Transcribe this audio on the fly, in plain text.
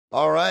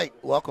All right,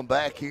 welcome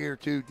back here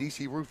to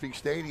DC Roofing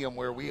Stadium,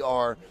 where we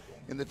are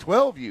in the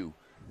 12U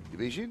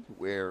division,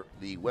 where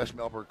the West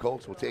Melbourne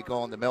Colts will take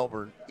on the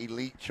Melbourne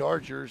Elite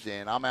Chargers.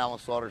 And I'm Alan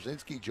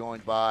Slaughter-Zinski,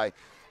 joined by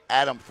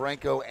Adam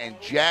Franco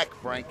and Jack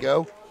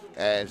Franco,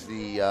 as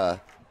the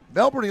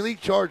Melbourne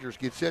Elite Chargers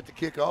get set to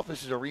kick off.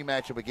 This is a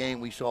rematch of a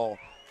game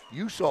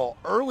you saw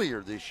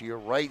earlier this year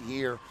right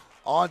here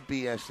on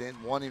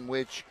BSN, one in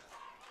which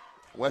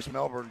West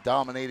Melbourne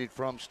dominated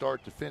from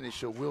start to finish.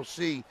 So we'll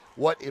see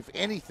what, if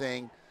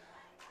anything,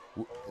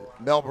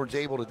 Melbourne's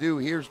able to do.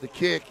 Here's the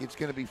kick. It's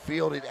going to be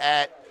fielded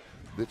at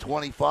the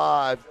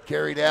 25,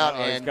 carried out,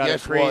 and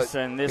guess what?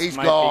 And this He's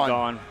might gone. Be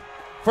gone.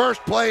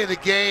 First play of the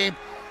game.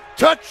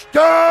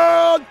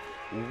 Touchdown,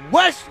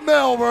 West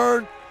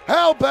Melbourne.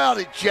 How about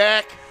it,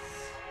 Jack?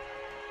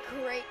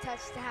 Great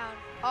touchdown.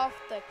 Off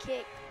the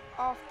kick,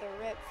 off the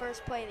rip.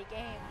 First play of the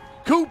game.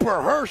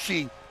 Cooper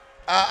Hershey.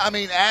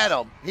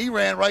 Adam, he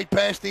ran right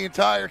past the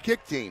entire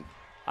kick team.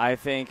 I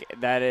think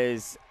that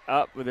is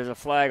up. There's a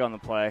flag on the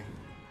play.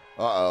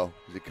 Uh-oh.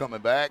 Is it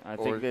coming back? I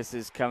think this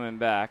is coming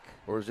back.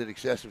 Or is it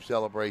excessive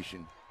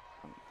celebration?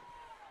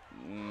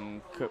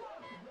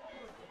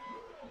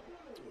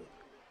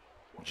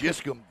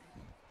 Giscombe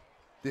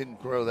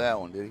didn't throw that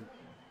one, did he?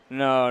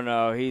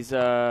 No. He's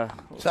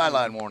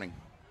sideline warning.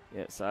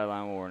 Yeah,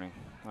 sideline warning.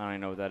 I don't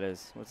even know what that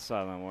is. What's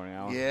sideline warning,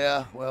 Alan?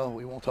 Yeah, well,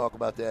 we won't talk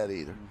about that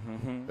either.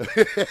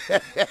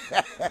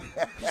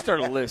 Start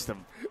a list of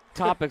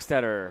topics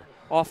that are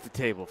off the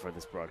table for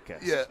this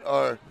broadcast. Yeah,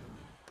 our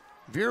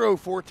VERO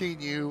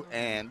 14U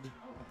and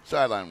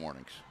sideline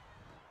warnings.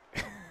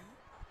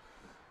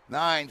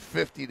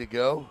 9:50 to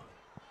go.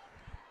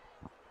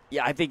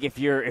 Yeah, I think if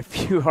you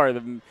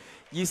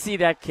see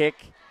that kick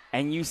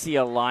and you see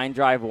a line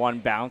drive one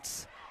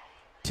bounce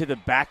to the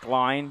back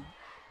line.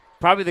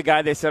 Probably the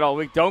guy they said all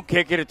week, don't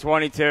kick it at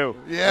 22.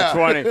 Yeah. At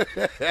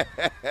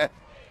 20.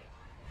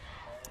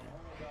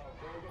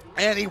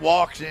 And he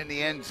walks in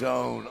the end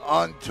zone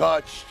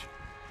untouched.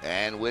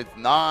 And with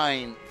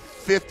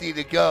 9:50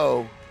 to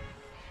go,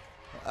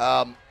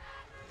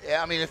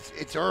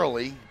 it's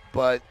early,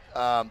 but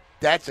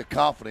that's a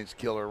confidence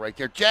killer right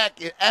there. Jack,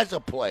 as a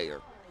player,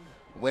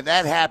 when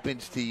that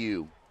happens to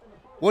you,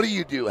 what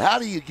do? How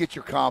do you get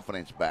your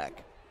confidence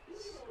back?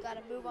 Got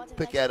to move on to the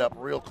Pick next that play. up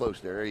real close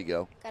there. There you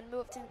go. Got to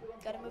move to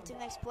the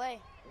next play.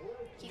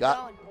 Keep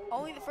going.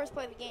 Only the first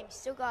play of the game.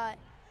 Still got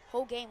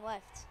whole game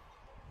left.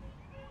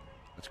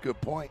 That's a good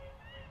point.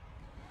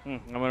 I'm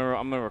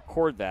gonna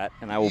record that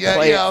and I will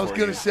play it. Yeah, I was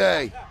gonna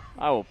say.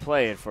 I will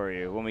play it for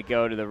you when we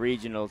go to the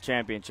regional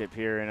championship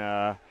here in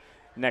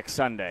next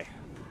Sunday.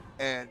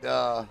 And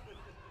let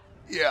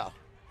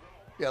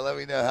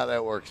me know how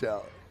that works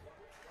out.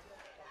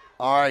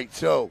 All right,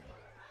 so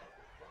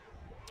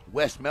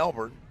West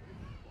Melbourne.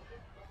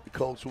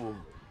 Colts will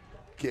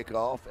kick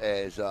off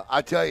as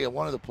I tell you,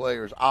 one of the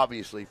players,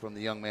 obviously from the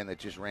young man that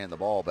just ran the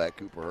ball back,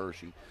 Cooper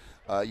Hershey.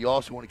 You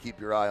also want to keep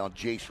your eye on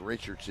Jace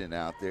Richardson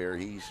out there.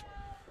 He's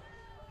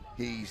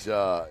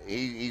a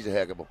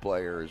heck of a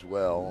player as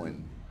well,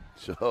 and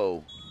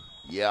so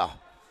yeah.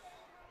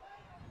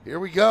 Here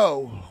we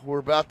go. We're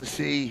about to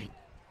see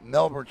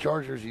Melbourne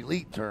Chargers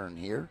elite turn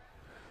here,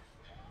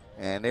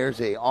 and there's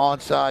a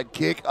onside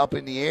kick up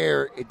in the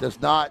air. It does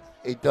not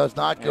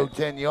go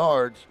 10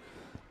 yards.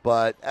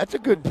 But that's a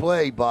good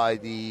play by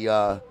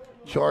the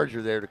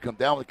Charger there to come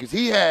down with, because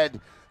he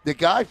had the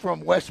guy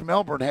from West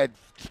Melbourne had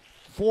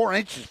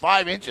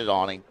 5 inches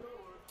on him.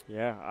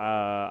 Yeah,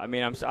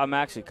 I'm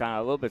actually kind of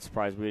a little bit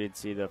surprised we didn't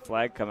see the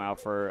flag come out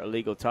for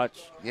illegal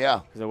touch. Yeah,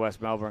 because the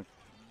West Melbourne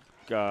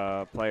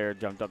player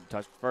jumped up and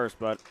touched first,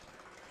 but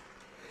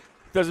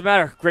doesn't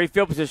matter. Great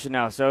field position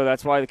now, so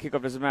that's why the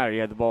kickoff doesn't matter.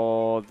 You had the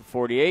ball at the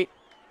 48,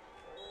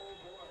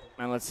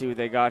 and let's see what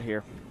they got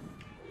here.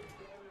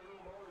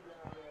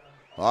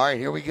 All right,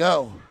 here we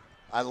go.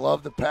 I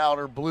love the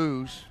powder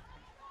blues,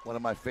 one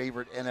of my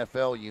favorite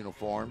NFL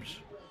uniforms.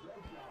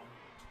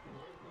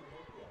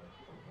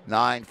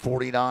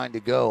 9:49 to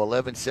go,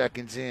 11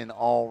 seconds in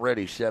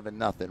already,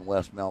 7-0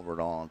 West Melbourne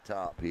on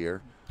top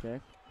here. Okay.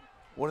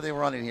 What are they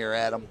running here,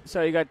 Adam?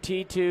 So you got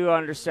T2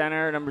 under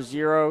center, number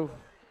 0,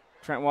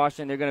 Trent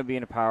Washington. They're going to be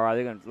in a power out.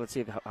 Let's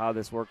see how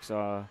this works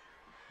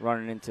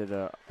running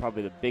into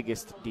probably the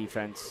biggest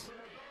defense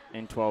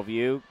in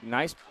 12U.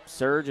 Nice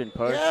surge and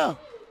push.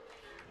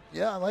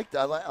 Yeah, I like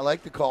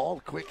the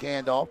call, quick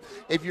handoff.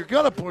 If you're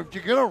gonna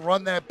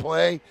run that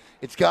play,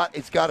 it's got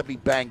to be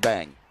bang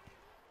bang.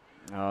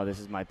 Oh, this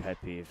is my pet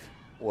peeve.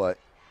 What?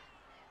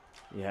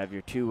 You have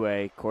your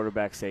two-way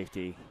quarterback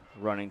safety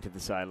running to the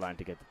sideline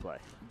to get the play.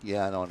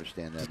 Yeah, I don't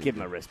understand that. Just give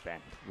him a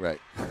wristband.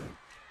 Right.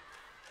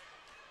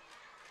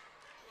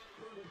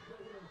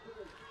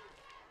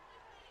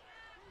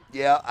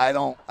 Yeah, I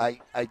don't. I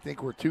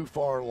think we're too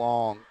far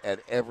along at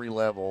every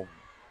level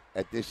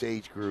at this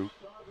age group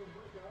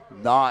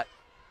not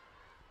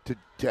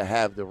to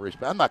have the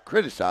wristband. I'm not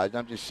criticizing.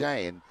 I'm just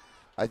saying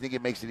I think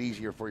it makes it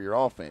easier for your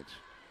offense.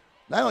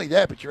 Not only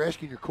that, but you're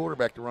asking your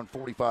quarterback to run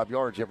 45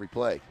 yards every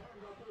play.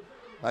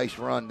 Nice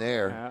run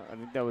there. I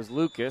think that was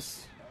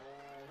Lucas.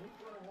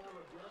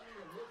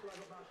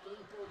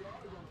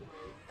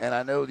 And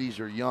I know these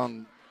are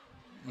young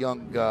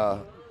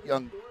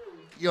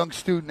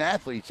student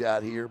athletes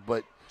out here,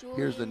 but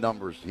here's the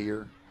numbers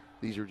here.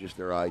 These are just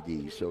their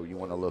IDs, so you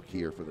want to look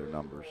here for their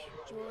numbers.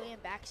 Julian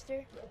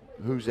Baxter.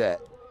 Who's that?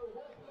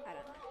 I don't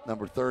know.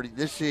 Number 30.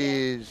 This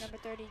is number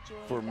 30,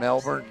 Julian for Baxter.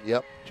 Melbourne.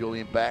 Yep,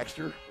 Julian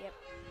Baxter. Yep.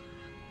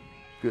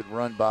 Good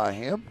run by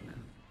him.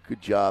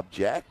 Good job,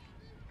 Jack.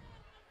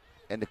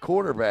 And the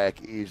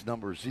quarterback is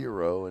number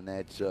 0, and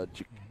that's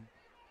Trenton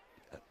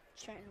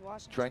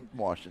Washington. Trent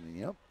Washington,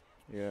 yep.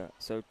 Yeah.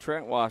 So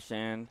Trent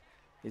Washington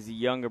is the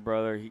younger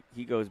brother.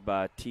 He goes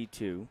by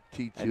T2.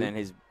 T2. And then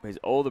his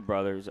older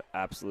brother is an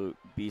absolute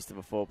beast of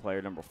a full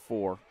player, number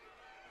 4.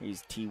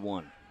 He's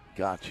T1.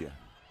 Gotcha.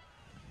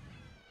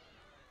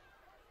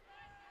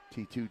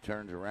 T2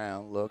 turns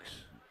around, looks.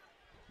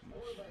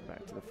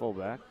 Back to the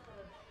fullback.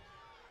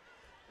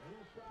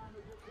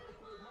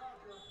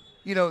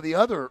 You know, the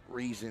other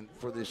reason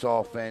for this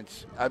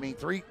offense, I mean,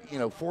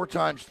 4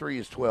 times 3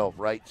 is 12,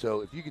 right?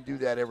 So if you can do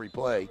that every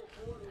play,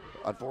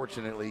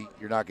 unfortunately,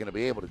 you're not going to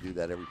be able to do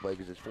that every play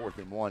because it's 4th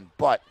and 1.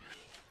 But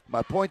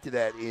my point to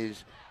that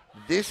is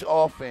this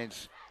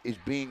offense is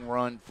being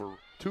run for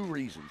 2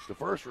 reasons. The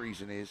first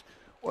reason is,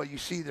 well, you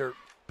see they're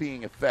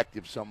being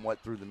effective somewhat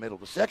through the middle.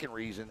 The second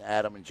reason,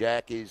 Adam and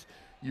Jack, is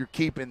you're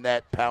keeping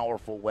that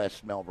powerful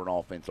West Melbourne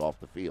offense off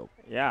the field.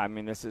 Yeah, I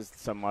mean, this is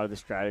somewhat of the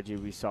strategy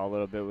we saw a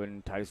little bit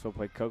when Titusville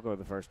played Cocoa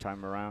the first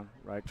time around,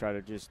 right? Try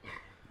to just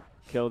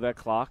kill that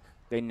clock.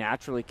 They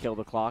naturally kill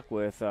the clock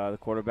with the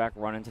quarterback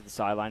running to the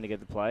sideline to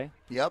get the play.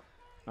 Yep.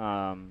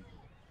 Um,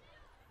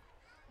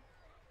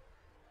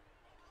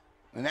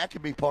 And that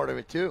could be part of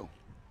it, too.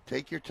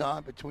 Take your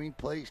time between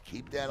plays.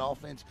 Keep that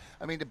offense.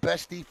 I mean, the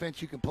best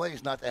defense you can play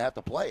is not to have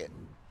to play it.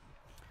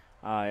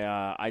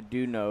 I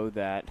do know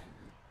that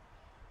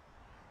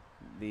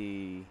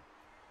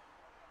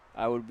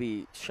I would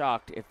be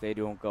shocked if they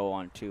don't go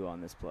on 2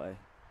 on this play.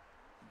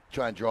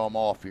 Try and draw them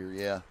off here,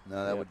 yeah.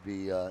 No, that would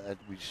be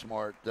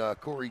smart.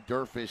 Corey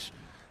Durfus,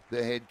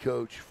 the head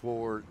coach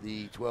for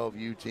the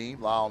 12U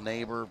team. Lyle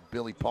Neighbor,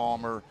 Billy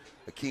Palmer,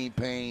 Akeem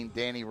Payne,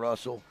 Danny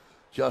Russell,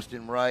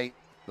 Justin Wright.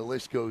 The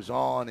list goes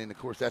on, and, of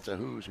course, that's a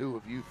who's who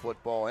of youth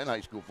football and high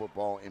school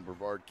football in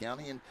Brevard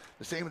County. And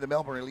the same with the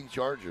Melbourne Elite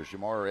Chargers.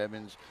 Jamar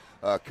Evans,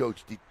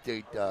 Coach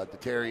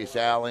Detarius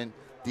Allen,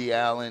 D.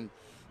 Allen,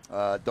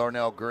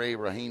 Darnell Gray,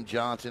 Raheem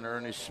Johnson,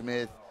 Ernest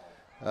Smith.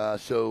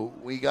 So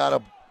we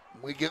got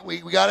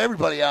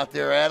everybody out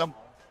there, Adam.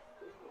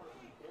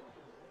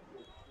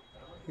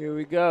 Here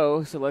we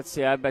go. So let's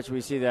see. I bet you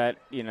we see that,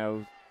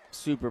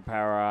 super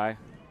power eye.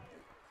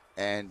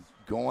 And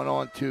going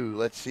on 2,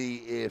 let's see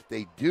if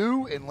they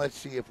do, and let's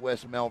see if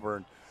West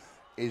Melbourne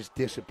is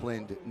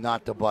disciplined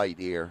not to bite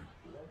here.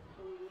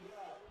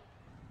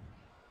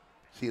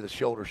 See the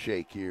shoulder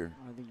shake here.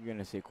 I think you're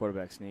going to see a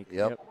quarterback sneak.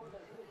 Yep.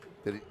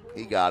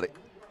 He got it.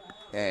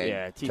 And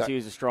yeah, T2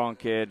 is a strong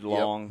kid,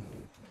 long.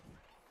 Yep.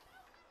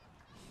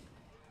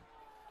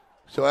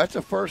 So that's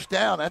a first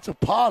down. That's a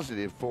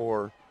positive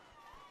for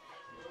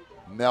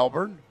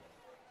Melbourne.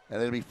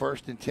 And it'll be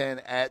 1st and 10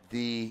 at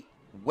the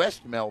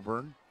West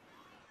Melbourne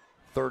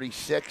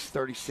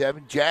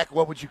 36-37. Jack,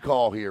 what would you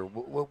call here?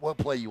 What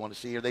play you want to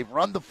see here? They've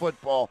run the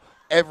football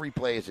every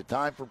play. Is it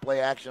time for play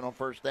action on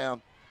first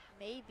down?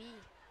 Maybe.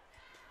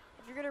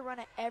 If you're going to run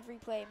it every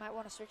play, you might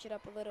want to switch it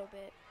up a little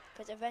bit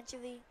because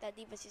eventually that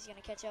defense is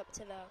going to catch up to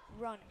the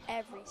run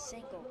every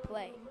single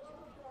play.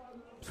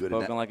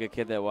 Spoken like a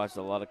kid that watched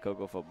a lot of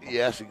Cocoa football.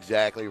 Yes,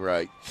 exactly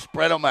right.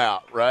 Spread them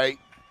out, right?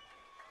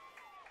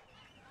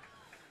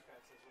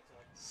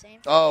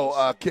 Same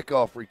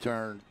kickoff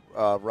return,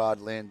 Rod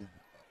Lind.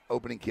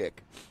 Opening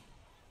kick.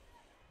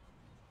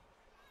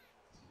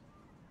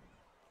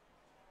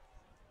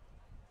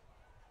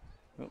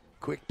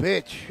 Quick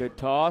pitch. Good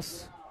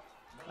toss.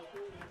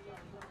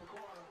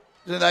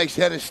 It's a nice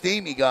head of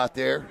steam he got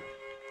there.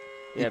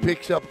 Yeah, he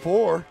picks up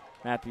 4.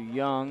 Matthew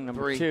Young,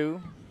 number 3. 2.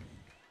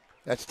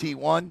 That's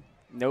T1?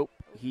 Nope,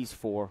 he's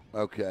 4.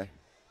 Okay.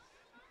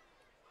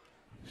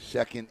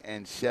 2nd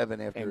and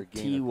 7 after and a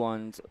game.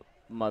 T1's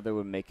mother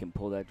would make him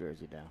pull that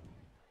jersey down.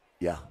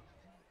 Yeah.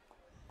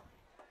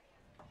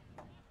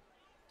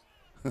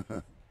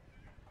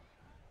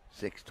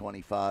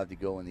 6:25 to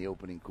go in the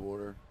opening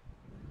quarter.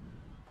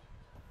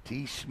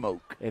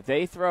 T-Smoke. If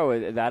they throw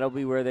it, that'll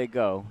be where they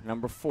go.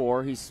 Number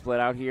 4, he's split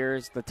out here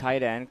is the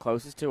tight end,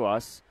 closest to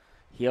us.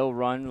 He'll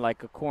run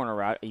like a corner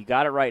route. You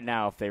got it right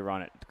now if they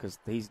run it because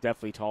he's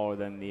definitely taller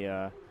than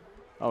the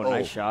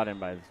nice shot in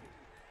by.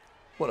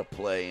 What a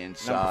play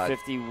inside. Number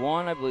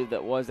 51, I believe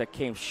that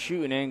came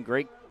shooting in.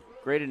 Great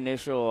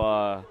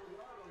initial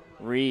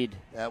read.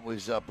 That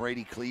was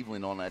Brady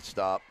Cleveland on that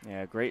stop.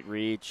 Yeah, great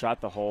read.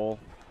 Shot the hole.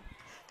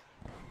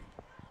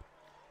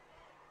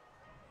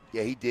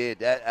 Yeah, he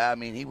did.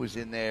 He was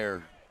in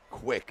there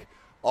quick.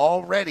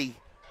 Already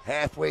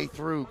halfway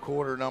through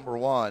quarter number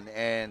 1,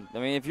 and I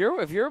mean, if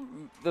you're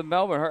the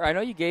Melbourne, I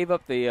know you gave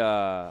up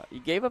the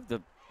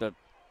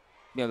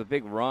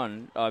big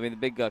run. The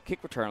big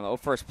kick return on the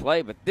first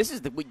play, but this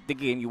is the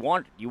game you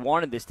wanted. You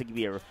wanted this to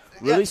be a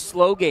really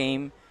slow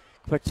game,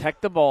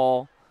 protect the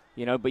ball,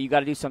 You know, but you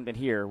got to do something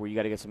here where you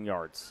got to get some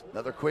yards.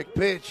 Another quick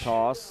pitch.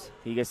 Toss.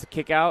 He gets the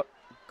kick out.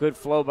 Good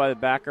flow by the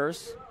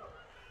backers.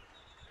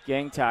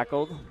 Getting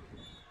tackled,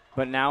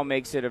 but now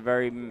makes it a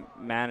very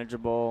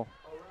manageable.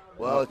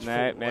 Well, it's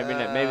maybe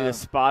the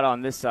spot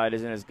on this side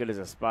isn't as good as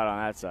a spot on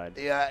that side.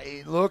 Yeah,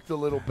 he looked a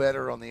little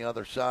better on the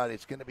other side.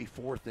 It's going to be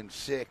 4th and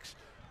 6,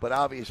 but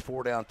obvious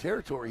 4-down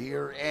territory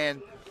here.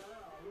 And,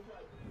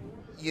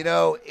 you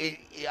know,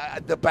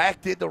 the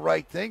back did the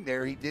right thing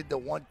there. He did the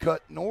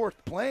one-cut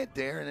north plant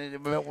there,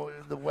 and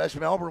the West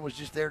Melbourne was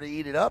just there to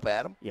eat it up,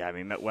 Adam. Yeah, I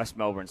mean, West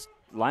Melbourne's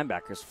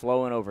linebackers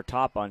flowing over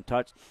top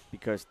untouched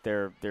because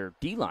their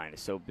D-line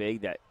is so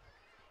big that,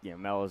 you know,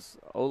 Mel's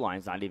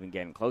O-line's not even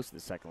getting close to the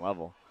second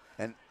level.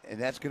 And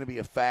that's going to be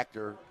a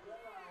factor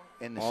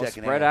in the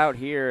second half. Spread out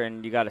here,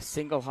 and you got a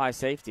single high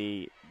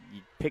safety.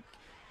 You pick.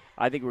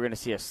 I think we're going to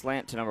see a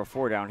slant to number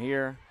 4 down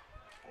here.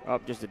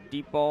 Up just a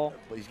deep ball.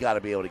 But he's got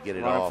to be able to get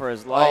it Running off. for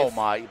his life. Oh,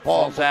 my.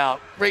 Ball's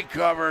out.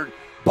 Recovered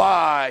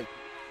by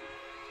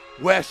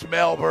West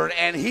Melbourne,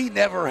 and he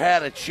never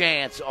had a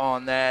chance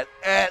on that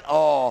at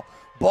all.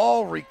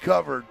 Ball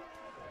recovered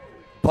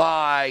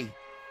by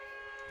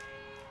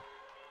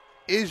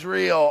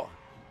Israel.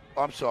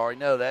 I'm sorry.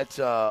 No, that's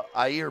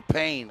Ayer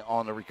Payne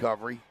on the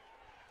recovery.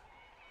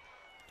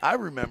 I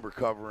remember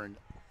covering.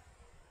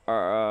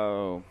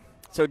 So,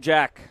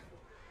 Jack,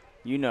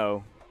 you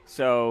know,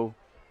 so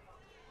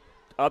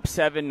up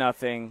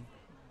 7-0,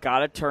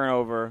 got a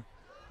turnover.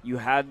 You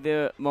had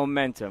the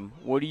momentum.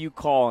 What do you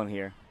call in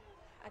here?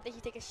 I think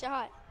you take a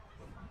shot.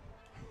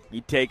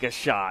 You take a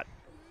shot.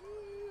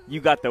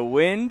 You got the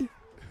wind.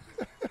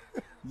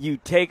 You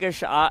take a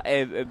shot.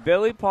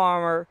 Billy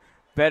Palmer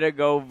better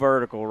go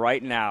vertical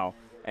right now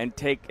and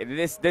take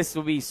this. This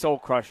will be soul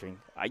crushing.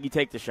 You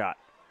take the shot.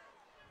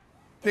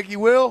 Think he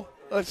will?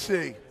 Let's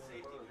see.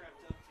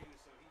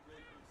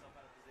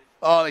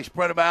 Oh, they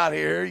spread him out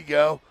here. Here you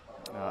go.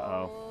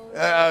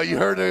 Uh-oh. You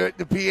heard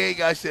the PA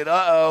guy said,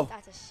 uh-oh.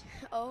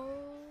 Oh,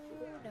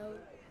 no.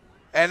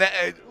 And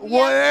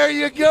well, there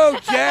you go,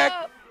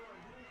 Jack.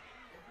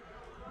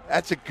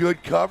 That's a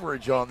good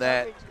coverage on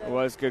that. It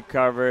was good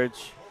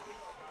coverage.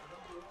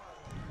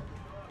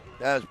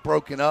 That was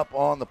broken up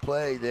on the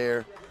play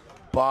there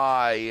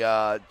by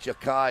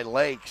Jakai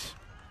Lakes.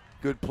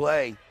 Good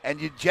play. And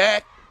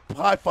Jack,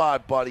 high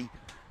five, buddy.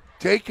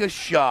 Take a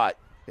shot.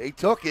 They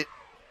took it.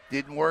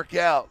 Didn't work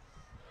out.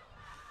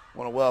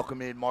 Want to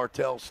welcome in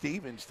Martell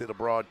Stevens to the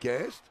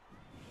broadcast.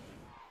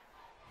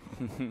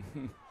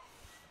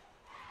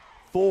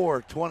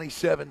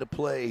 4:27 to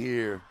play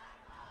here.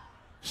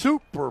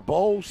 Super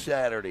Bowl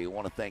Saturday. I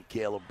want to thank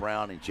Caleb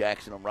Brown and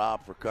Jackson and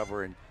Rob for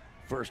covering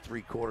first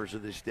 3 quarters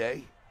of this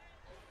day.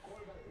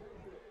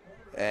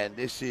 And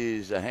this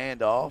is a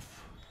handoff.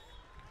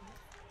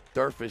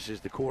 Durfus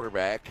is the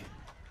quarterback.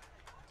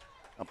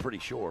 I'm pretty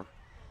sure.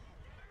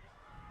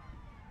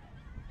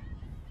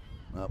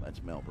 Oh,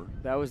 that's Melbourne.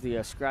 That was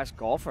the scratch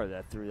golfer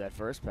that threw that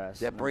first pass.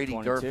 Is that Brady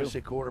 22. Durfus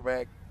at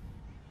quarterback?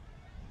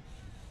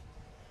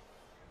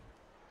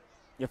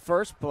 Your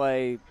first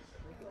play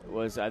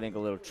was, I think, a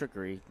little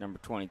trickery. Number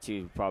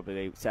 22, probably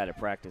they sat at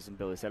practice, and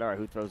Billy said, all right,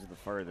 who throws it the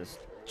furthest?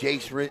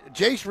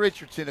 Jace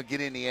Richardson will get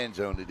in the end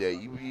zone today.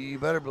 You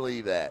better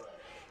believe that.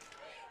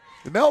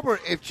 The Melbourne,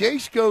 if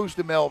Jace goes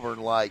to Melbourne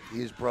like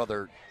his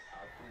brother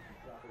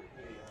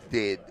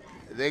did,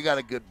 they got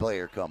a good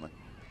player coming.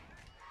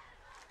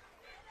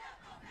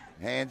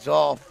 Hands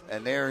off,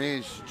 and there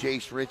is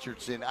Jace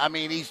Richardson. I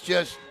mean, he's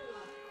just,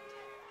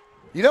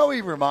 you know,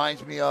 he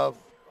reminds me of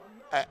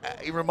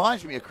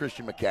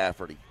Christian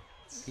McCaffrey.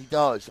 He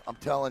does. I'm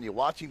telling you,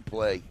 watch him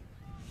play.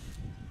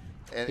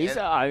 And, he's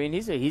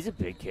a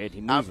big kid.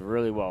 He moves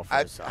really well for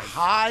his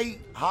size.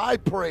 High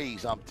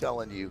praise, I'm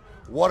telling you.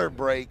 Water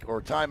break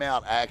or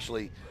timeout,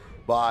 actually,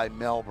 by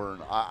Melbourne.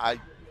 I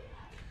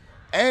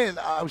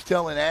was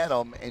telling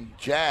Adam and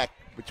Jack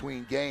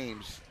between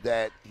games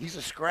that he's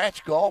a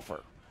scratch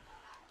golfer.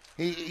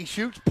 He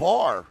shoots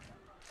par.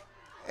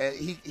 And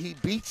he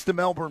beats the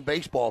Melbourne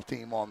baseball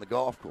team on the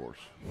golf course.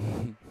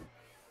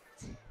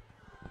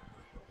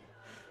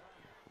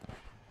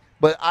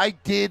 But I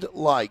did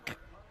like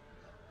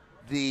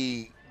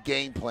the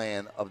game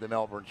plan of the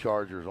Melbourne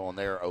Chargers on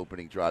their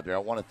opening drive there. I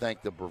want to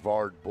thank the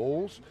Brevard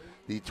Bulls,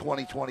 the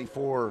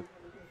 2024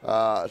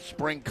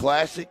 Spring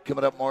Classic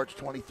coming up March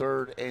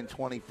 23rd and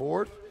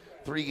 24th.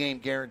 3-game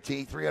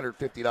guarantee,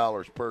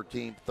 $350 per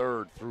team,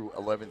 3rd through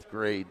 11th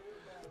grade.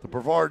 The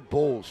Brevard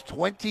Bulls,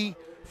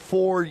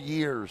 24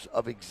 years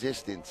of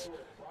existence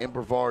in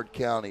Brevard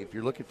County. If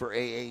you're looking for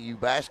AAU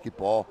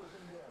basketball,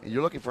 and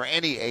you're looking for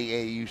any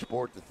AAU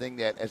sport, the thing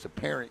that as a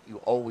parent you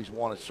always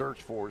want to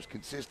search for is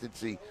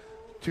consistency.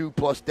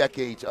 2+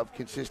 decades of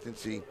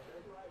consistency.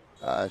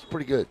 It's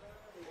pretty good.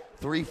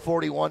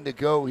 3:41 to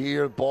go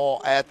here. Ball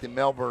at the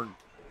Melbourne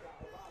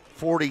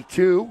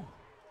 42.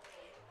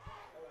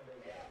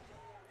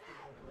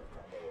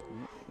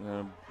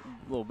 A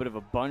little bit of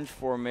a bunch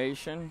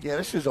formation. Yeah,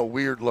 this is a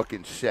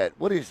weird-looking set.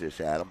 What is this,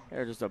 Adam?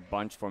 They're just a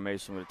bunch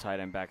formation with a tight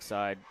end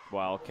backside.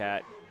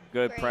 Wildcat.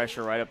 Good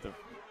pressure right up the.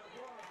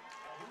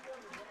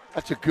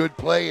 That's a good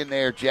play in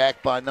there,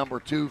 Jack, by number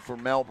 2 for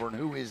Melbourne.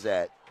 Who is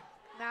that?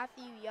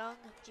 Matthew Young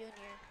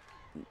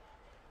Jr.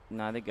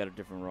 No, they got a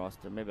different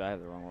roster. Maybe I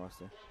have the wrong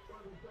roster.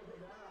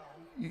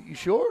 You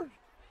sure?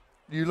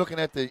 Are you looking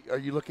at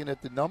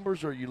the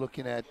numbers, or are you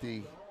looking at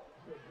the?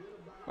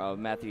 Oh,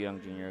 Matthew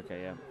Young Jr.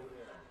 Okay, yeah.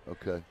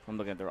 Okay.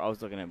 I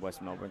was looking at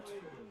West Melbourne.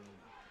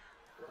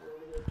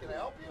 Can I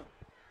help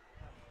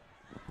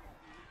you?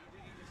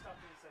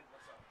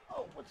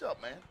 Oh, what's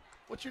up, man?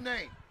 What's your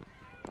name?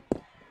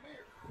 Come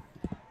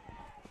here.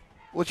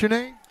 What's your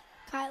name?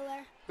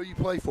 Kyler, Who you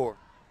play for?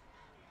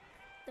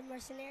 the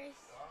Mercenaries.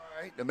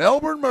 All right, the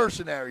Melbourne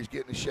Mercenaries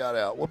getting a shout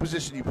out. What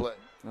position you play?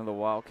 Another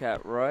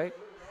Wildcat right.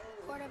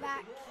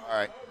 Quarterback. All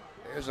right,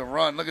 there's a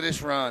run. Look at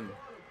this run.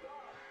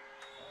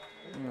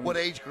 What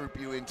age group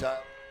you in, Tyler?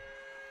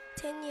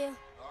 10U.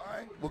 All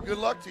right. Well, good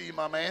luck to you,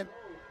 my man.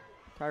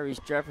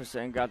 Tyrese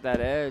Jefferson got that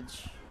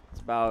edge.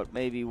 It's about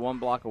maybe 1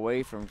 block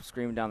away from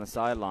screaming down the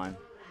sideline.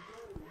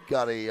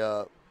 Got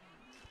a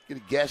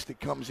guest that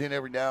comes in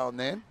every now and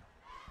then.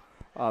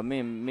 Me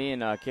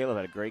and Caleb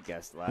had a great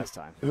guest last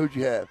time. Who'd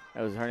you have?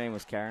 Her name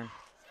was Karen,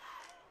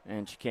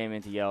 and she came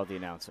in to yell at the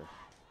announcer.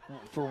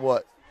 For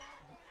what?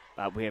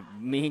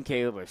 Me and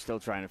Caleb are still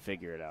trying to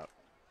figure it out.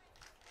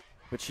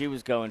 But she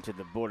was going to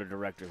the board of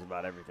directors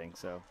about everything.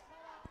 So.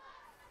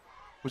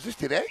 Was this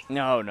today?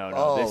 No.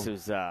 Oh. This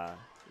was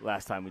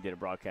last time we did a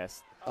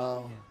broadcast.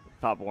 Oh.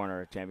 Pop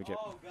Warner Championship.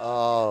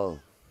 Oh.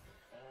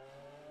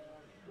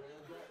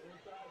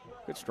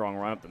 Good strong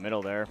run up the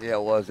middle there. Yeah,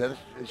 it was. It's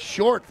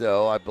short,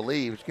 though, I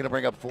believe. It's going to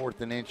bring up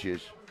 4th and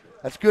inches.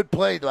 That's good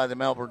play by the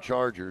Melbourne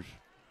Chargers.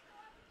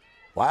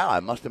 Wow, I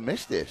must have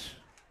missed this.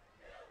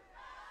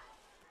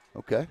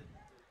 Okay.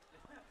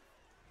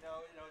 No,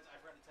 I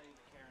forgot to tell you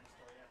the Karen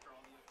story after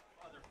all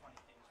the other funny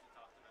things we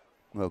talked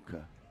about.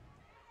 Okay.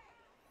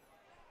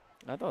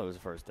 I thought it was a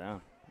first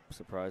down. I'm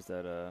surprised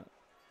that.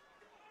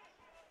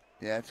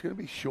 Yeah, it's going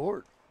to be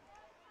short.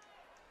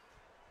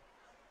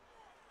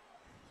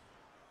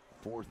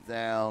 4th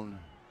down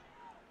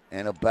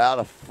and about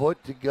a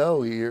foot to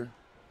go here.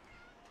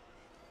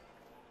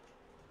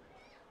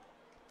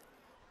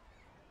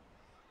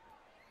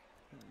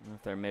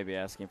 If they're maybe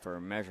asking for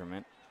a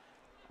measurement,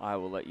 I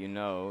will let you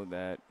know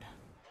that.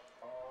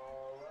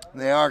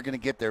 They are going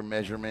to get their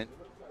measurement.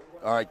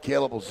 All right,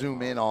 Caleb will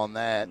zoom in on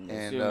that.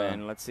 And zoom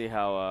in. Let's see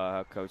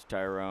how Coach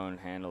Tyrone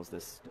handles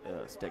this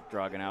stick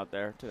dragging out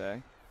there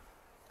today.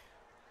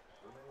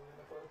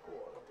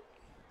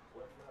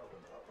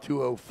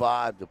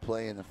 2:05 to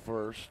play in the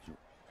first,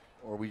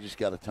 or we just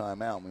got a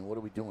timeout. I mean, what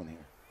are we doing here?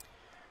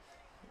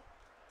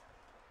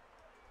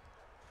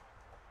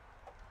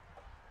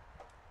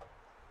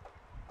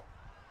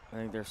 I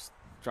think they're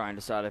trying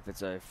to decide if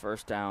it's a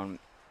first down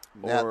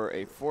Now, or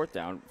a 4th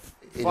down.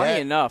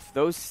 Funny enough,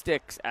 those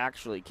sticks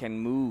actually can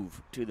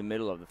move to the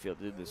middle of the field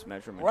to do this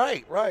measurement.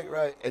 Right.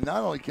 And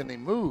not only can they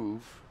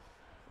move,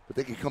 but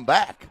they can come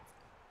back.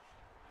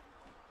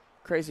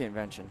 Crazy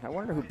invention. I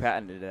wonder who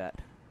patented that.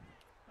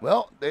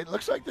 Well, it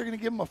looks like they're going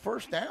to give him a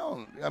first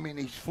down. I mean,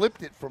 he's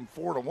flipped it from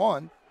 4 to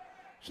 1,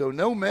 so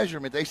no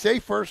measurement. They say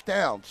first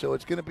down, so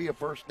it's going to be a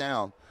first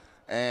down.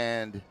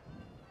 And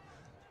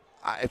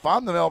if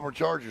I'm the Melbourne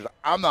Chargers,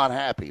 I'm not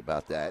happy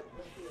about that.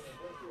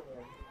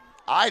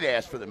 I'd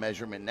ask for the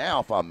measurement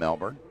now if I'm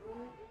Melbourne.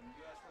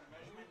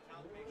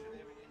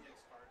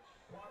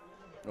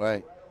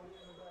 Right.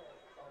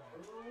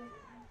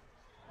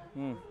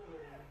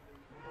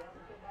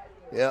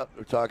 Yep,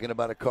 they're talking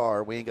about a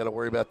car. We ain't got to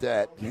worry about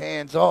that.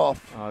 Hands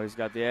off. Oh, he's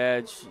got the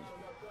edge.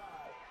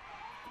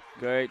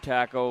 Great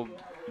tackle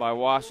by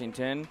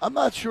Washington. I'm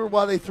not sure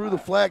why they threw the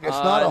flag. It's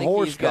not a horse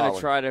collar. He's going to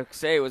try to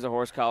say it was a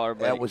horse collar,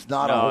 but that was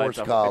not a horse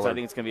collar. I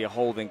think it's going to be a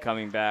holding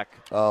coming back.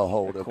 Oh,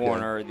 hold. The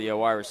corner, the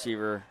wide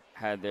receiver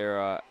had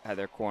their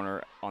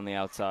corner on the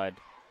outside.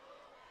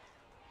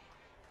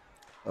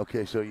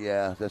 Okay, so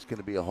yeah, that's going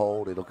to be a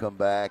hold. It'll come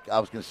back.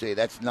 I was going to say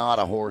that's not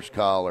a horse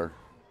collar.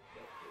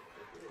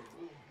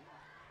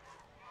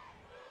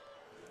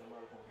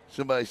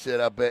 Somebody said,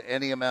 I bet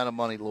any amount of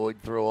money Lloyd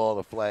throw all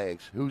the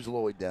flags. Who's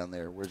Lloyd down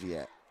there? Where's he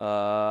at?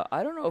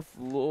 I don't know if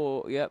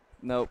Lloyd. Yep,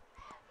 nope.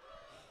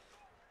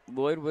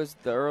 Lloyd was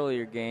the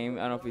earlier game.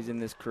 I don't know if he's in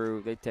this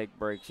crew. They take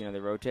breaks. They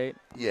rotate.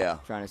 Yeah.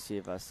 Trying to see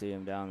if I see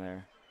him down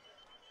there.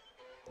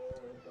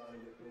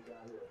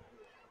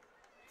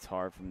 It's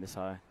hard from this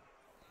high.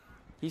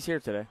 He's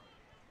here today.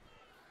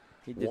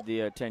 He did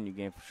the 10U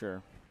game for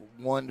sure.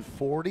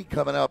 140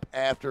 coming up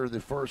after the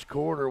first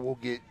quarter. We'll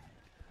get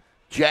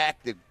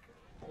Jack to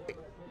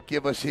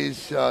give us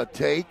his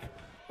take.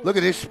 Look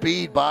at his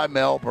speed by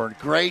Melbourne.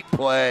 Great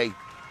play.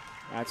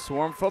 That's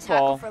swarm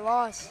football. Tackle for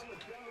loss.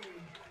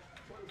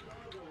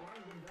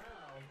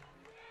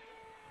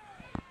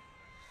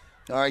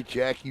 All right,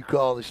 Jack, you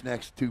call this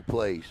next 2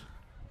 plays.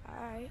 All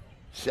right.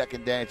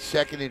 Second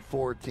and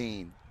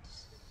 14.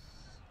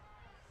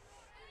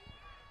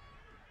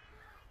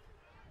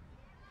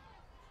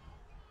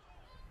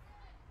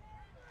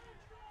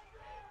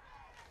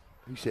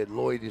 He said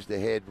Lloyd is the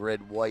head,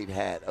 red, white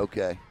hat.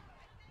 Okay.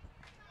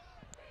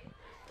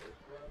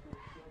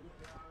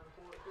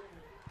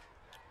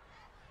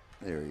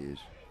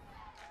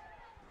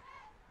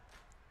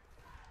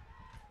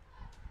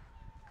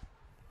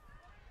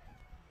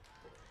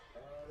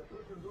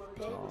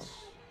 Pitch.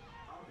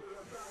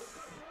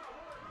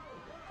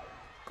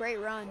 Great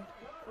run.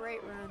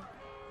 Great run.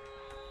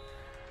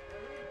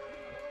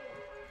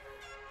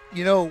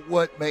 You know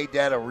what made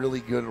that a really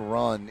good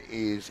run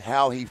is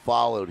how he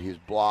followed his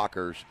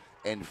blockers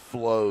and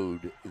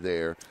flowed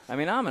there. I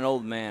mean, I'm an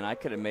old man. I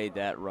could have made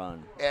that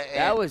run. And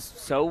that was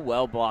so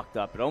well blocked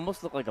up. It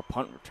almost looked like a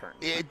punt return.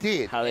 It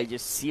did. How they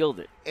just sealed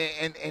it.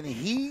 And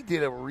he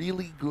did a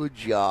really good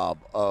job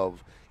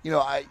of,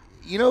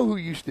 who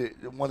used to,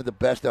 one of the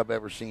best I've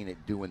ever seen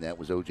at doing that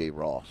was O.J.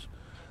 Ross.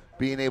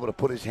 Being able to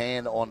put his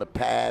hand on the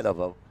pad of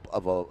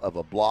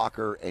a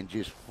blocker and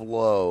just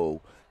flow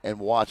and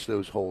watch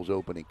those holes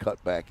open and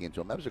cut back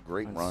into them. That was a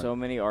great run. So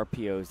many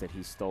RPOs that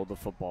he stole the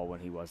football when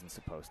he wasn't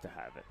supposed to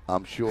have it.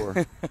 I'm sure.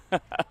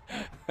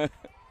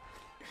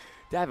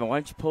 Davin, why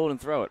don't you pull it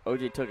and throw it?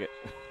 OJ took it.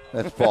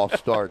 That's a false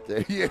start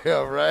there.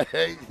 Yeah, right.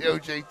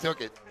 OJ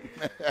took it.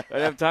 I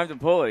didn't have time to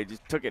pull it. He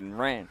just took it and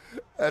ran.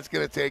 That's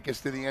going to take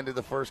us to the end of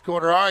the first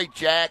quarter. All right,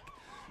 Jack.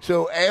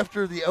 So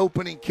after the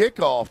opening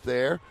kickoff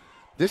there,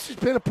 this has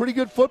been a pretty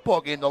good football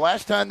game. The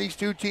last time these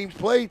two teams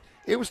played,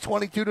 it was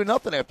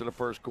 22-0 after the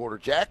first quarter.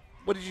 Jack,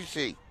 what did you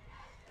see?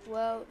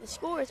 Well, the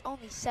score is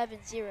only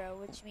 7-0,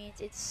 which means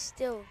it's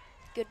still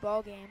a good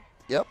ball game.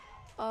 Yep.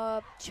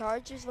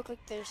 Chargers look like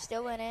they're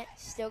still in it,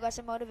 still got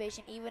some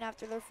motivation even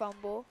after their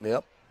fumble.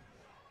 Yep.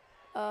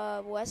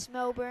 West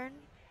Melbourne,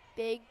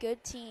 big,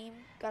 good team,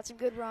 got some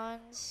good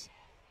runs,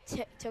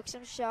 took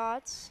some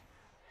shots.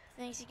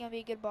 I think it's going to be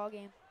a good ball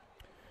game.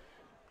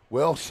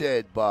 Well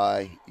said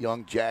by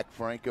young Jack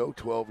Franco,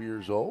 12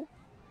 years old.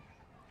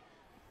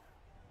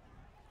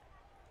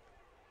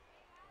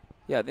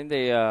 Yeah, I think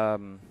they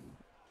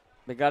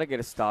got to get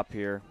a stop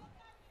here.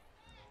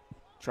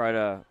 Try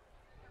to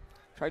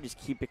just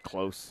keep it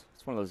close.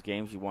 It's one of those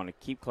games you want to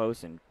keep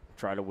close and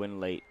try to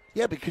win late.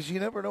 Yeah, because you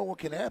never know what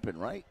can happen,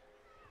 right?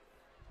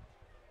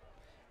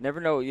 Never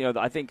know.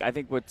 I think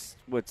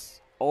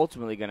what's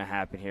ultimately going to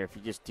happen here, if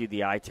you just do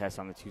the eye test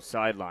on the two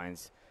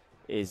sidelines,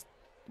 is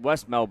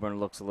West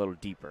Melbourne looks a little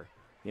deeper.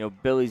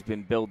 Billy's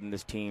been building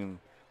this team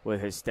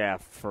with his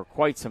staff for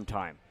quite some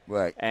time.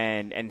 Right.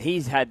 And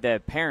he's had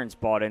the parents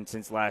bought in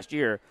since last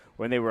year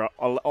when they were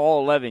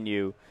all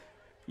 11U,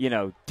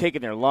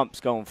 taking their lumps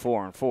going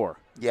 4-4.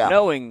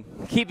 Yeah.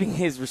 Keeping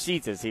his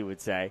receipts, as he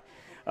would say,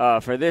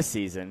 for this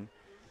season.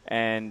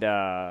 And,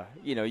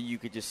 you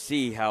could just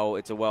see how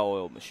it's a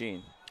well-oiled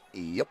machine.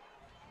 Yep.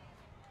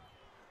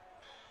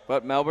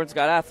 But Melbourne's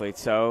got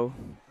athletes, so.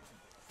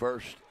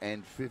 1st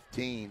and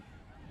 15.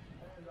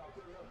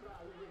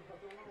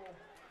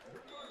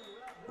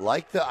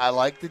 I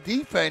like the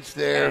defense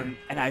there.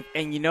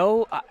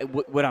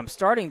 What I'm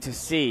starting to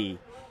see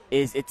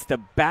is it's the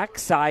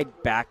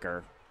backside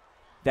backer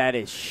that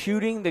is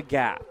shooting the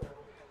gap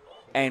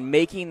and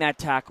making that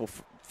tackle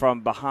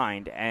from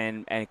behind,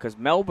 and because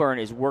Melbourne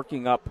is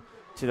working up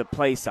to the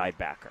play side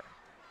backer.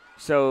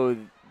 So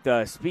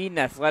the speed and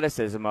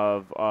athleticism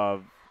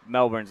of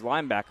Melbourne's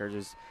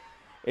linebackers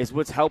is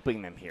what's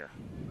helping them here.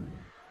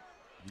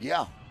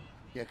 Yeah.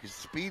 Yeah, because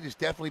speed has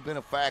definitely been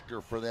a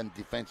factor for them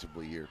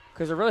defensively here.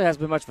 Because there really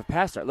hasn't been much of a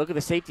pass start. Look at the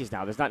safeties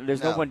now.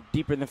 There's no one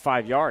deeper than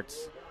 5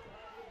 yards.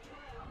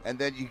 And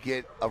then you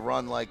get a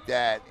run like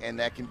that, and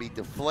that can be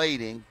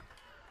deflating.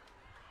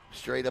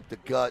 Straight up the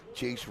gut,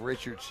 Chase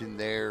Richardson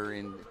there.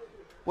 And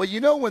well, you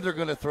know when they're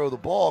going to throw the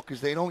ball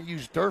because they don't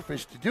use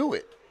Durfus to do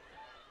it.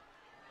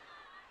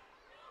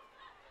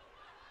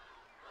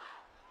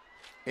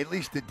 At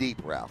least the deep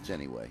routes,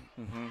 anyway.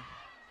 Mm-hmm.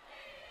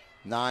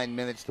 9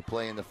 minutes to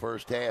play in the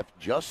first half.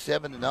 Just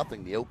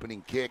 7-0. The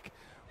opening kick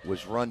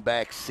was run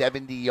back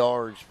 70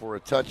 yards for a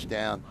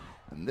touchdown.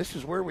 And this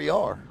is where we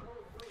are.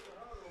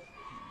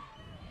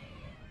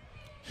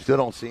 Still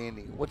don't see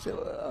any. What's it?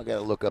 I got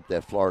to look up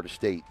that Florida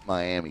State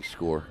Miami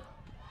score.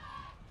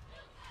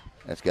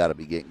 That's got to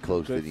be getting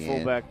close to the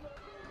end. Fullback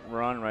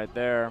run right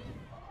there.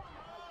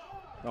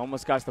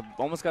 Almost got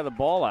the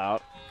ball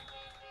out.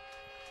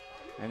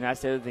 And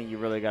that's the other thing you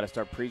really got to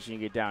start preaching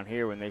and get down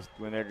here when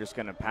they're just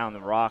going to pound the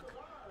rock.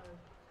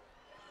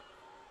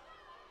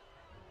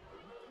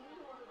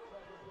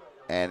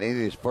 And it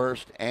is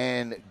 1st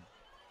and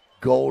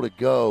goal to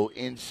go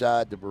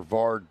inside the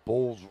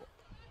BrevardBulls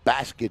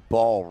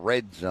basketball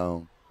red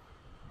zone.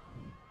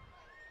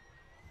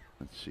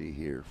 Let's see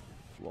here.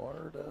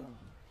 Florida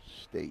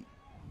State.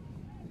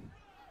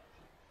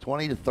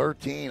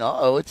 20-13.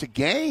 Uh-oh, it's a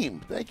game.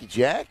 Thank you,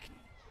 Jack.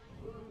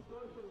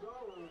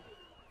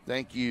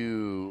 Thank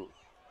you,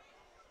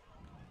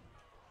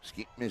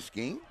 Miss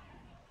Skeen.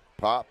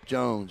 Pop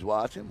Jones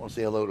watching. We'll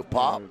say hello to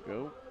Pop. There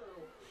we go.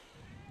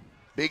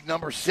 Big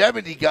number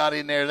 70 got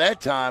in there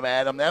that time,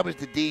 Adam. That was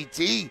the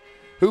DT.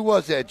 Who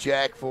was that,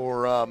 Jack,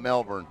 for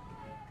Melbourne?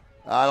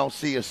 I don't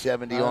see a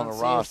 70 on the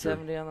roster. A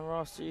 70 on the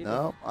roster either.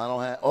 No, I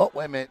don't have. Oh,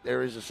 wait a minute.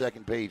 There is a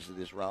second page to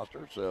this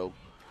roster, so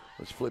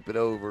let's flip it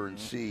over and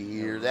see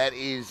here. That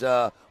is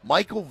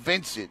Michael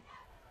Vincent.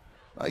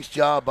 Nice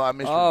job by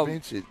Mr.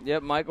 Vincent.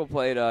 Yep, Michael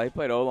played. He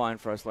played O-line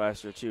for us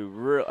last year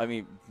too.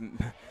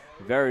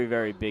 Very,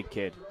 very big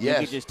kid.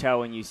 Yes. You can just tell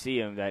when you see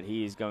him that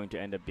he is going to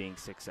end up being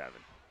 6'7".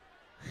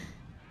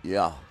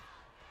 Yeah.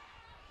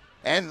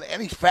 And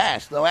he's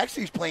fast. Though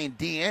actually he's playing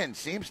DN.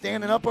 See him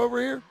standing up over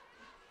here?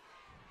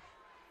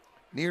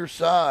 Near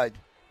side.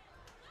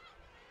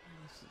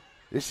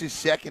 This is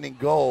 2nd and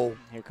goal.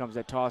 Here comes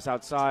that toss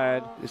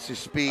outside. This is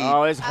speed.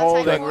 Oh, it's Outside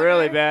holding, corner.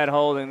 really bad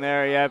holding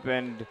there. Yep,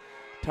 and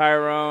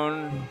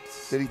Tyrone.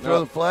 Did he throw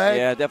the flag?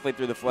 Yeah, definitely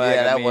threw the flag.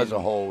 Yeah, I that mean, was a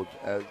hold.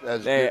 That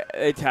was They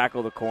good.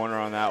 tackled the corner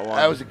on that one.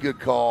 That was a good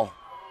call.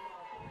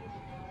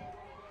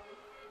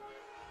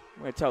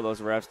 I'm going to tell those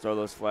refs throw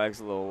those flags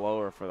a little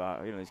lower for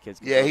these kids.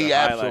 Can Yeah, throw he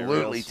their highlight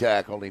absolutely reels.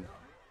 tackled him.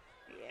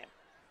 Yeah.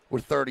 We're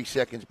 30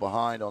 seconds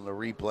behind on the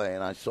replay,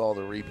 and I saw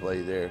the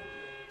replay there.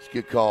 It's a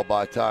good call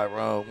by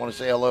Tyrone. Want to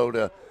say hello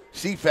to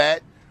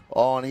CFAT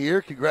on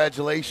here.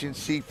 Congratulations,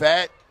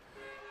 CFAT.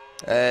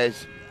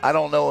 As I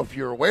don't know if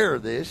you're aware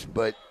of this,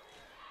 but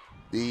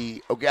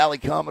the O'Galley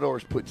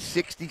Commodores put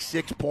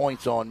 66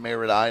 points on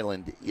Merritt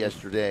Island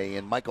yesterday,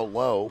 and Michael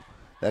Lowe,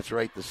 that's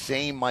right, the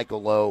same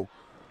Michael Lowe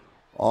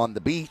on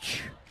the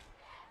beach,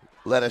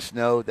 let us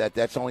know that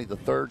that's only the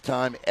 3rd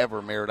time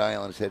ever Merritt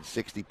Island has had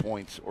 60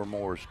 points or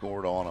more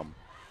scored on them.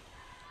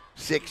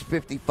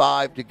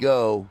 6:55 to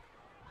go.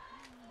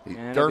 And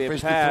it'll be a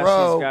Durfus to pass.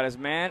 throw. He's got his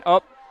man.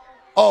 Oh,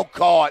 Oh,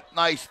 caught.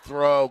 Nice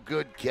throw.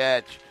 Good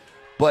catch.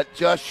 But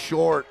just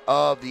short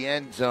of the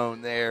end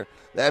zone there.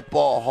 That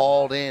ball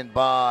hauled in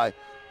by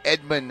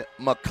Edmund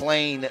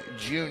McLean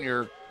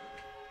Jr.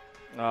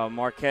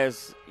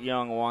 Marquez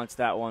Young wants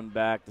that one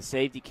back. The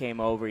safety came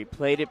over. He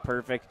played it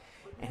perfect,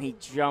 and he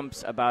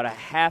jumps about a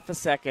half a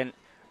second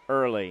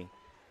early,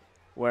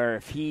 where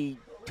if he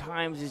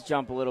times his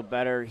jump a little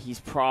better,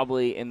 he's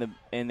probably in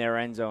their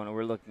end zone, and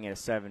we're looking at a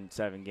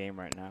 7-7 game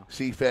right now.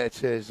 CFAT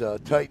says,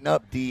 tighten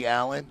up, D.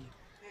 Allen.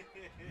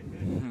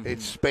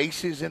 It's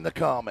spaces in the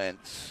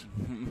comments.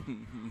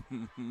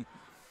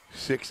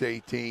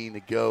 6:18 to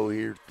go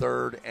here.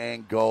 3rd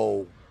and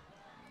goal.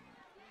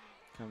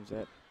 Comes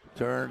it.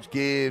 Turns,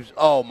 gives.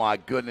 Oh, my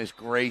goodness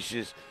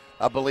gracious.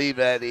 I believe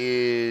that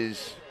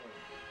is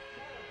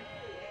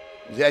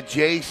that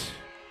Jace?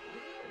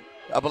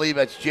 I believe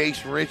that's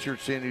Jace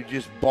Richardson who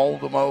just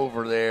bowled him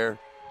over there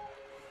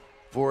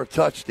for a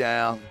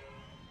touchdown.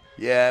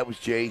 Yeah, it was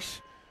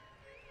Jace.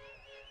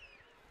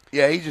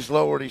 Yeah, he just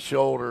lowered his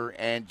shoulder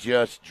and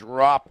just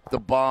dropped the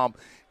bomb.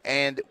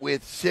 And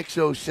with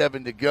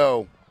 6:07 to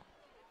go,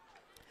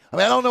 I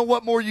mean, I don't know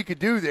what more you could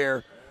do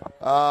there,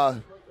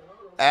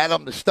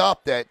 Adam, to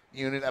stop that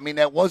unit. I mean,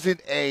 that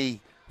wasn't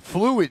a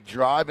fluid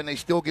drive, and they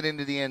still get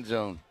into the end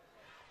zone.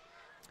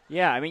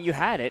 Yeah, I mean, you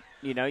had it.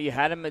 You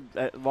had him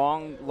at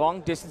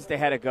long distance they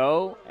had to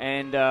go,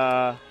 and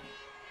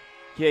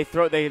they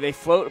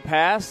float a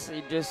pass.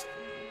 He just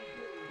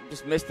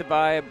missed it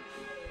by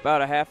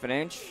about a half an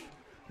inch.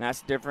 And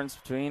that's the difference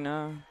between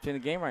the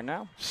game right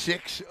now.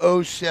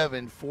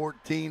 6:07,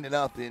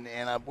 14-0,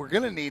 and we're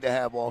going to need to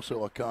have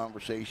also a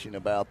conversation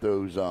about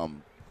those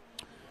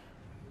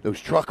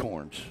truck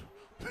horns.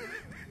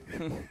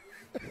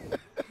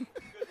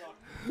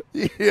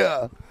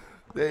 Yeah,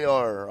 they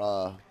are.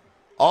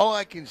 All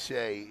I can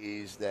say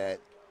is that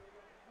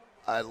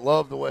I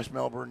love the West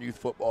Melbourne Youth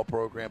Football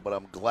Program, but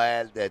I'm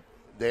glad that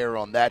they're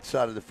on that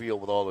side of the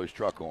field with all those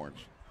truck horns.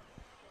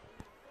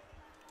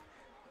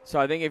 So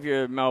I think if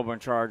you're Melbourne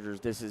Chargers,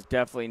 this is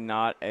definitely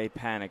not a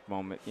panic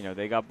moment.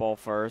 They got ball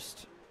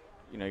first.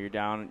 You're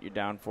down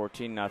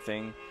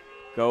 14-0.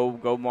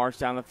 Go march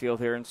down the field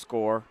here and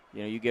score.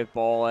 You get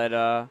ball at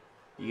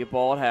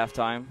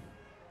halftime.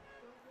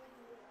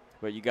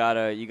 But you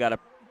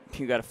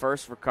gotta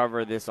first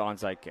recover this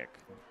onside kick.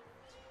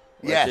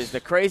 Which is the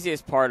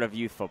craziest part of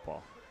youth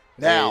football.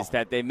 Now is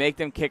that they make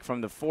them kick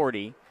from the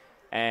 40,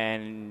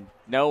 and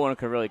no one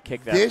could really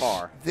kick that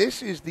far.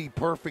 This is the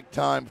perfect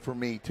time for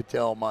me to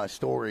tell my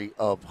story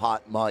of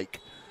Hot Mike.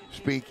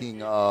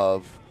 Speaking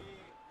of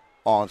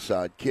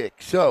onside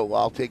kick. So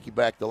I'll take you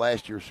back to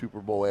last year's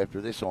Super Bowl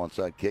after this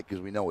onside kick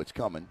because we know it's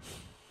coming.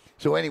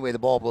 So anyway, the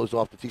ball blows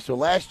off the tee. So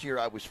last year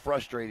I was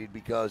frustrated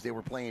because they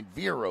were playing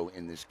VERO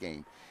in this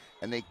game,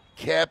 and they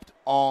kept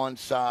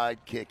onside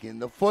kicking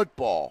the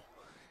football.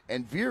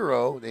 And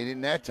VERO, they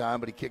didn't that time,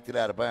 but he kicked it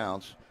out of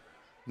bounds.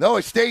 No,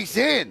 it stays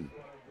in.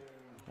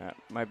 That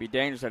might be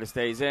dangerous that it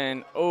stays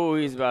in. Oh,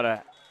 he's about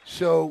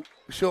to.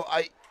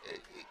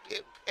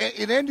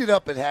 It ended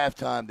up at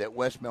halftime that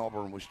West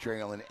Melbourne was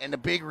trailing, and the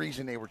big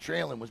reason they were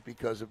trailing was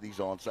because of these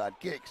onside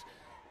kicks.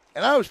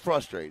 And I was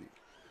frustrated.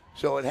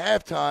 So at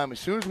halftime, as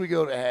soon as we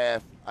go to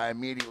half, I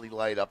immediately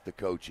light up the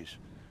coaches.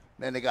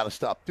 Man, they got to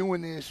stop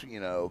doing this,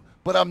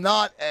 But I'm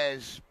not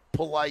as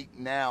polite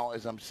now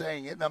as I'm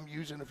saying it, and I'm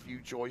using a few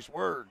choice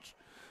words.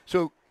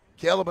 So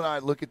Caleb and I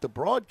look at the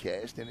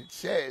broadcast, and it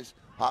says,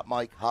 hot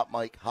mic, hot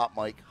mic, hot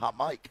mic, hot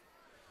mic.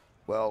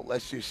 Well,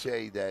 let's just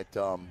say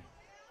that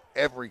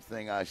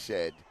everything I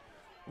said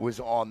was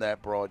on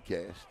that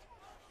broadcast.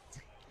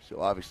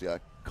 So obviously I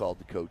called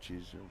the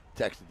coaches or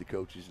texted the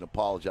coaches and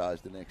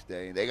apologized the next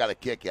day. And they got a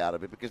kick out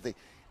of it because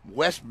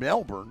West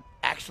Melbourne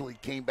actually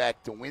came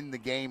back to win the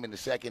game in the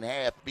second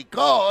half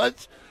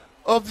because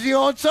of the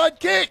onside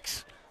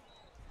kicks.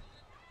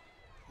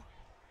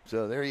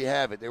 So there you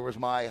have it. There was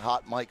my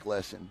hot mic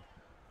lesson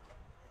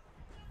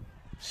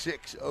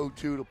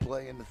 6:02 to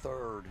play in the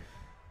third.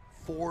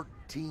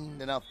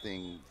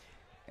 14-0.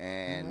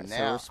 And So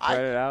now we'll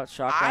spread it out.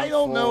 Shotgun, I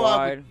don't four know.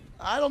 wide.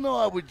 I don't know.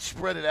 I would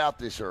spread it out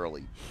this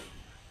early.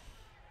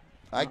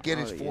 I get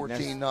it's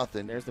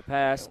 14-0. There's the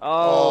pass.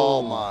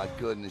 Oh my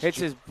goodness! Hits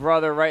his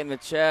brother right in the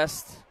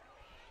chest.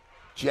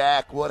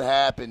 Jack, what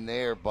happened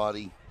there,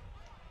 buddy?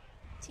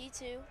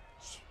 T2,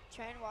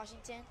 Trent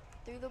Washington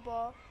threw the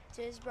ball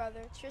to his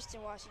brother,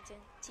 Tristan Washington.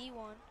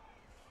 T1.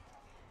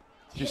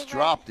 Just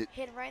dropped it.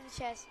 Hit him right in the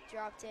chest,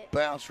 dropped it.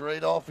 Bounced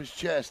right off his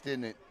chest,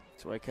 didn't it?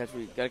 That's why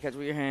you got to catch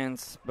with your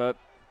hands. But,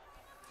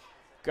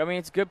 I mean,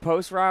 it's a good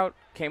post route.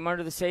 Came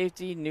under the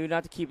safety, knew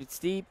not to keep it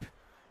steep.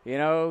 You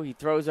know, he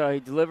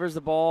delivers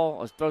the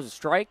ball, throws a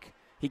strike.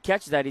 He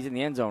catches that, he's in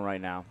the end zone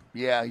right now.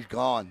 Yeah, he's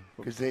gone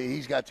because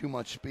he's got too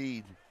much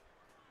speed.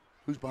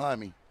 Who's behind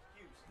me?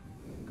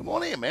 Come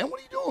on in, man. What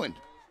are you doing?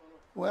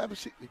 Well, have a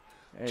seat.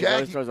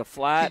 Jack throws a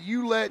flat. Can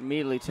you let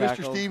immediately Mr.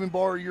 tackled. Steven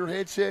borrow your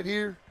headset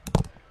here?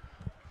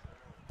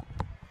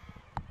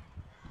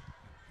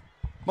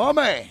 My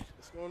man.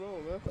 What's going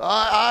on,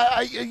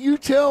 man? You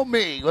tell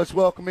me. Let's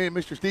welcome in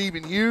Mr.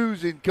 Steven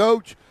Hughes. And,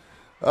 Coach,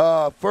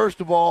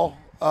 first of all,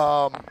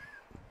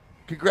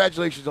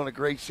 congratulations on a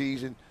great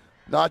season,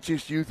 not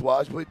just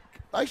youth-wise, but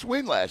nice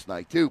win last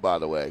night, too, by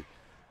the way.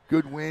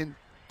 Good win.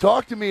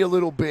 Talk to me a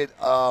little bit.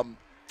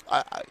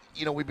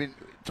 We've been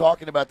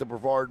talking about the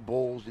Brevard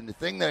Bulls, and the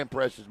thing that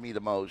impresses me the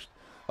most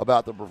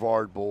about the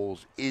Brevard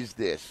Bulls is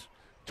this: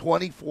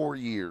 24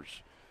 years.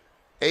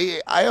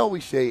 I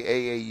always say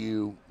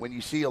AAU, when you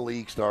see a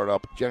league start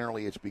up,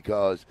 generally it's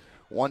because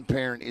one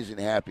parent isn't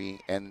happy,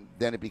 and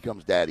then it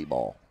becomes daddy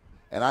ball.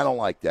 And I don't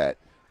like that.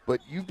 But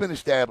you've been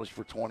established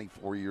for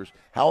 24 years.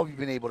 How have you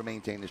been able to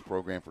maintain this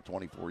program for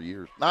 24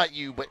 years? Not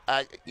you, but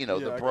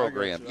the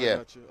program. I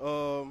got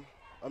you.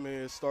 I mean,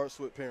 it starts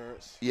with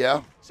parents.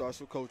 Yeah.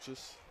 Starts with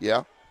coaches.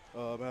 Yeah.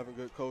 Having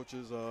good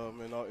coaches,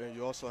 and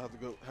you also have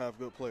to have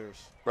good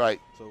players. Right.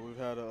 So we've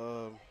had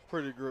a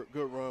pretty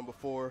good run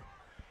before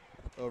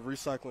of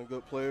recycling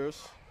good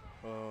players.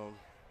 A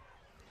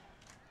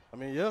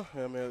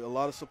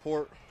lot of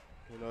support.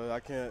 I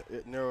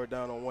can't narrow it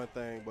down on one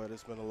thing, but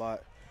it's been a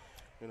lot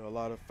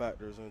of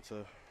factors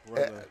into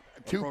running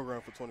a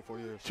program for 24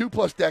 years.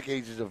 2+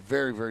 decades is a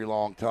very, very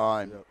long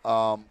time.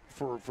 Yep.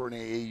 For an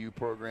AAU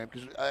program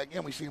because,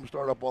 again, we see them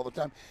start up all the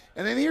time.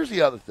 And then here's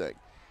the other thing.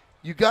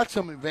 You got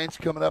some events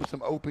coming up,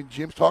 some open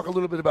gyms. Talk a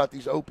little bit about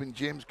these open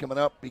gyms coming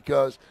up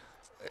because,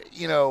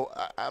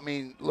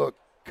 look,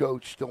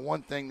 Coach, the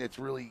one thing that's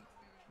really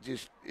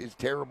just is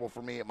terrible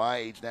for me at my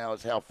age now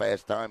is how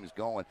fast time is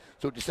going.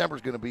 So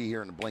December's going to be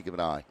here in the blink of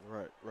an eye.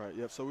 Right.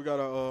 Yep. So we got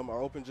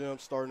our open gym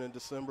starting in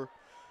December.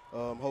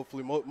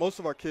 Hopefully most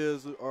of our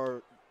kids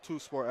are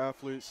two-sport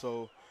athletes,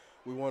 so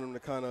we want them to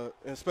kind of,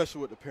 and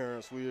especially with the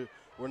parents,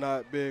 we're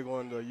not big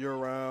on the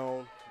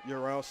year-round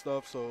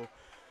stuff, so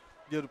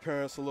give the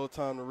parents a little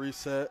time to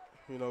reset,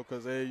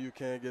 because AAU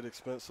can get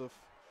expensive.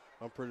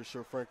 I'm pretty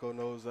sure Franco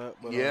knows that.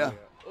 But, yeah.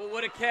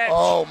 What a catch.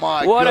 Oh,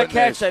 my What goodness. a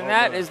catch, and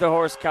that is the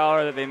horse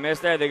collar that they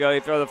missed. There they go.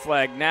 They throw the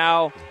flag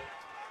now.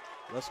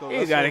 Let's go.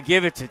 You got to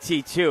give it to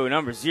T2,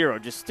 number 0.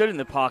 Just stood in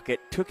the pocket,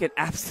 took an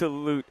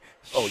absolute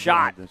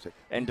shot,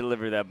 and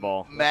delivered that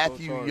ball.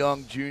 Matthew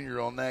Young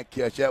Jr. on that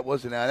catch. That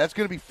wasn't out. That's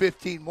going to be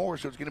 15 more,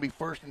 so it's going to be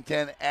 1st and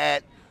 10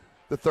 at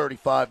the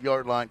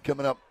 35-yard line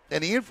coming up.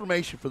 And the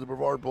information for the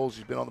Brevard Bulls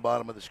has been on the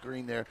bottom of the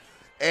screen there.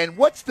 And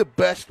what's the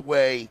best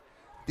way,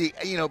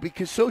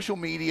 because social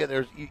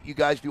media, you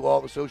guys do all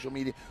the social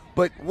media,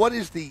 but what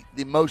is the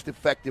most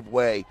effective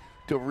way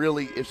to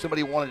really, if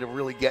somebody wanted to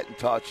really get in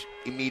touch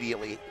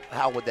immediately,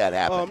 how would that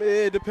happen?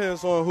 It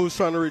depends on who's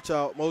trying to reach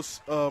out.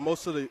 Most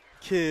of the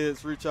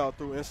kids reach out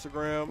through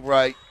Instagram.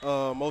 Right.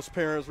 Most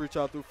parents reach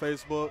out through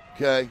Facebook.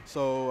 Okay.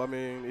 So,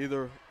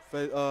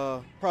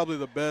 probably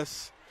the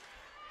best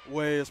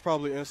way is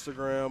probably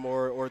Instagram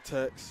or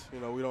text. We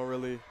don't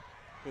really,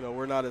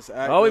 we're not as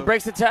active. Oh, he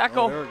breaks the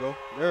tackle. There we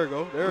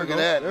go. Look at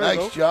that.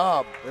 Nice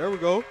job. There we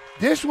go.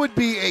 This would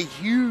be a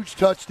huge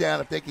touchdown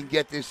if they can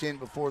get this in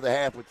before the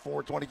half with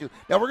 4:22.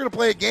 Now, we're going to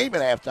play a game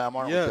at halftime,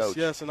 aren't we, Coach?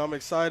 Yes, and I'm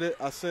excited.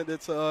 I sent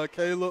it to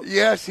Caleb.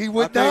 Yes, he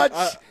would not.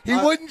 He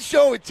wouldn't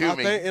show it to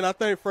me. I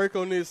think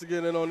Franco needs to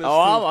get in on this, too.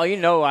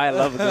 I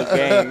love a good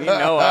game.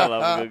 I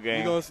love a good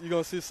game. You're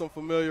going to see some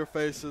familiar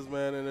faces,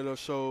 man, and it'll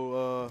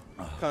show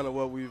kind of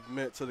what we've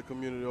meant to the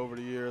community over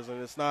the years.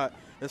 And it's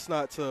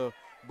not to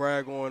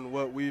brag on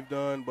what we've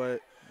done,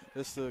 but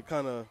it's to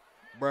kind of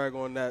brag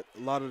on that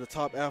a lot of the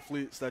top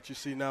athletes that you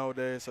see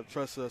nowadays have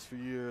trusted us for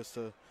years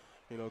to,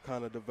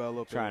 kind of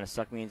develop. Trying to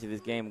suck me into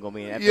this game. Going to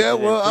be an epic. Yeah,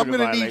 well, I'm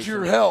going to need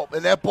your help.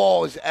 And that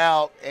ball is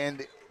out,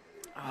 and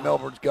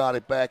Melbourne's got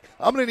it back.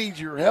 I'm going to need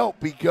your help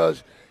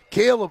because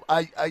Caleb,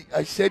 I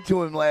said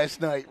to him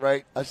last night,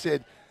 right? I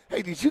said,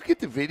 hey, did you get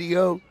the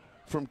video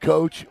from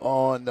Coach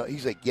on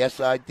he's like,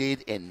 yes, I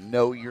did, and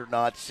no, you're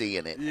not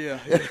seeing it. Yeah.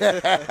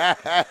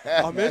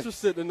 I'm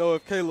interested to know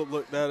if Caleb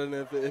looked at it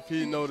and if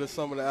he noticed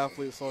some of the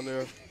athletes on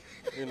there,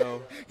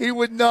 He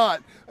would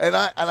not. And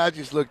I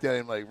just looked at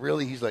him like,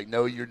 really? He's like,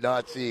 no, you're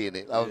not seeing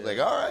it. I was like,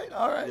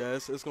 all right. Yeah,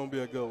 it's going to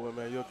be a good one,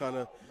 man. You'll kind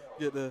of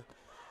get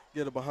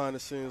a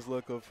behind-the-scenes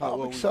look of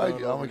how I'm excited.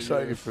 we've done I'm over the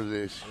excited years. for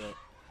this. Yeah.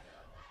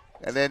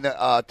 And then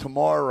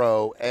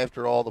tomorrow,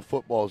 after all the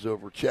football's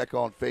over, check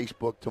on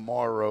Facebook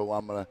tomorrow.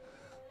 I'm gonna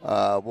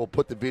we'll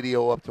put the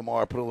video up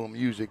tomorrow. Put a little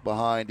music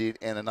behind it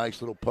and a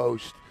nice little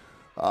post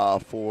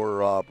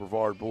for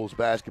Brevard Bulls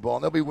basketball.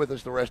 And they'll be with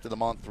us the rest of the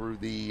month through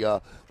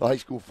the high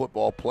school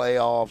football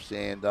playoffs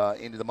and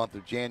into the month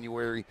of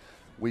January.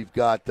 We've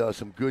got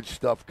some good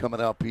stuff coming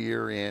up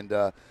here, and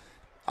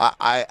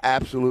I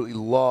absolutely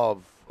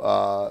love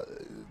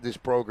this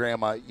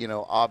program.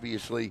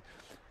 Obviously.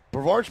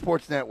 Brevard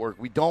Sports Network,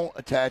 we don't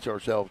attach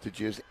ourselves to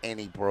just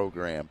any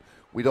program.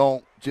 We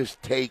don't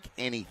just take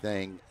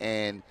anything.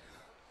 And,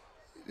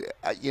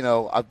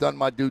 I've done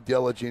my due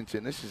diligence,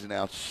 and this is an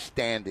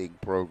outstanding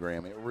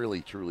program. It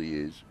really, truly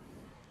is.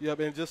 Yeah,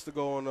 and just to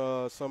go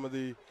on some of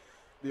the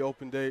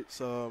open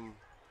dates,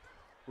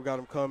 we got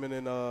them coming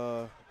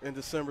in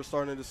December,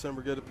 starting in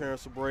December, give the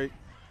parents a break.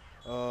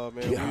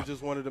 We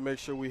just wanted to make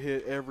sure we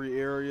hit every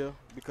area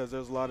because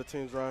there's a lot of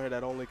teams around here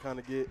that only kind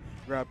of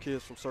grab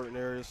kids from certain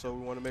areas. So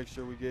we want to make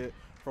sure we get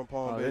from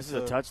Palm Bay this is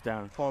a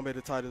touchdown. Palm Bay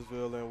to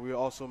Titusville, and we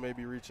also may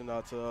be reaching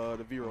out to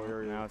the VERO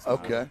area.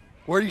 Okay.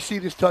 Where do you see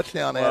this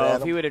touchdown at, Well,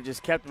 Adam? if he would have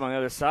just kept him on the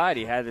other side,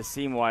 he had the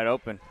seam wide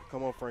open.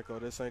 Come on, Franco.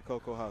 This ain't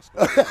Cocoa High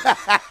School.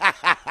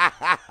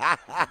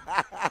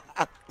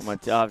 I'm going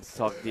to have to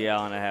talk to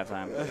Allen at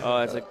halftime. Oh,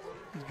 that's a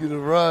good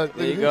run.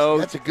 There you go.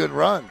 That's a good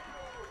run.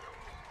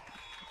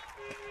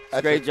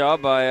 Great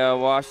job by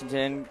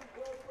Washington.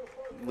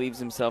 Leaves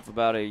himself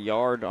about a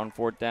yard on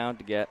 4th down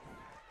to get.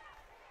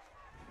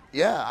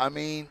 Yeah, I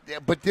mean,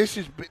 but this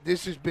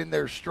has been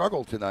their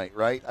struggle tonight,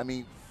 right? I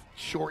mean,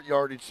 short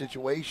yardage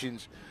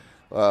situations.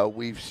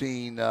 We've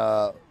seen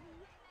a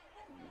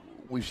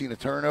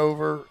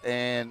turnover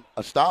and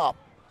a stop.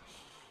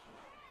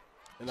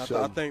 And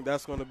I think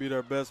that's going to be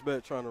their best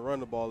bet, trying to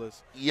run the ball,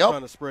 is Yep.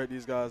 trying to spread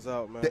these guys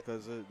out, man,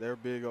 because they're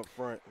big up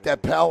front.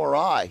 That power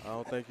eye. I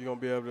don't think you're going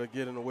to be able to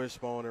get in the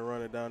wishbone and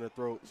run it down their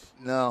throats.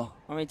 No.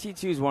 I mean,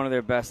 T2 is one of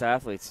their best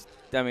athletes.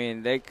 I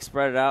mean, they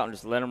spread it out and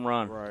just let them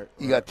run. Right.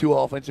 You got two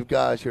offensive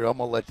guys here. I'm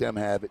going to let them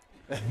have it.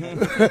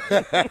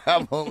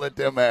 I'm going to let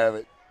them have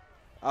it.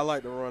 I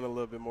like to run a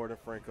little bit more than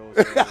Franco.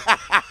 So,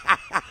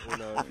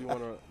 if you want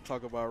to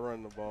talk about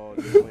running the ball,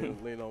 just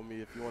lean on me.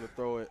 If you want to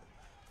throw it,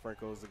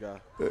 Franco's the guy.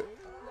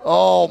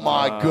 Oh,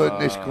 my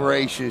goodness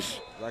gracious.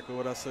 Exactly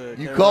what I said.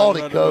 You Can't called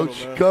run it, down the Coach.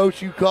 middle,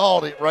 Coach, you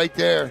called it right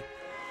there.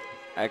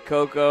 At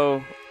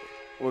Coco,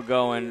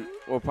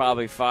 we're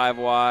probably 5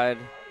 wide,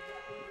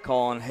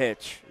 calling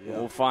hitch. Yeah.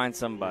 We'll find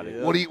somebody.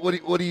 Yeah. What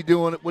are you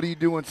doing? What are you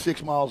doing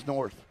 6 miles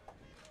north?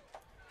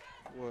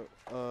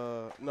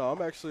 No,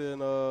 I'm actually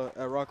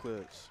at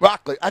Rockledge.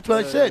 Rockledge. That's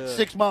what I said. Yeah.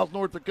 6 miles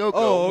north of Coco.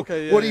 Oh,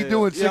 okay. Yeah, what are you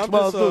doing 6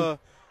 miles north?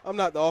 I'm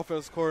not the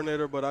offense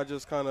coordinator, but I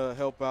just kind of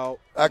help out.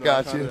 I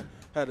got you.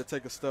 Had to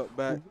take a step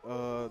back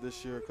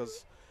this year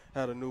because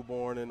had a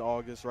newborn in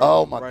August. Right,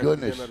 Oh, my right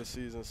goodness. At the end of the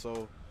season,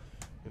 so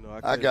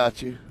I got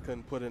you.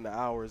 Couldn't put in the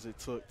hours it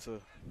took to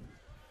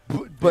be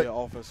But an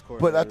offense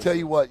coordinator. But I tell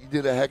you what, you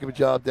did a heck of a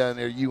job down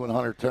there. You and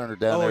Hunter Turner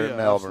down there in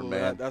Melbourne, absolutely.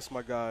 man. That's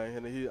my guy,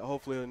 and he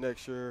hopefully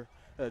next year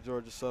at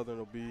Georgia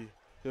Southern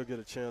he'll get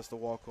a chance to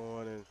walk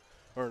on and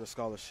earn a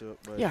scholarship.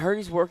 But Yeah, I heard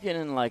he's working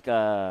in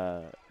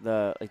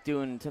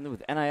doing something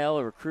with NIL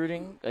or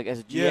recruiting, like as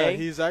a GA. yeah,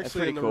 he's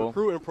actually in the cool.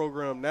 recruiting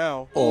program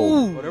now.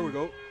 Oh, there we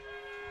go.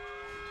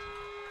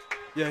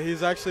 Yeah,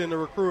 he's actually in the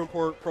recruiting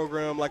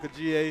program, like a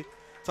GA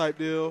type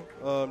deal,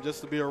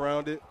 just to be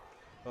around it.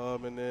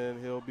 And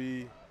then he'll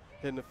be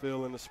hitting the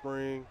field in the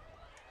spring,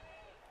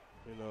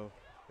 and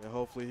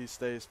hopefully he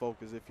stays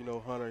focused. If you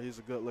know Hunter, he's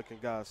a good-looking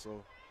guy,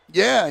 so.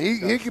 yeah,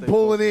 he can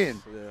pull it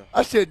in. Yeah.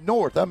 I said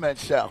north. I meant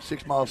south,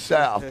 6 miles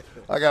south.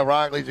 I got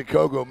Rockledge and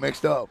Coco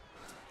mixed up.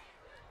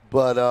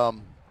 But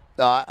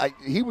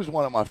he was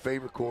one of my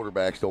favorite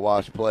quarterbacks to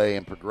watch play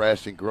and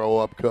progress and grow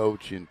up,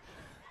 Coach. And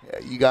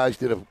you guys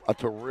did a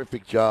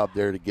terrific job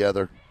there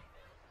together.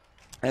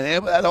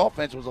 And that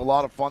offense was a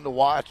lot of fun to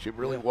watch. It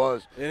really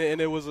was.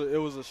 And it was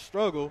a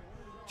struggle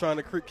trying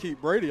to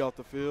keep Brady off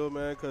the field,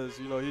 man, because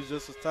he's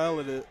just as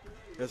talented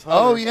as Hunter.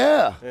 Oh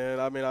yeah. And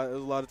I mean, there's a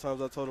lot of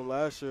times I told him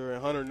last year,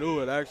 and Hunter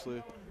knew it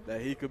actually,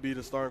 that he could be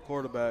the starting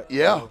quarterback.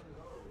 Yeah.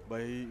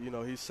 But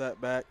he sat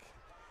back,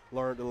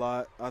 learned a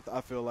lot.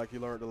 I feel like he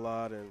learned a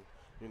lot, and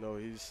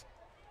he's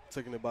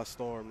taking it by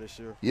storm this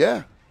year.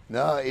 Yeah.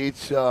 No,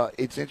 it's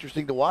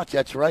interesting to watch.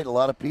 That's right. A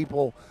lot of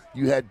people.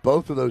 You had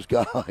both of those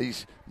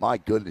guys. My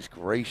goodness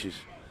gracious.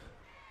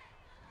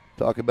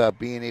 Talk about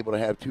being able to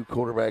have two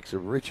quarterbacks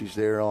of riches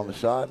there on the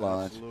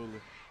sidelines. Absolutely.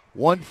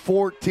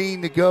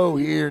 1:14 to go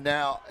here.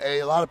 Now,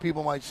 a lot of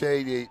people might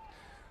say that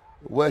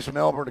West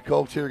Melbourne, the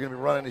Colts here, are going to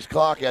be running this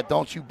clock out.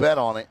 Don't you bet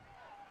on it.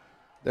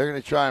 They're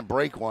going to try and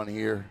break one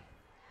here.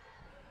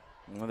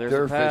 Well, there's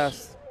a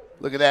pass.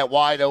 Look at that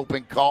wide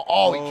open call.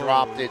 Oh, he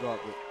dropped it.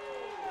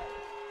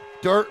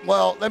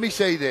 Well, let me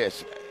say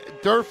this.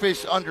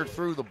 Durfus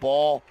underthrew the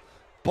ball,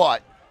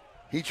 but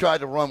He tried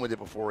to run with it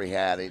before he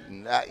had it,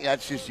 and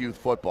that's just youth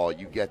football.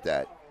 You get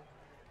that.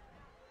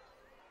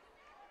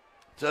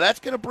 So that's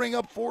going to bring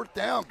up 4th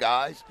down,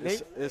 guys.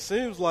 It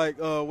seems like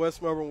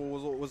West Melbourne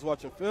was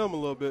watching film a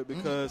little bit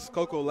because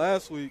Coco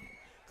last week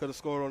could have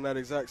scored on that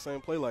exact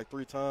same play like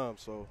 3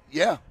 times. So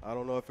yeah, I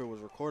don't know if it was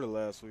recorded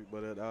last week,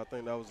 but I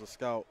think that was a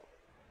scout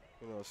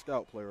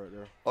play right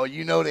there. Oh,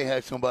 they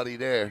had somebody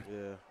there.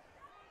 Yeah.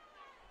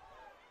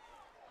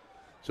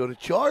 So the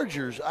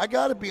Chargers,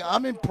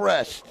 I'm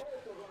impressed,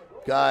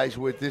 guys,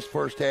 with this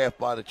first half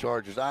by the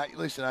Chargers.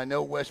 I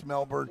know West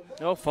Melbourne.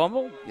 No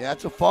fumble? Yeah,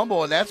 it's a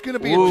fumble, and that's going to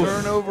be a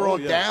turnover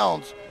on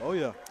downs. Oh,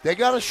 yeah. They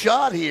got a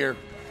shot here.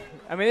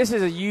 I mean, this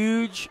is a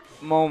huge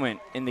moment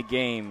in the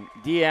game.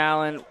 D.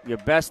 Allen, your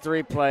best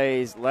 3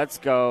 plays. Let's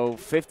go.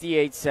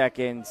 58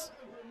 seconds.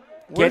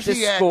 Where's Get the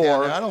he at score.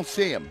 down there? I don't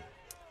see him.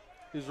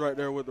 He's right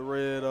there with the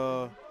red,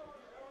 the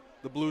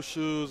blue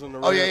shoes and the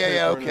red. Oh,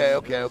 yeah.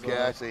 paper Okay.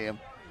 I see him.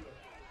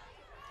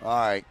 All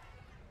right.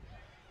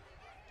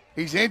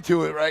 He's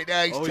into it right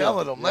now. He's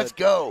telling them, let's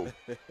go.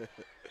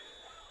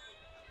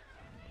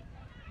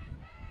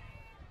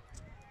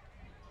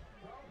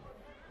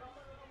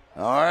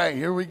 All right,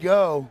 here we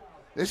go.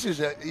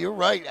 You're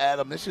right,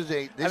 Adam.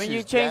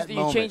 You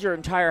change your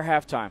entire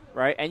halftime,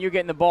 right? And you're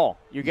getting the ball.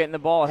 You're getting the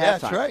ball at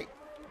halftime. That's right.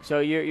 So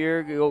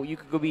you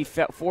could go be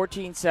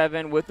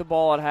 14-7 with the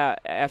ball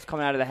after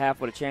coming out of the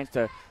half with a chance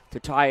to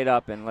tie it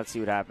up, and let's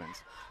see what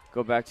happens.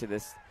 Go back to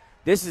this.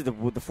 This is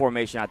the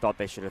formation I thought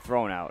they should have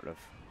thrown out of.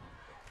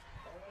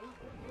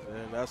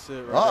 And that's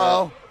it right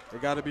Uh-oh. there.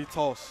 It got to be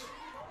tossed.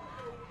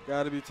 You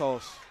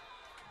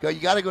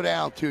got to go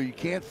down, too. You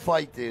can't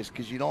fight this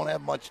because you don't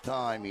have much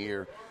time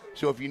here.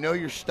 So if you know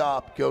you're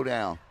stopped, go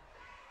down.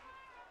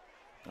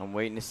 I'm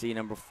waiting to see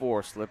number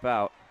 4 slip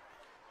out.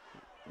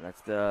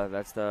 That's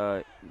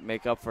the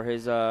make up for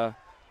his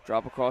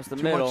drop across the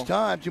middle.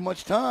 Too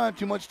much time.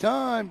 Do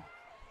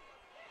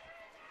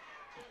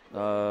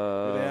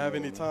they have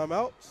any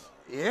timeouts?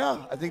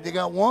 Yeah, I think they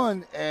got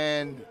one,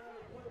 and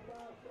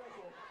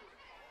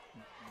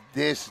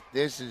this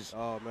is this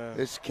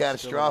is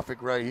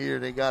catastrophic right here.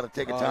 They got to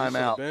take a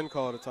timeout. Ben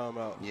called a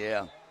timeout.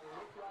 Yeah.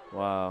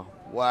 Wow.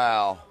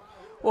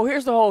 Well,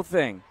 here's the whole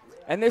thing,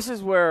 and this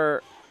is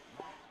where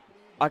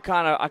I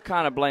kind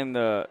of blame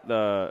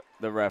the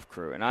ref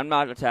crew, and I'm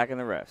not attacking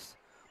the refs,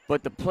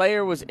 but the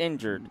player was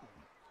injured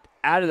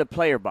out of the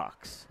player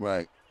box.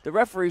 Right. The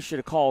referee should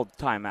have called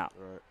timeout.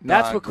 Right.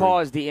 That's what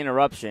caused the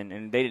interruption,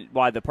 and they didn't.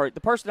 Why the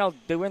personnel,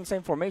 they were in the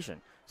same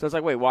formation. So it's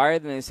like, wait, why are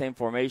they in the same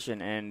formation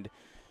and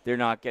they're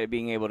not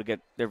being able to get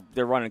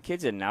they're running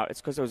kids in and out? It's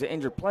because there was an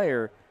injured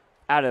player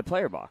out of the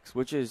player box,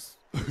 which is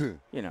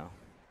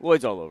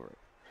Lloyd's all over it.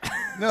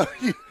 No,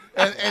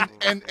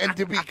 and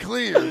to be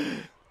clear,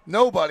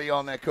 nobody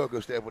on that Coco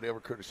staff would ever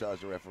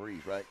criticize the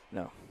referees, right?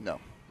 No.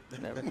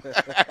 Never.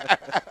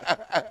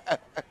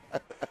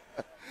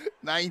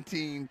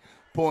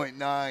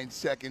 19.9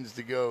 seconds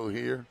to go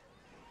here.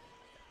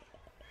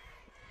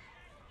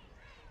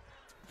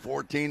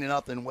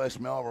 14-0 West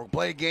Melbourne. We'll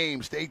play a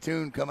game. Stay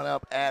tuned. Coming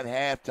up at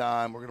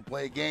halftime, we're going to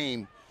play a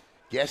game.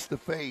 Guess the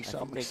face.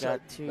 I'm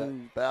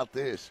excited about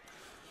this.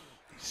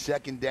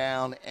 2nd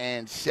down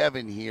and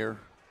 7 here.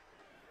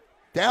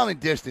 Down and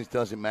distance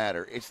doesn't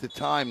matter. It's the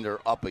time they're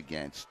up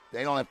against.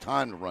 They don't have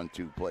time to run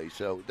 2 plays,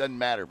 so it doesn't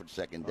matter if it's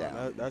 2nd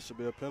down. That should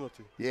be a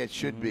penalty. Yeah, it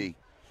should be.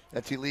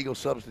 That's illegal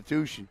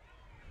substitution.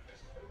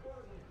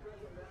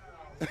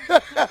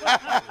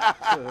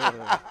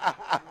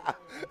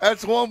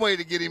 That's one way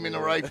to get him in the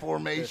right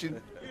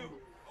formation.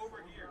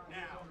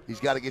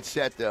 He's got to get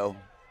set, though.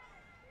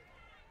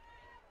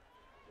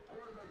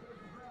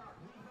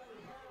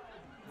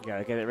 Got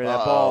to get rid of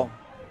that ball.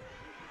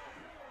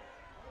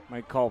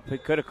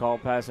 Could have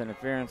called pass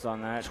interference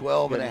on that.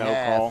 12 and a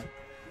half. Call.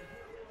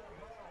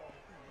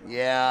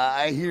 Yeah,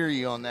 I hear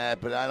you on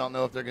that, but I don't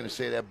know if they're going to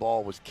say that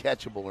ball was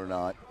catchable or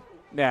not.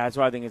 Yeah, that's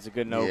why I think it's a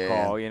good no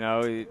call. You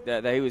know,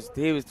 that he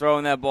was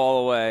throwing that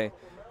ball away,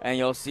 and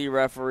you'll see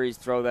referees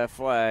throw that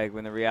flag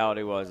when the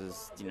reality was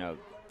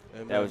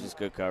that was just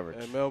good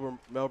coverage. And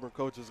Melbourne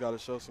coaches got to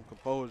show some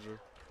composure.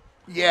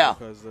 Yeah,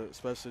 because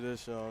especially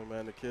this young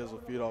man, the kids will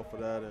feed off of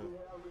that and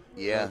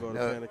go to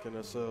panicking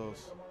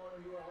themselves.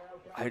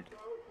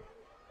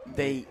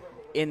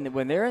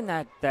 When they're in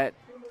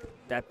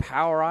that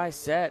power eye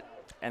set,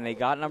 and they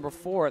got number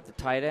 4 at the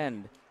tight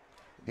end.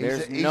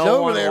 He's no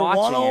over one there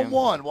watching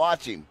one-on-one.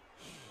 Watch him.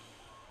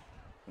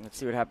 Let's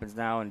see what happens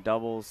now in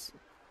doubles.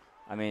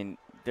 I mean,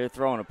 they're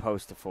throwing a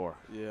post to 4.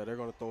 Yeah, they're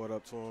going to throw it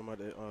up to him.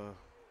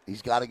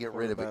 He's got to get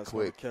rid of it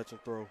quick. Catch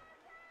and throw.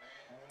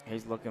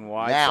 He's looking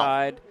wide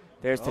side.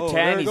 There's the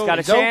 10. He's got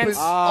a He's chance.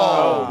 Open.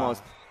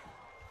 Almost.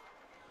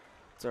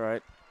 It's all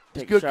right.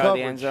 Take a good shot coverage.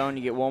 at the end zone.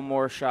 You get one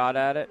more shot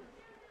at it.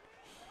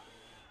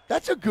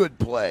 That's a good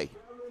play.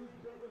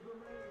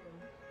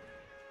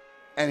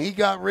 And he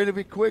got rid of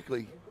it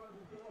quickly.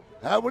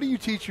 What do you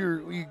teach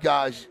you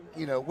guys?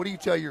 What do you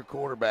tell your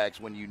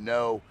quarterbacks when you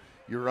know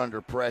you're under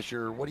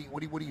pressure? What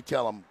do you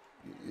tell them?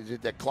 Is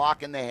it the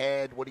clock in the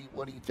head? What do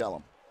you tell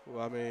them?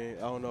 Well, I mean,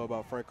 I don't know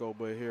about Franco,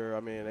 but here, I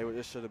mean,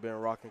 it should have been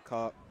rock and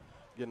cop.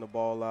 getting the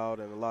ball out,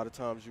 and a lot of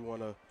times you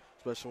want to,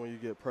 especially when you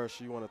get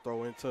pressure, you want to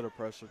throw into the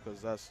pressure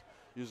because that's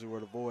usually where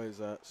the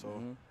boys at. So.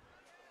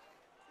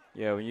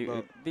 Yeah, when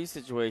you these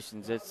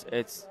situations,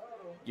 it's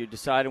you're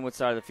deciding what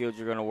side of the field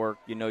you're going to work.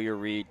 You know your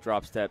read,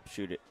 drop step,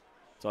 shoot it.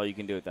 That's all you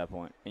can do at that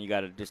point. And you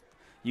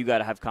got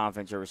to have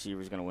confidence your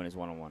receiver's going to win his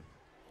one-on-one.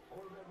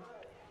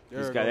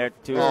 He's got it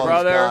to his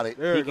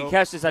brother. He can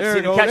catch this. I've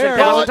seen him catch it a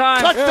couple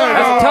times. That's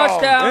a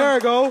touchdown. There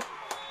you go.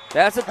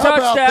 That's a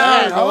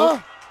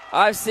touchdown.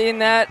 I've seen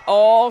that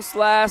all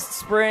last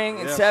spring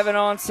in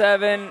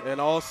 7-on-7. And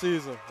all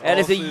season. That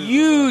is a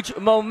huge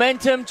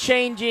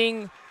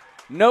momentum-changing.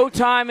 No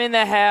time in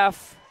the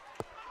half.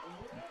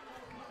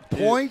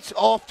 Points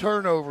off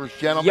turnovers,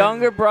 gentlemen.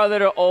 Younger brother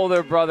to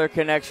older brother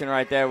connection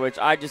right there, which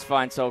I just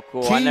find so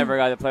cool. I never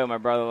got to play with my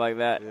brother like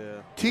that.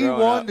 Yeah.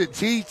 T1 to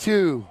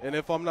T2. And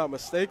if I'm not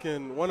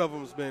mistaken, one of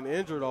them's been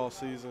injured all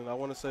season. I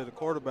want to say the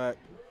quarterback.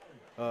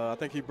 I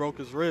think he broke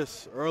his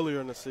wrist earlier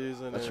in the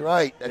season. That's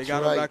right. They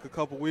got him back a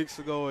couple weeks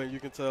ago, and you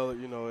can tell,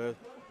 the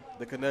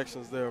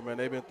connection's there, man.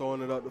 They've been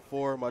throwing it up to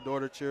 4. My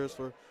daughter cheers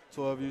for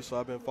 12U, so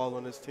I've been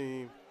following this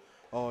team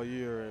all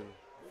year, and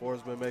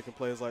Ford's been making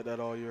plays like that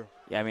all year.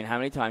 Yeah, I mean, how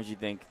many times do you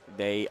think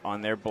they,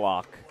 on their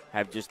block,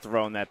 have just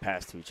thrown that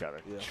pass to each other?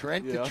 Yeah.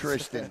 Trent to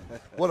Tristan.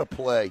 What a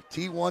play.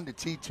 T1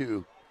 to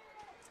T2.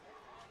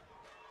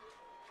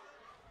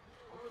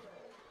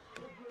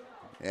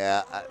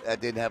 Yeah, I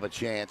didn't have a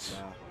chance.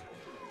 Nah.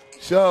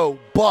 So,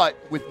 but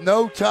with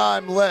no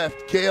time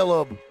left,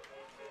 Caleb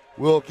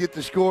will get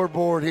the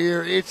scoreboard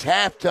here. It's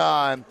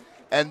halftime,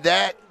 and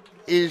that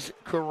is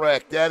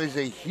correct. That is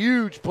a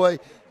huge play.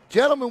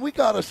 Gentlemen, we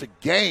got us a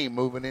game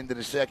moving into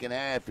the second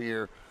half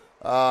here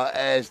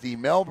as the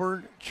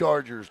Melbourne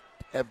Chargers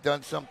have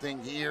done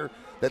something here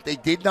that they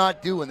did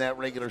not do in that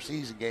regular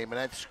season game, and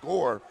that's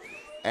score.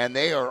 And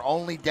they are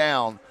only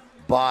down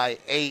by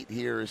 8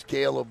 here as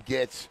Caleb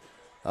gets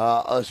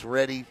us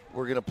ready.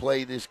 We're going to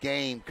play this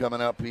game coming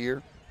up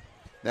here.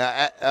 Now,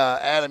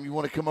 Adam, you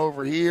want to come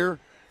over here?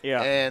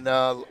 Yeah. And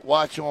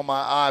watch on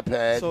my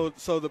iPad.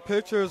 So the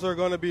pictures are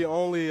going to be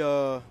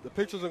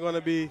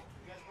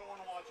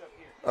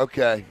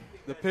Okay.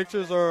 The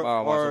pictures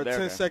are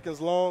 10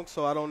 seconds long,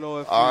 so I don't know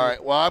if. All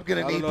right. Well, I'm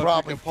going to need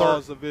probably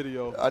pause the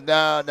video.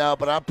 No,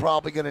 but I'm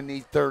probably going to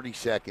need 30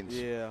 seconds.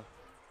 Yeah.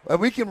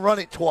 And we can run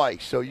it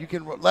twice, so you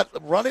can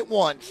run it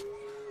once.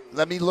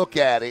 Let me look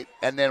at it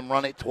and then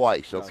run it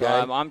twice. Okay.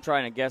 So I'm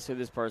trying to guess who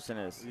this person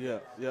is. Yeah.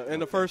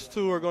 And the first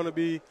 2 are going to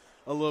be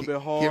a little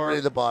bit hard. Get rid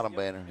of the bottom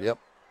banner. Yep.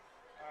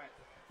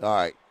 All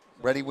right.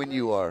 Ready when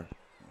you are.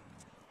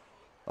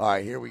 All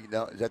right, here we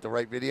go. Is that the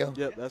right video?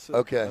 Yep, that's it.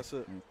 Okay. That's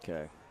it.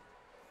 Okay.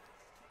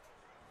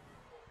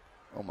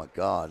 Oh, my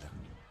God.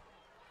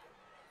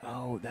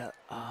 Oh,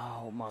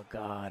 my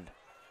God.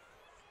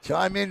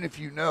 Chime in if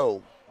you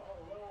know.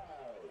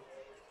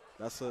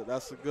 That's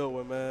a good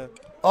one, man.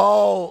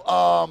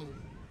 Oh,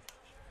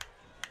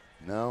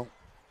 no.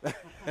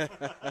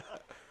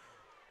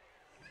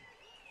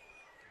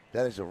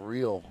 That is a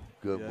real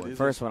good one.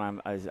 First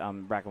one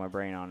I'm racking my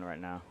brain on right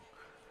now.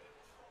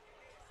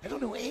 I don't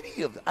know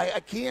any of them. I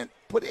can't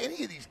put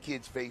any of these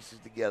kids' faces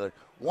together.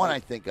 One I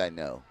think I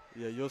know.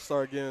 Yeah, you'll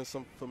start getting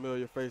some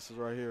familiar faces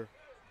right here.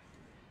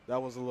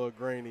 That one's a little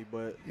grainy,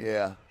 but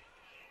yeah,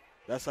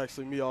 that's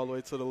actually me all the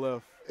way to the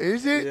left.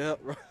 Is it? Yeah.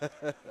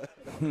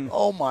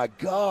 Oh, my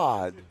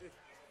God.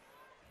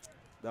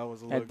 That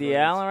was a little At the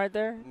Allen right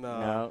there?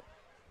 No.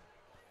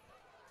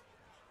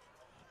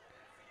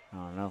 I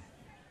don't know.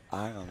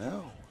 I don't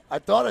know. I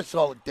thought I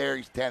saw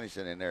Darius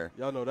Tennyson in there.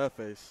 Y'all know that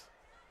face.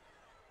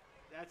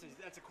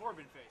 That's a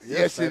Corbin face.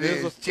 Yes, it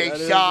is.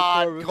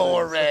 Jayshon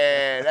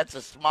Corbin. That's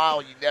a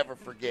smile you never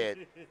forget.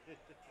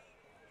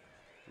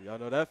 Y'all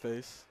know that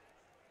face.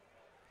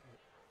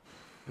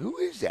 Who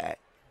is that?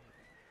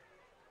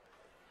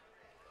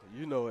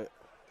 You know it.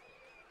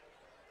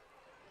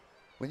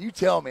 When you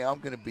tell me, I'm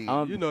going to be.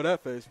 You know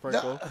that face,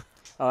 Franco. No.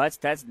 Oh, that's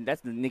the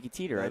Nicky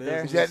Teeter right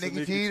there. Is that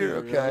Nicky Teeter?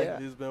 Okay. Yeah.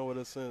 He's been with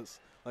us since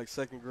like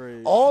second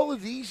grade. All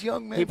of these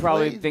young men. He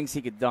probably thinks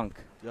he could dunk.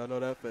 Y'all know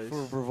that face.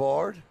 For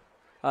Brevard?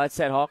 That's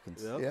Ed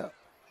Hawkins. Yep. Yeah.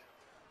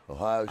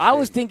 Ohio State. I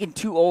was thinking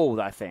too old,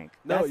 I think.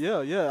 No, yeah.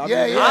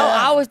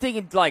 I was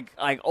thinking like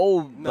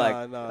old.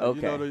 Nah.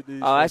 Okay. You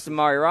know that's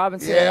Amari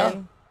Robinson. Yeah.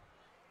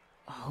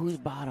 Oh, who's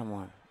bottom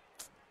one?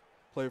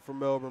 Played for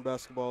Melbourne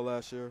basketball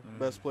last year.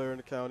 Best player in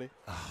the county.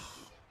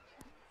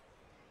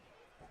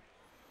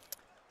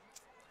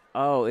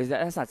 Oh,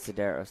 that's not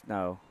Sedaris?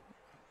 No.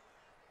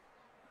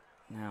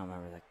 No, I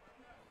remember that.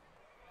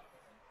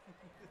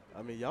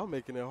 I mean, y'all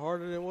making it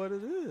harder than what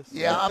it is.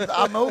 Yeah,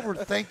 I'm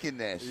overthinking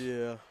this.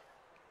 Yeah.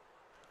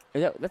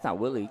 That's not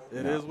Willie.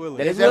 It is Willie.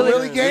 That is that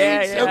Willie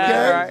Gaines? Yeah,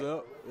 okay. Right.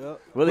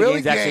 Yep. Willie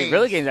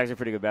Gaines actually a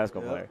pretty good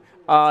basketball player.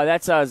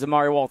 That's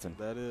Zamari Walton.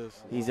 That is.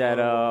 He's at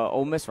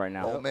Ole Miss right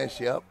now. Ole Miss,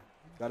 yep.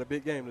 Got a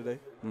big game today.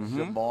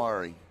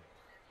 Zamari.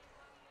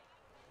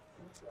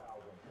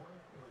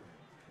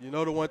 You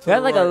know the one to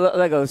That's the right.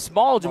 like a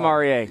small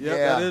Jamari. Yeah,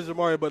 that is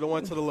Jamari, but the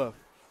one to the left.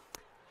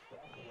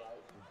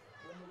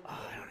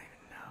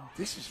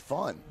 This is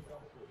fun.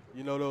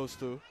 You know those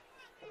two.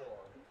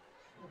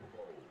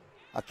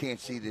 I can't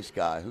see this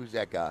guy. Who's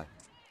that guy?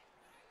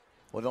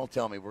 Well, don't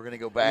tell me. We're going to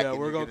go back. Yeah, and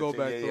we're you're going to go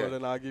back say, through it,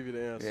 and I'll give you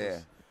the answers. Yeah.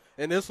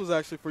 And this was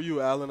actually for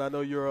you, Alan. I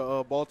know you're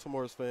a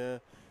Baltimore's fan.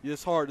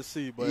 It's hard to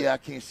see, but yeah, I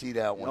can't see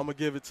that one. I'm going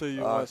to give it to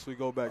you once we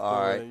go back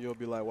through it, and you'll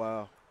be like,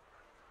 wow.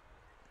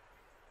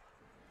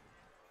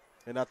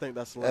 And I think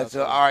that's the last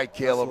one. All right,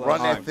 Caleb.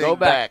 Run that thing go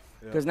back. back.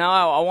 Because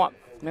now I want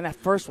 – man, that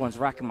first one's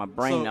racking my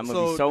brain. I'm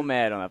going to be so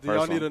mad on that first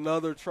one. Do y'all need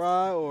another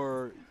try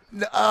or –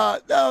 No.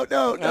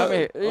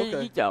 Okay.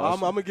 You tell us. I'm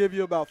going to give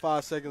you about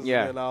 5 seconds,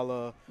 and then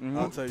I'll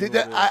tell you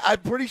I'm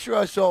pretty sure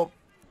I saw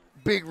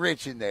Big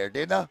Rich in there,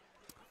 didn't I?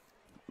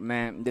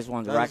 Man, this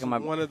one's That's racking my –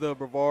 one of the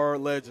Brevard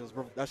legends.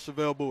 That's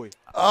Chevelle Bowie.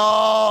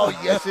 Oh,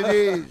 yes, it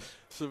is.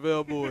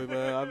 Chevelle Bowie,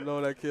 man. I've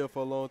known that kid for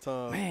a long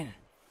time. Man.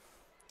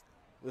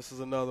 This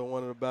is another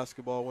one of the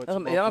basketball went Is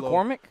to that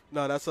Buffalo. McCormick?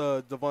 No, that's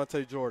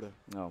Devontae Jordan.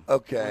 No.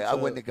 Okay, I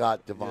wouldn't have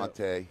got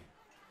Devontae.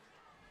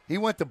 He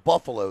went to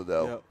Buffalo,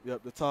 though.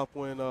 Yep. The top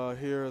win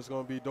here is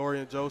going to be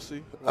Dorian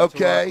Josie.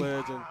 Okay.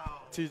 And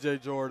T.J.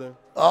 Jordan.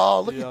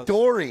 Oh, look at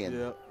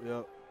Dorian.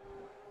 Yep.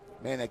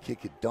 Man, that kid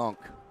could dunk.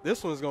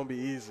 This one's going to be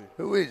easy.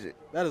 Who is it?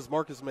 That is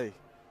Marcus May.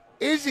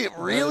 Is it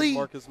really? That is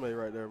Marcus May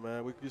right there,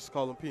 man. We used to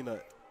call him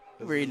Peanut.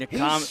 Reading a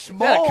comic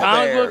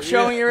book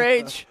showing your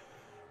age?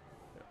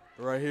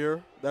 Right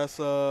here. That's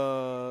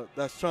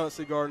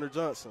Chauncey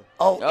Gardner-Johnson.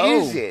 Oh,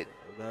 is it?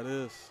 That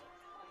is.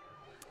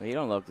 Well, you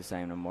don't look the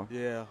same no more.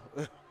 Yeah.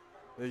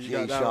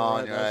 Jay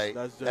Sean, right?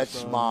 That's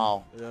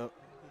small. Yep.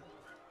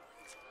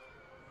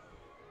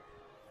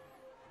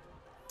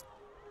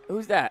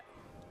 Who's that?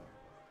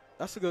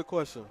 That's a good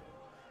question.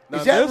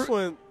 Now,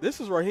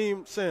 this is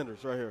Raheem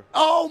Sanders right here.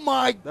 Oh,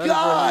 my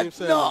God.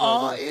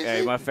 No,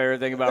 hey, my favorite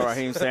thing about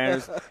Raheem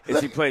Sanders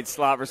is he played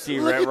slot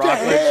receiver at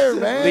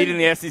Rockledge, leading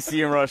the SEC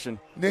in rushing.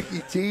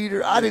 Nicky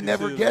Teeter. I didn't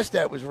never guess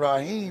that was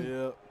Raheem.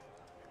 Yep.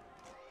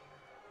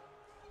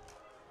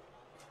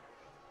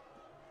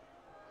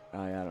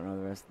 Oh, yeah, I don't know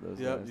the rest of those.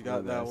 Yep, you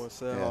got that one,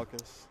 Seth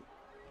Hawkins.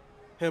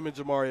 Him and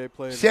Jamarie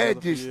played.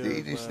 Said just you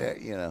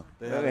know.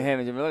 Look at him.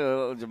 Look at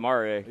little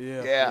Jamarie.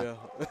 Yeah.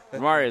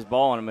 Jamarie is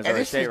balling him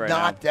Missouri State right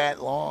now. And this is not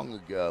that long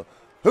ago.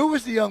 Who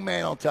was the young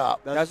man on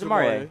top? That's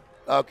Jamarie.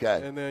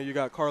 Okay. And then you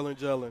got Carlin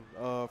Jellin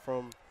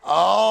from.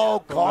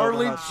 Oh,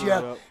 Carlin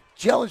Jellin.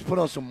 Jellin's put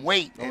on some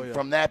weight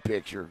from that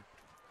picture.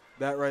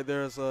 That right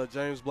there is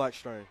James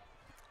Blackstrain.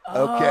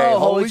 Okay,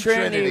 Holy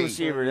Trinity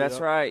receiver. That's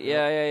right.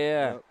 Yeah.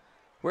 Yep.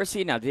 Where's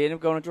he now? Did he end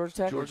up going to Georgia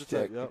Tech? Georgia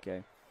Tech. Yep.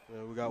 Okay.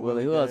 Yeah, we got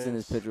Willie. Who else in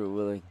this picture with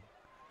Willie?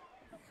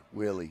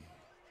 Willie.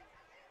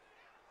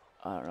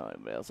 I don't know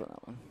anybody else on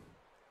that one.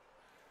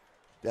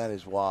 That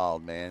is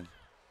wild, man.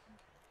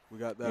 We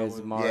got that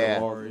one.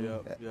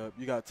 Mario. Yep.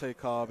 You got Tay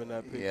Cobb in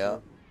that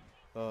picture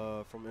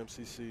from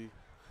MCC.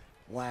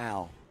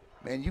 Wow.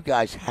 Man, you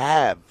guys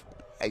have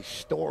a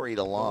storied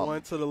alum. The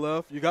one to the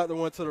left. You got the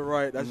one to the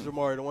right. That's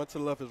Jamarie. The one to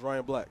the left is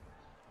Ryan Black.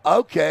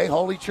 Okay,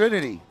 Holy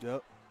Trinity.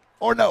 Yep.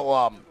 Or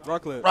no,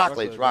 Rockledge.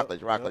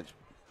 Rockledge.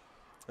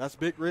 That's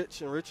Big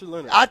Rich and Richard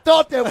Leonard. I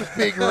thought that was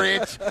Big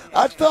Rich.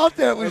 I thought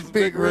that was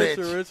Big Rich.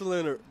 And Richard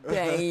Leonard.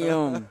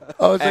 Damn.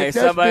 I was like,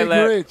 that's Big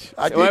Rich.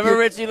 Whoever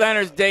Richie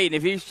Leonard's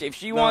dating, if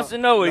she wants to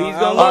know what he's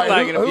going to look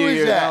like in a few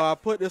years. Now, I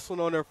put this one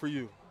on there for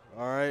you,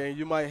 all right? And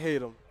you might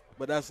hate him,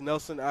 but that's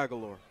Nelson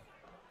Aguilar.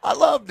 I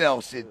love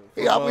Nelson.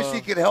 He obviously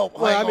can help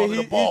hang on to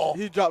the ball.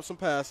 He dropped some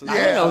passes. I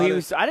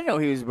didn't know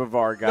he was a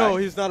Brevard guy. No,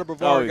 he's not a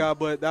Brevard guy,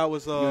 but that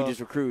was you were just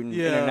recruiting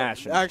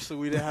international. Actually,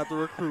 we didn't have to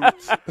recruit.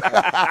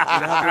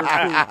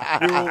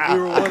 We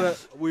were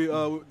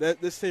one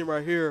of this team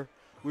right here.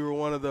 We were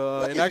one of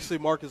the and actually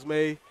Marcus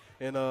May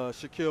and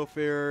Shaquille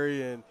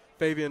Ferry and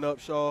Fabian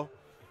Upshaw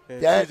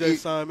and TJ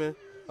Simon.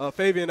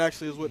 Fabian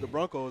actually is with the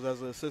Broncos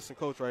as an assistant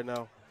coach right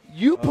now.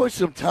 You put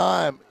some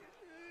time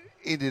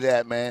into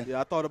that, man. Yeah,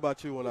 I thought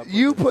about you when I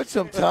put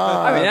some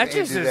time. I mean,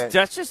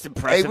 that's just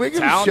impressive. Hey, we're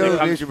going talent to show that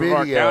comes this to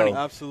Brevard video. County.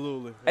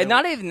 Absolutely. And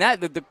not even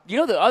that. The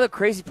other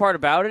crazy part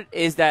about it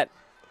is that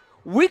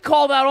we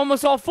called out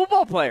almost all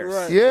football players.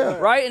 Right, yeah.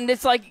 Right? And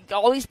it's like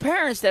all these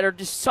parents that are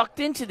just sucked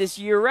into this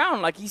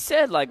year-round. Like he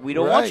said, like, we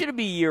don't want you to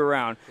be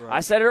year-round. Right.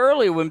 I said it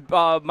earlier when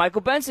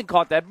Michael Benson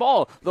caught that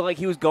ball. Looked like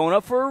he was going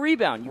up for a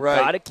rebound. You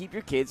got to keep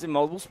your kids in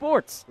multiple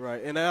sports.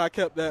 Right. And I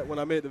kept that when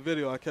I made the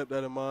video. I kept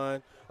that in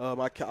mind. I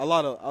left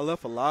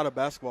a lot of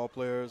basketball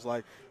players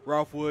like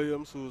Ralph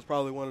Williams, who was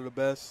probably one of the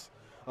best.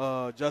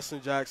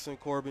 Justin Jackson,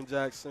 Corbin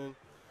Jackson.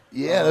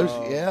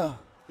 Yeah,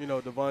 You know,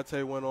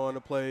 Devontae went on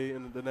to play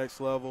in the next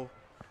level.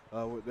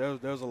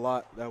 There's a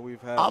lot that we've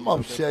had. I'm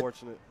upset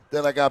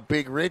that I got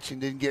Big Rich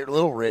and didn't get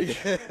Little Rich.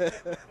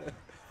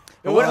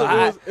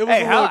 How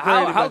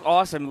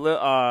awesome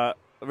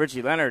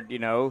Richie Leonard,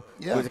 who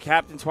was a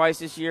captain twice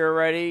this year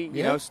already,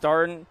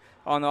 starting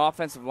on the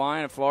offensive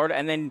line of Florida.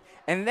 And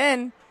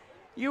then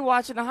you're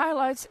watching the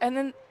highlights, and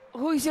then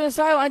who you see on the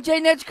sideline? Jay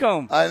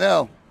Nedgecombe. I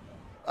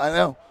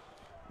know.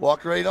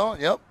 Walked right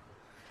on, yep.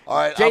 All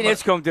right, Jay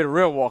Nedgecombe did a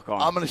real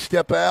walk-on. I'm going to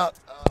step out.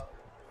 You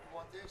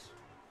want this?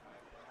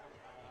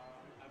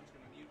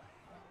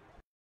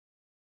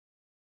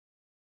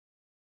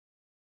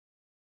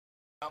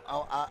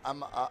 I'm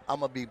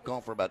going to be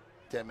gone for about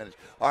 10 minutes.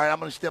 All right, I'm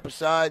going to step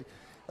aside.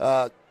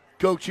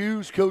 Coach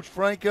Hughes, Coach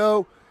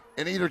Franco,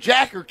 and either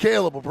Jack or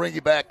Caleb will bring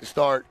you back to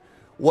start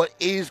what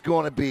is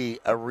going to be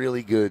a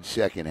really good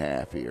second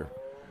half here.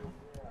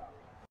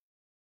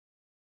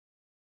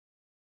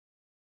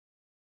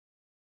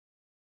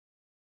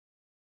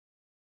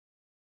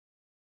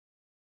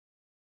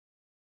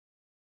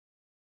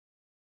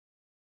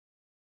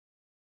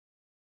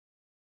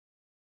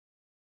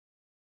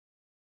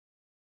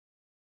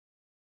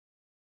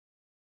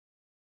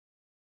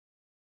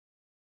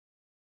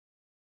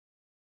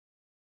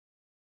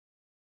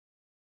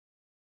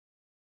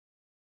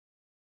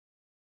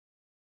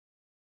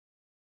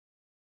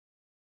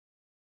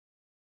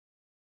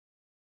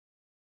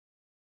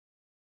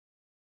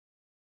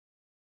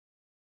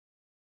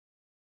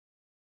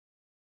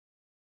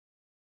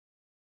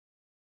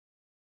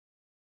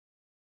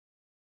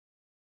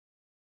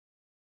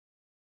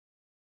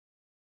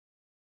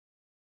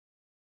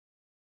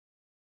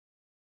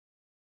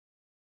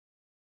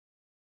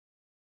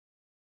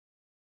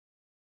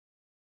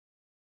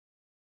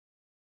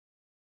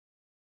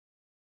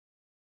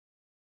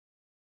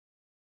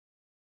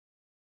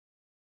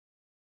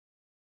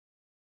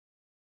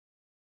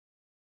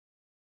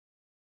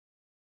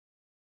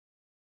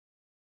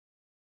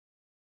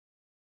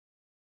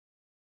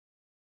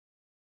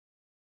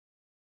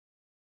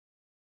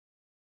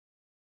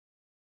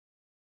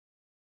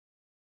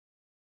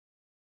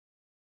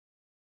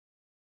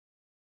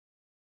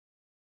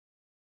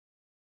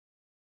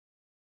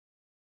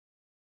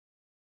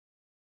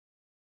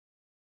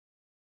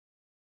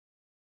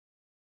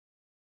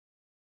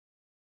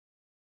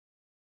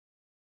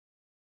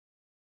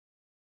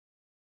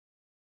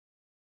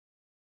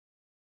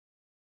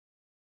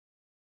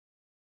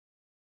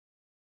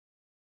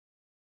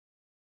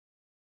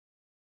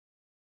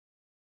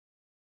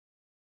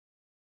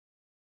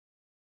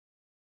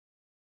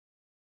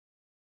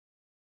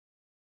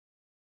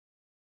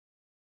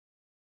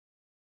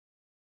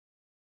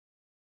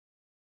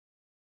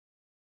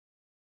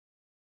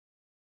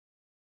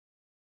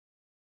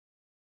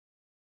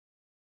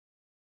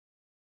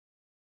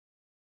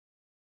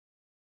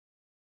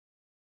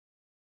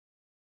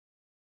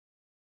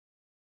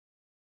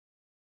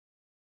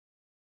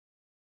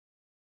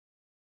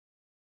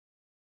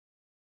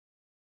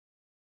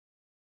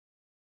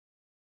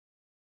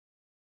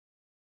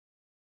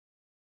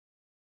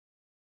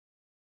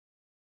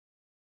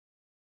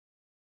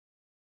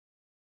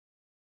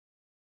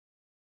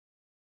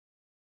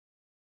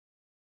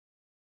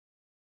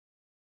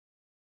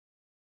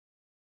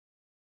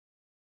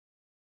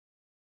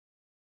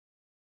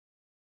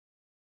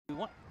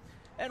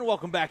 And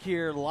welcome back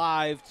here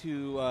live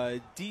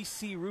to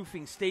DC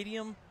Roofing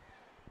Stadium.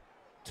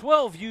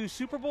 12U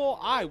Super Bowl.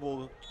 I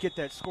will get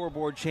that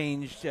scoreboard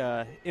changed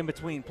in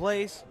between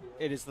plays.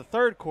 It is the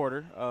third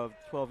quarter of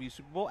 12U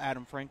Super Bowl.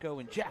 Adam Franco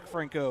and Jack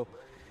Franco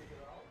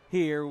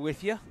here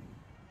with you.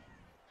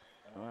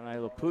 Oh, nice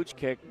little pooch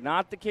kick.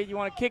 Not the kid you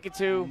want to kick it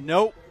to.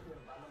 Nope.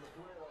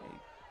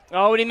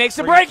 Oh, and he makes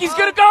a break. He's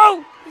going to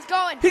go. He's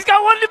going. He's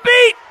got one to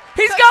beat.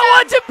 He's got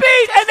one to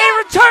beat, and they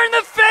return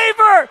the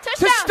favor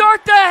to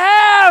start the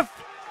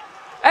half.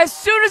 As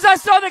soon as I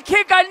saw the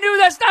kick, I knew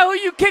that's not who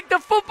you kick the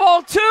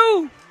football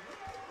to.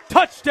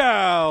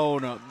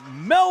 Touchdown,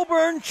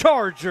 Melbourne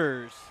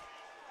Chargers.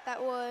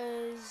 That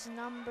was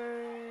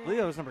number. I believe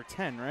that was number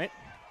 10, right?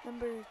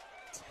 Number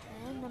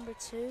 10, number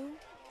 2.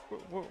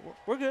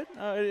 We're good.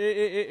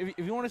 If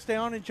you want to stay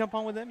on and jump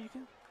on with them, you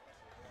can.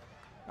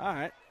 All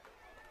right.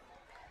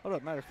 Hold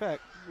up. Matter of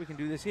fact, we can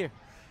do this here.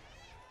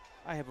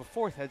 I have a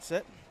fourth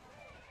headset.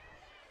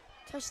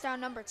 Touchdown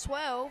number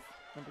 12.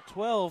 Number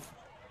 12.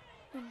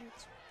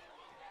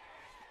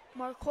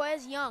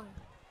 Marquez Young.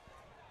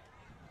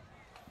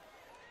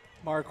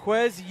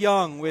 Marquez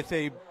Young with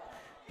a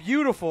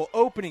beautiful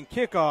opening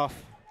kickoff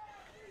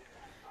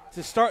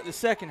to start the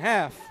second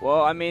half.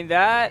 Well, I mean,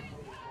 that's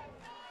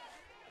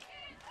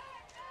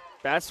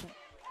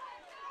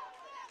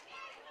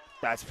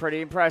pretty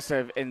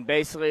impressive. In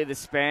basically the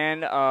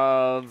span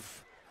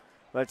of,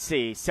 let's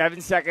see, 7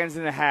 seconds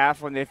and a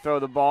half when they throw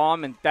the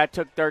bomb, and that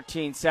took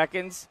 13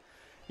 seconds.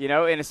 You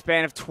know, in a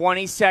span of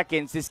 20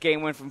 seconds, this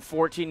game went from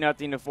 14-0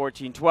 to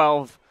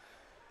 14-12.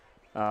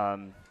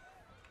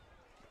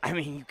 I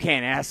mean, you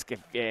can't ask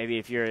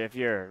if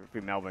you're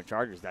Melbourne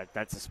Chargers,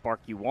 that's the spark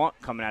you want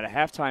coming out of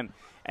halftime.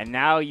 And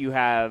now you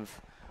have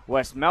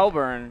West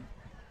Melbourne.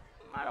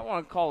 I don't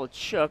want to call it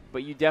shook,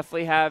 but you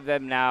definitely have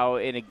them now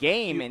in a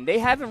game, and they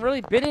haven't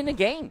really been in a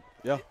game.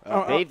 Yeah,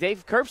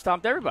 they've curb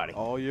stomped everybody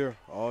all year,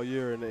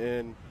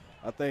 and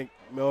I think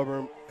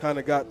Melbourne kind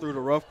of got through the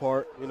rough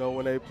part. You know,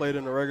 when they played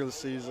in the regular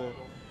season,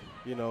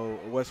 you know,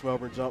 West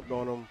Melbourne jumped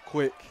on them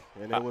quick,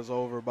 and it was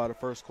over by the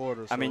first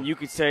quarter. So, I mean, you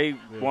could say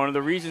one of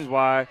the reasons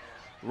why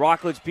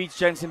Rockledge beat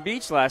Jensen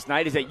Beach last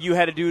night is that you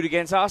had to do it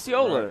against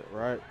Osceola.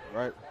 Right.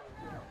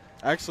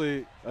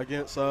 Actually,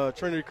 against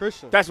Trinity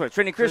Christian. That's what,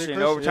 Trinity Christian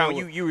in overtime.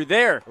 Yeah, you were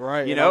there,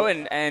 right? You know,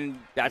 and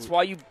that's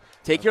why you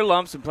take your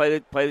lumps and play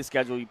the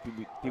schedule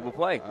people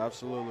play.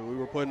 Absolutely, we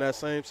were put in that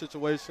same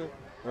situation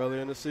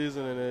earlier in the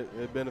season, and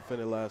it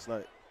benefited last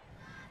night.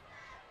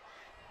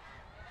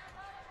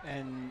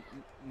 And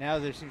now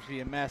there seems to be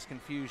a mass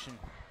confusion.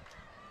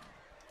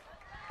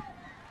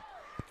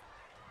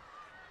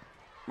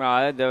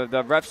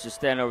 The refs just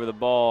stand over the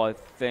ball. I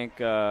think.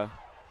 Gonna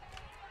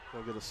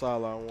get a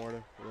sideline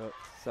warning. Yep.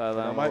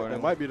 Sideline warning.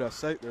 That might be their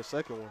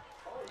second one.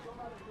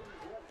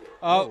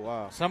 Oh,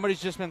 wow. Somebody's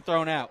just been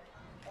thrown out.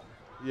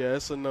 Yeah,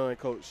 it's a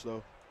non-coach,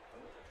 though.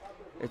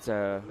 It's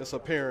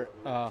a parent.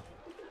 Oh,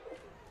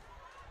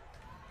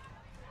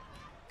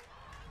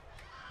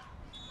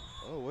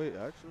 wait,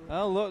 actually.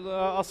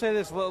 I'll say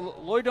this.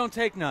 Lloyd don't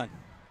take none.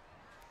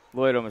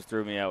 Lloyd almost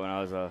threw me out when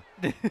I was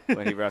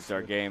when he refed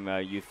our game,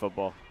 youth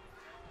football.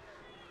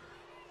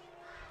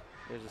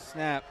 There's a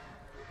snap.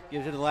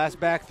 Gives it the last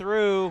back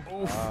through.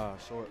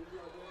 Short.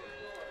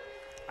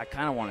 I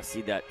kind of want to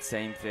see that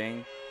same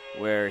thing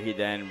where he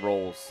then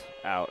rolls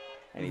out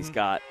and he's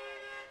got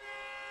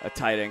a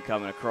tight end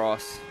coming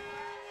across.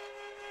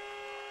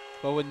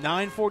 But with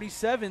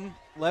 9:47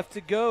 left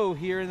to go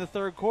here in the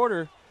third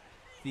quarter,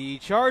 the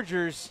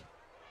Chargers,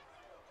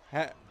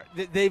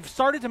 they've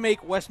started to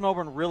make West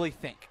Melbourne really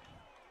think.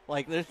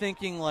 Like, they're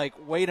thinking, like,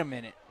 wait a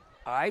minute.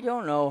 I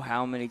don't know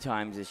how many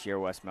times this year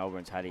West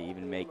Melbourne's had to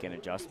even make an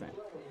adjustment.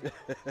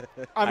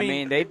 I I mean,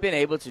 mean, they've been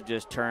able to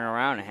just turn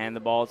around and hand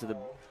the ball to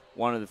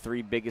one of the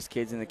three biggest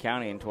kids in the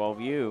county in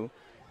 12U.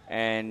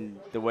 And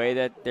the way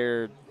that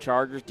their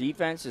Chargers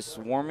defense is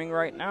swarming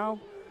right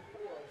now,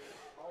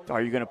 are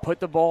you going to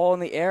put the ball in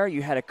the air?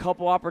 You had a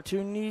couple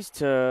opportunities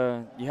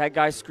you had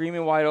guys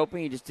screaming wide open.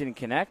 You just didn't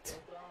connect.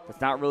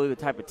 That's not really the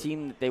type of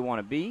team that they want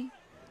to be.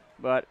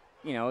 But,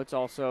 it's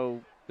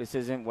also, this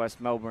isn't West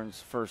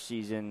Melbourne's first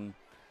season.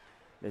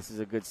 This is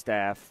a good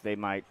staff. They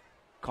might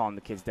calm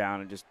the kids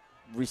down and just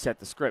reset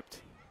the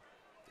script.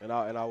 And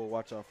I will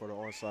watch out for the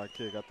onside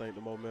kick. I think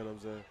the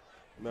momentum's in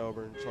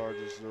Melbourne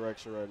Chargers'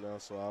 direction right now,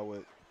 so I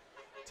would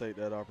take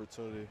that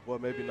opportunity. Well,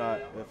 maybe not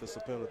if it's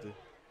a penalty.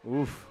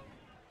 Oof.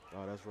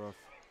 Oh, that's rough.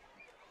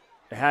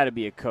 It had to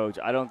be a coach.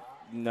 I don't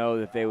know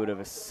that they would have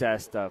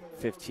assessed a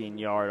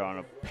 15-yard on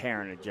a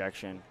parent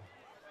ejection,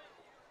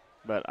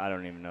 but I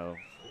don't even know.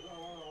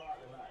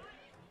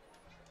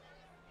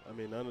 I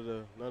mean, none of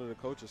the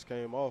coaches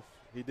came off.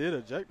 He did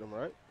eject them,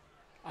 right?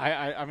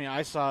 I mean,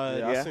 I saw.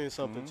 Yeah, I seen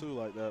something too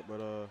like that,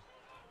 but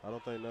I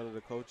don't think none of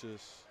the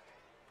coaches.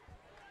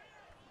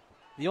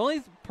 The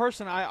only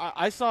person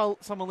I saw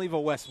someone leave a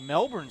West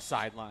Melbourne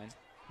sideline.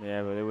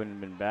 Yeah, but they wouldn't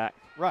have been back.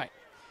 Right.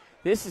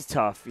 This is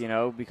tough,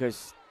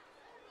 because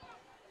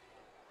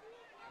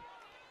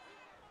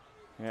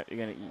you're going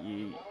to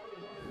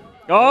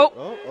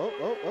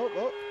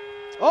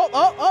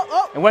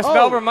And West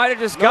Melbourne might have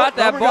just got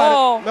that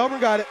ball. Melbourne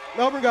got it.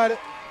 Melbourne's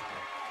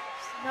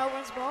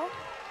ball.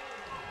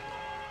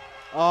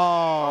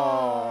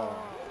 Oh,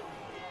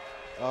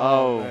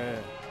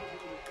 man.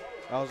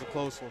 That was a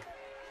close one.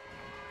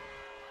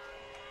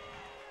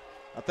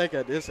 I think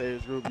at this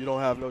age group, you don't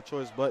have no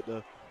choice but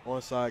the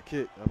onside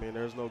kick. I mean,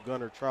 there's no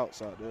Gunner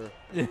Trouts out there.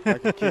 I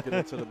can kick it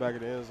into the back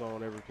of the end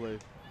zone every play.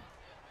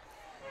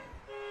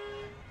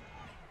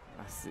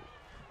 I see.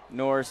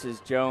 Norris is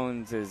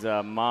Jones'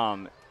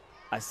 mom.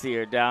 I see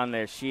her down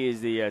there. She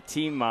is the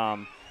team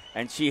mom,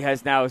 and she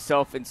has now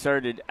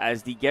self-inserted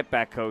as the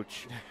get-back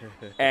coach.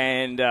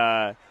 And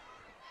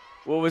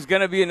what was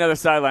going to be another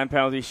sideline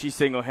penalty, she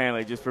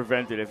single-handedly just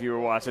prevented if you were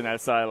watching that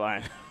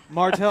sideline.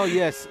 Martell,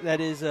 yes, that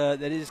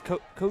is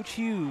Coach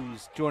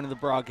Hughes joining the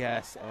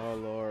broadcast. Oh,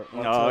 Lord.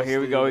 No,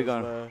 here we go. We're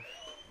going. Man.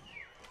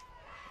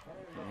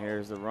 And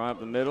here's the run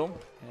up the middle.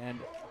 And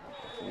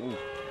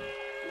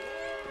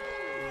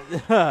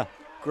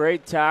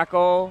great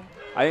tackle.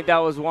 I think that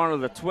was one of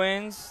the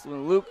twins, the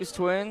Lucas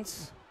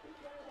twins.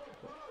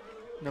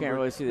 Can't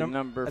really see the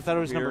number. I thought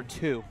it was here. number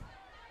 2.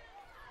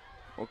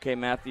 Okay,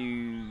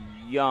 Matthew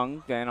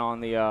Young then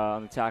on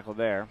the tackle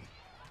there.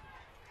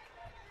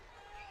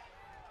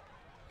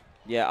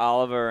 Yeah,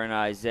 Oliver and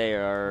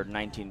Isaiah are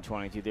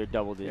 19-22. They're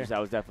double digits. Yeah.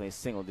 That was definitely a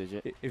single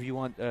digit. If you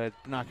want,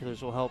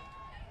 binoculars will help.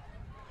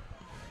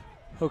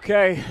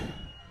 Okay.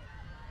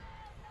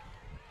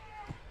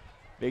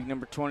 Big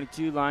number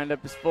 22 lined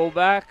up as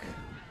fullback.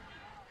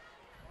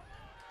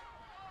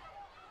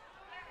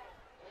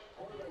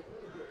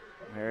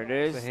 There it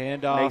is. The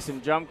handoff. Makes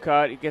him jump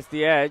cut. He gets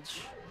the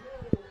edge.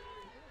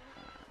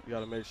 You got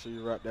to make sure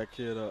you wrap that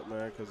kid up,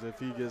 man, because if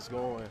he gets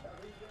going,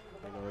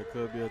 it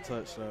could be a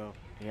touchdown.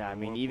 Yeah, I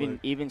mean,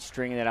 even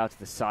stringing it out to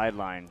the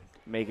sideline,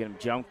 making him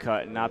jump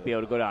cut and not be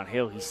able to go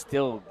downhill, he's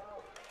still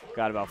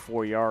got about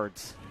 4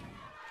 yards.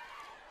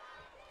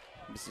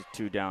 This is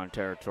 2 down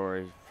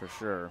territory for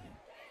sure.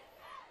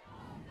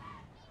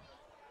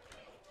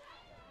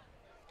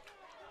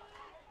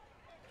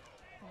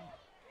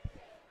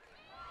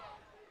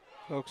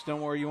 Folks,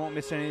 don't worry, you won't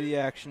miss any of the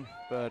action,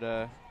 but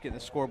getting the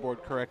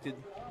scoreboard corrected.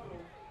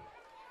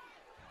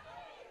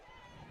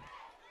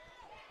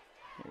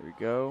 Here we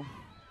go.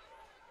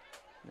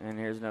 And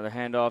here's another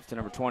handoff to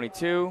number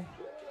 22.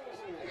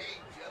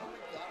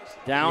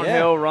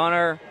 Downhill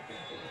runner.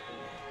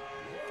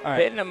 All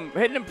right. Hitting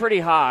him pretty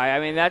high. I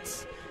mean,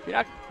 that's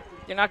you're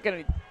not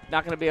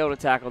gonna be able to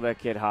tackle that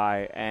kid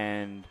high,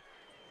 and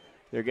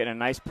They're getting a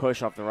nice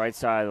push off the right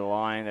side of the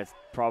line. That's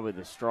probably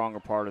the stronger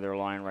part of their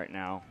line right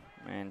now.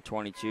 And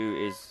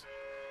 22 is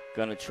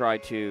going to try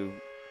to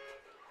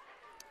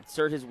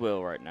assert his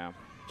will right now.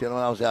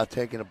 Gentlemen, I was out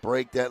taking a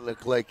break. That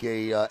looked like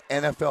a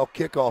NFL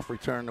kickoff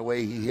return, the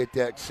way he hit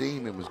that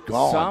seam and was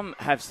gone. Some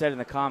have said in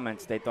the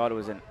comments they thought it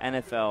was an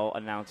NFL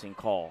announcing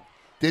call.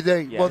 Did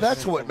they? Yes. Well,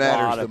 that's what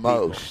matters the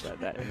most.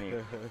 That, I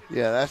mean,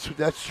 yeah,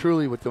 that's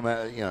truly what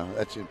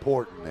that's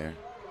important there.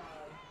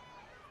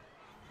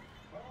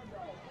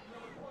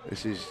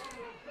 This is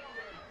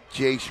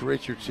Jace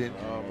Richardson.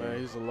 Oh, man,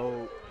 he's a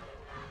load.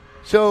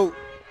 So,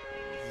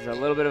 this is a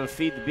little bit of a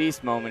feed the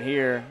beast moment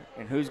here,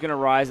 and who's going to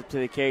rise up to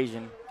the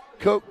occasion?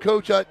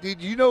 Coach,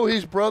 did you know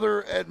his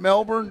brother at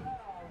Melbourne?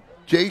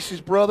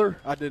 Jace's brother?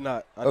 I did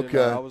not. I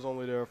was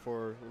only there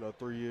for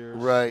 3 years.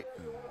 Right.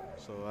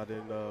 So I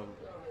didn't.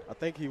 I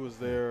think he was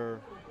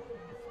there.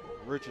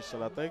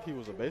 Richardson. I think he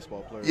was a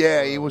baseball player.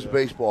 Yeah, he was a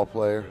baseball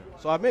player.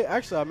 So I may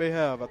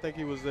have. I think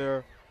he was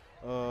there.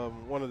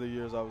 One of the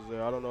years I was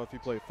there. I don't know if he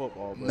played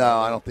football. But no,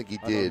 I don't think he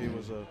did. He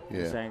was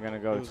He's going to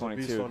go to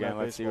 22 again.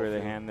 Let's see where they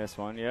hand this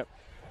one. Yep.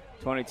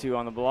 22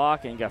 on the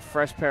block, and you got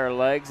fresh pair of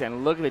legs.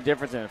 And look at the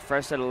difference in a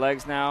fresh set of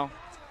legs now.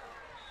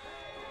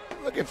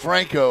 Look at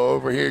Franco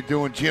over here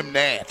doing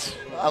gymnasts.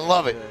 I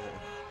love it.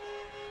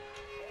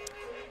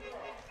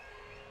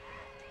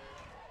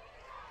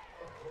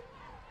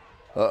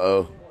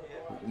 Uh-oh.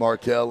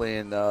 Martell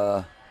and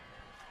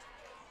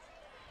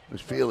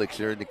Miss Felix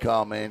are in the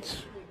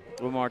comments.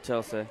 What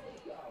Martell say?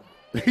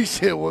 He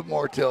said, what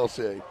Martell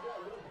say?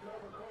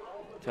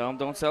 Tell him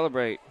don't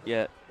celebrate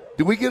yet.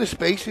 Do we get a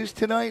Spaces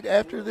tonight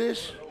after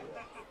this?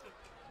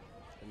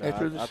 No,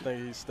 I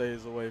think he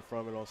stays away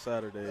from it on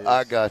Saturdays.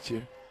 I got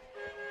you.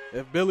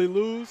 If Billy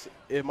lose,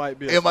 it might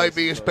be. It might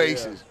be a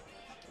Spaces. Yeah.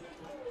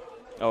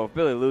 Oh, if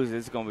Billy loses,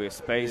 it's going to be a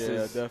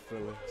Spaces. Yeah,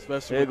 definitely.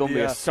 Especially it's going to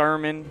be a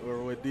sermon.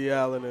 Or with D.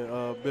 Allen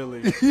and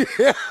Billy.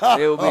 Yeah.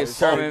 It will be a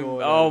sermon.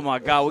 Oh, my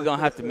God. We're going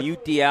to have to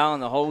mute D. Allen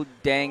the whole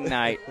dang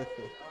night.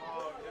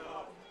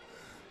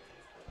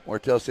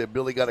 Martell said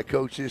Billy got to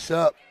coach this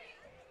up.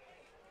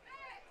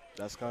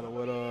 That's kind of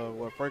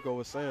what Franco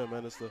was saying,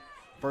 man. It's the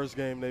first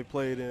game they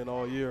played in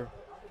all year.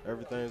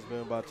 Everything's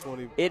been about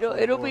 20.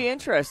 It'll be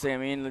interesting. I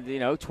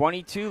mean,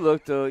 22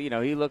 looked.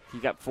 He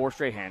got 4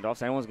 straight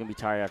handoffs. Anyone's gonna be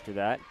tired after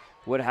that.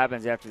 What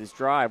happens after this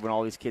drive when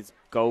all these kids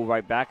go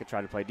right back and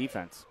try to play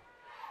defense?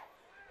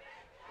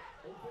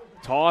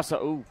 Toss.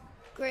 Ooh.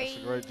 That's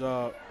a great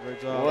job.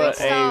 Great job. What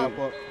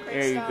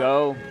there you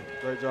go.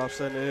 Great job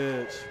setting the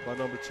edge by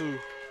number 2.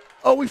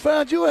 Oh, we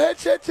found you a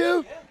headset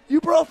too?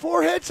 You brought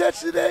 4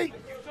 headsets today?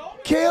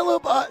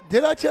 Caleb,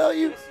 did I tell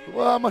you?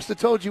 Well, I must have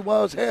told you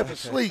while I was half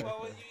asleep. You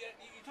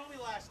told me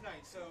last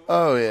night. So.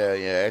 Oh,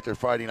 yeah. After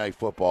Friday Night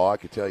Football, I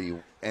could tell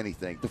you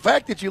anything. The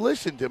fact that you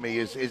listened to me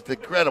is the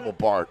credible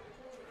part.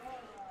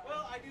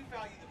 Well, I do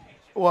value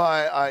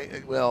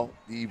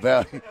the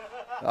paycheck.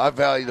 I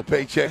value the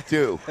paycheck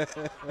too.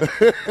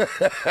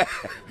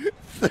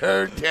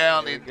 3rd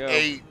down and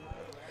 8.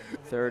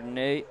 3rd and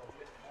 8.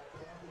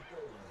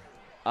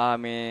 I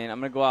mean, I'm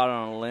going to go out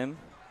on a limb.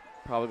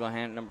 Probably going to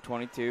hand it number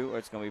 22, or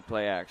it's going to be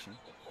play action.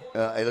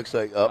 It looks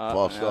like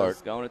false start.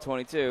 It's going to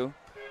 22.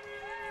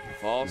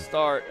 False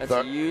start. That's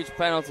a huge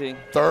penalty.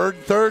 3rd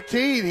and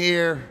 13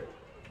 here.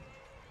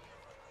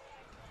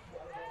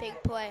 Big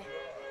play.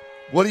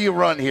 What do you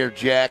run here,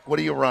 Jack? What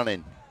are you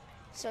running?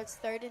 So it's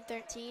 3rd and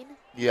 13?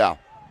 Yeah.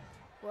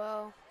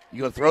 Well. You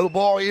going to throw the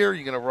ball here, or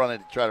you going to run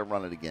it, try to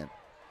run it again?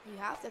 You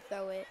have to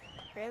throw it,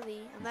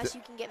 really. Unless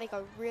you can get like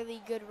a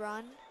really good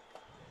run.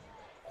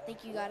 I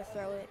think you got to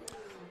throw it.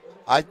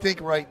 I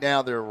think right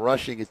now their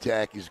rushing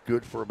attack is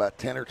good for about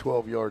 10 or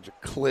 12 yards a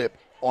clip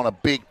on a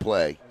big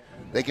play.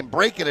 They can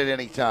break it at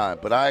any time,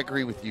 but I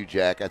agree with you,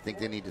 Jack. I think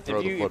they need to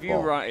throw the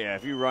football.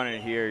 If you run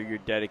it here, you're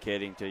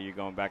dedicating to you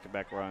going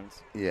back-to-back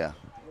runs. Yeah.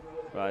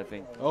 But I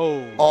think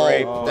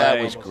that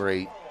was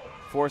great.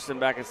 Forced him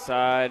back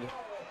inside.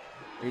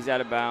 He's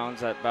out of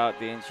bounds at about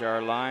the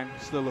inch-yard line.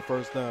 Still a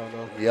 1st down,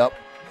 though. Yep.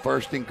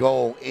 1st and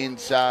goal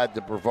inside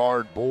the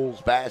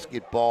BrevardBulls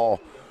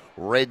basketball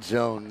red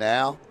zone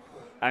now.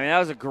 I mean, that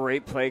was a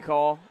great play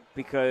call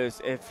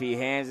because if he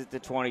hands it to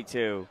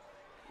 22,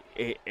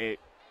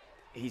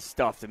 he's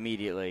stuffed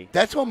immediately.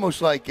 That's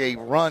almost like a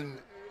run,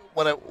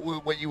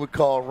 what you would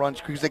call a run,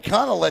 because they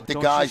kind of let the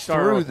guys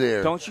through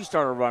there. Don't you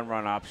start a run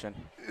option.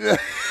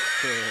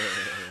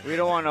 We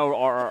don't want no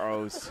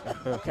RROs.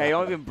 Okay,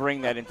 don't even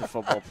bring that into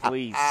football,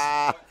 please.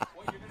 What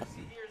you're going to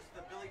see here is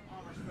the Billy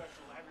Palmer special.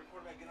 Have your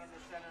quarterback get under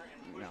center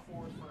and push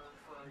forward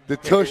for the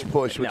tush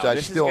push, which I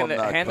still am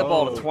not. Hand the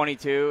ball to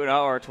 22,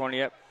 or 20.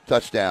 Yep.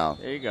 Touchdown.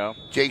 There you go.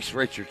 Jace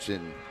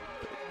Richardson.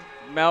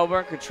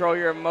 Melbourne, control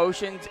your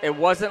emotions. It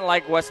wasn't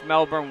like West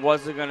Melbourne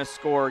wasn't going to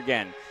score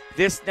again.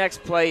 This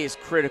next play is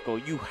critical.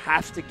 You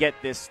have to get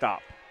this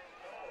stop.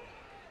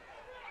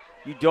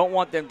 You don't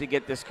want them to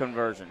get this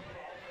conversion.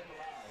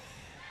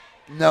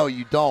 No,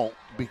 you don't,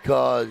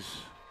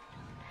 because,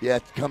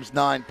 it comes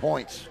 9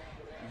 points.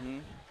 Mm-hmm.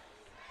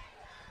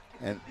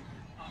 And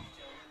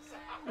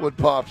what'd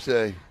Pop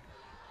say?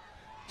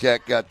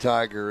 Jack got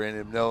Tiger in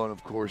him, knowing,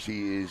 of course,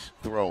 he is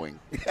throwing.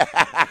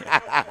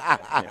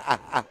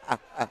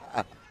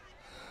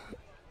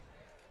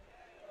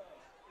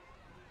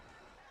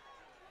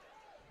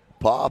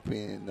 Pop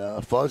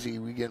and Fuzzy,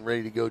 we getting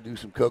ready to go do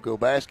some Cocoa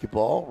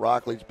basketball,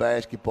 Rockledge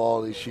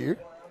basketball this year.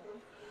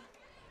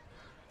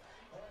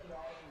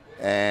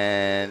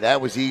 And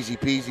that was easy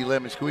peasy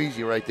lemon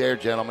squeezy right there,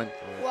 gentlemen.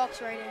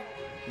 Walks right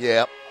in.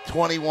 Yeah,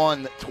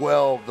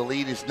 21-12. The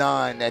lead is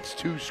 9. That's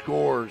 2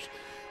 scores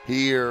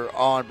here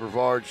on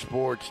Brevard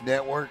Sports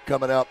Network.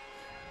 Coming up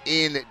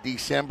in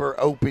December,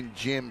 open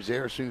gyms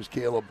there. As soon as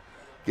Caleb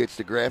gets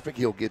the graphic,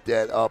 he'll get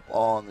that up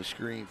on the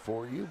screen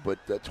for you.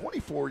 But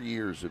 24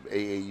 years of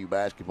AAU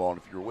basketball,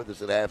 and if you were with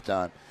us at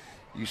halftime,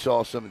 you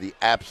saw some of the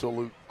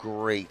absolute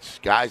greats,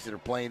 guys that are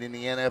playing in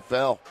the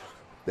NFL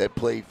that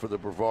played for the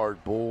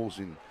Brevard Bulls.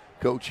 And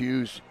Coach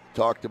Hughes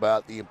talked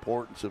about the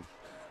importance of,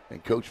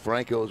 and Coach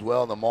Franco as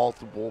well,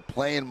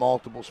 playing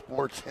multiple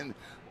sports. And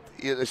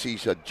let's see, you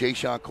saw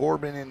Jayshon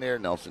Corbin in there,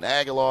 Nelson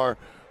Aguilar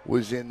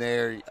was in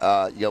there. You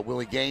got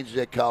Willie Gaines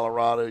at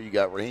Colorado. You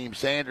got Raheem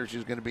Sanders,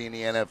 who's going to be in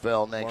the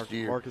NFL next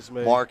year.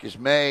 Marcus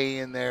May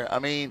in there. I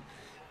mean,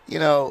 you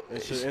know. And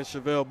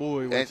Chevelle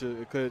Bowie, which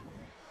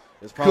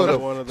it's probably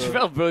one of the.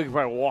 Chevelle Bowie could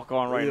probably walk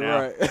on right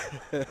now.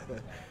 Right.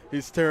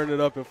 He's tearing it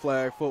up in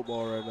flag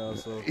football right now.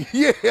 So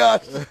yeah, I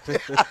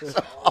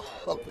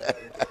saw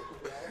that.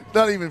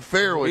 Not even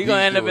fair what he's going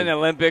to end up in the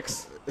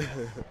Olympics.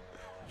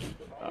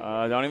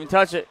 Don't even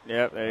touch it.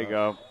 Yep, there you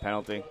go.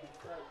 Penalty.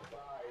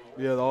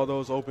 Yeah, all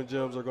those open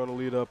gyms are going to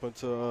lead up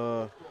into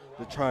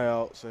the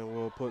tryouts, and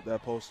we'll put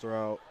that poster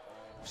out.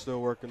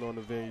 Still working on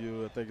the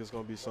venue. I think it's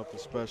going to be something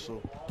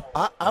special.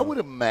 I would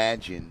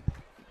imagine,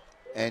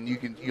 and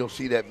you'll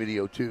see that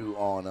video too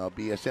on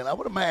BSN. I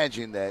would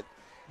imagine that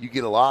you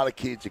get a lot of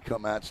kids that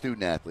come out,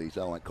 student athletes.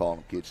 I don't like calling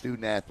them kids,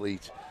 student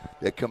athletes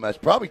that come out. It's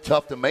probably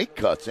tough to make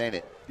cuts, ain't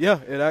it? Yeah,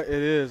 it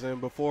is. And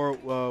before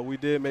we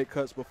did make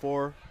cuts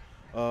before,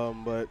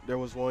 but there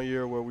was one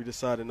year where we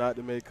decided not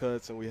to make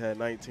cuts, and we had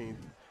 19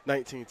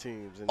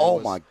 teams.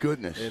 And my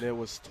goodness. And it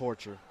was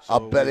torture. So I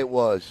bet it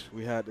was.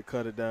 We had to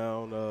cut it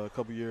down. A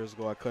couple years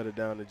ago, I cut it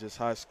down to just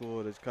high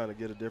school to kind of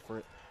get a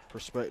different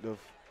perspective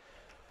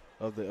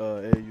of the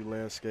AAU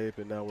landscape,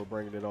 and now we're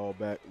bringing it all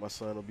back. My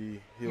son will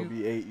be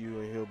 8U,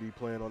 and he'll be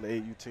playing on the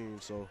 8U team.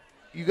 So,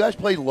 you guys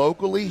play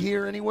locally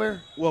here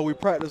anywhere? Well, we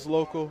practice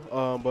local,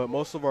 but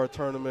most of our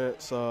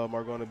tournaments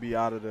are going to be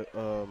out of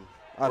the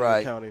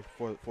county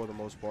for the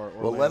most part.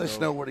 Well, let us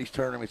know where these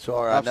tournaments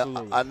are.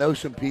 Absolutely. I know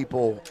some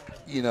people,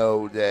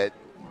 that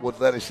would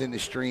let us in the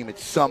stream at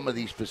some of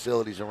these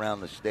facilities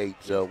around the state,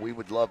 so we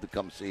would love to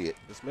come see it.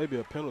 This may be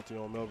a penalty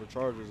on Melbourne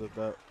Chargers if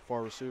that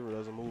far receiver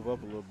doesn't move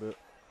up a little bit.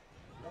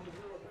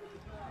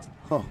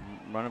 Huh.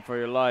 Running for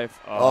your life.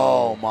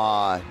 Oh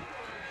my.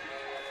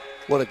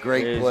 What a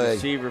great play. His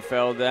receiver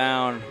fell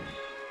down.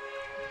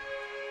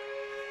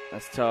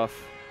 That's tough.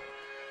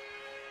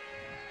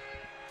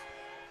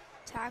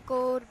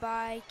 Tackled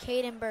by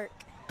Clayton Burke.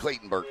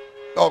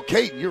 Oh,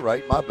 Caden, you're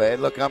right. My bad.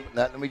 Look,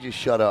 let me just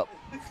shut up.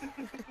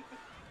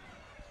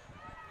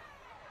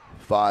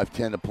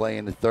 5:10 to play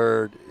in the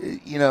third.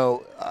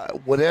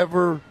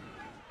 Whatever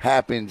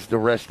happens the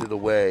rest of the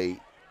way,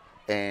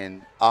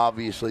 and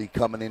obviously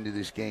coming into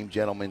this game,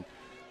 gentlemen,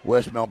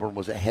 West Melbourne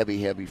was a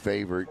heavy, heavy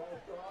favorite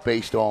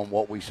based on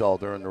what we saw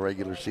during the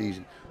regular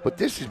season. But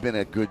this has been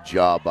a good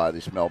job by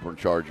this Melbourne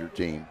Charger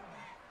team.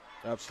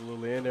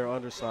 Absolutely, and they're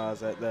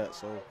undersized at that,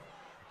 so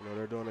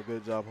they're doing a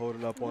good job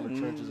holding up on the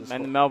trenches.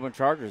 And the Melbourne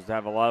Chargers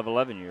have a lot of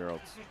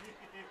 11-year-olds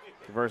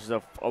versus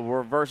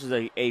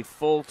a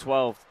full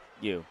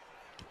 12U.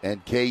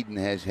 And Caden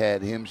has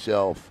had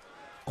himself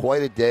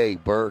quite a day,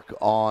 Burke,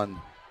 on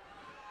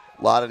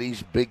a lot of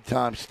these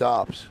big-time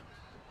stops.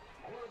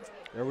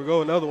 There we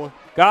go, another one.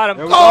 Got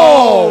him.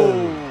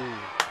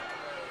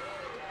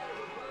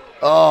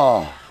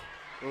 Oh,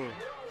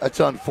 that's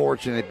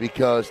unfortunate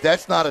because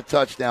that's not a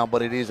touchdown,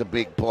 but it is a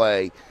big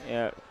play.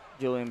 Yeah,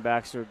 Julian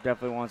Baxter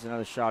definitely wants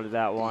another shot at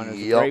that one. It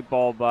was a great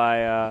ball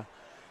by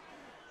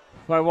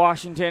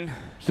Washington.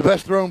 It's the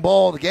best thrown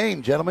ball of the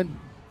game, gentlemen.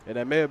 And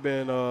that may have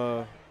been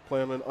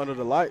playing under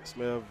the lights,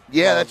 man.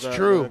 Yeah, that's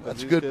true.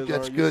 That's good.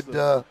 That's good.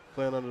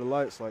 Playing under the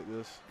lights like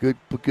this.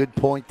 Good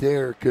point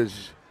there,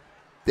 because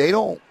they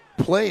don't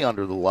play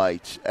under the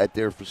lights at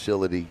their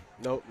facility.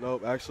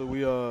 Nope.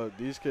 Actually,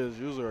 these kids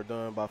usually are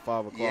done by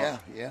 5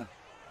 o'clock. Yeah.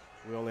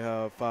 We only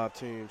have 5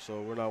 teams,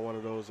 so we're not one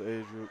of those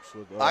age groups.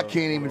 With I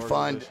can't even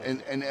find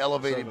an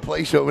elevated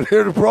place over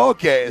there to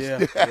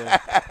broadcast.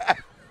 Yeah.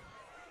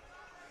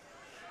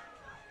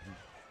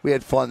 We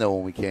had fun, though,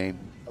 when we came.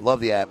 I love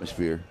the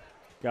atmosphere.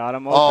 Got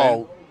him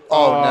open.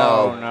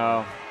 Oh,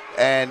 no.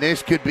 And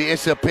it's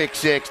a pick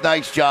six.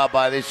 Nice job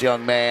by this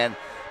young man.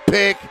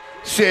 Pick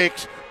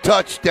six,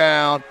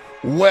 touchdown,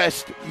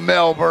 West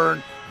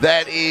Melbourne.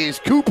 That is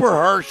Cooper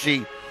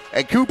Hershey.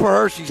 And Cooper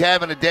Hershey's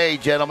having a day,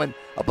 gentlemen.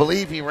 I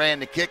believe he ran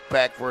the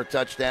kickback for a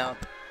touchdown.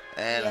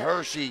 And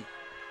Hershey,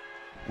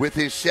 with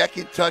his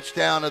second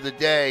touchdown of the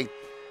day,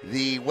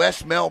 the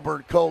West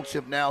Melbourne Colts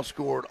have now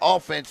scored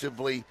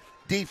offensively,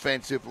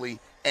 defensively,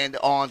 and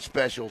on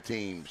special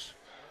teams.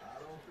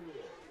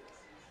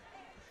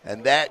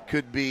 And that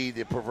could be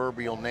the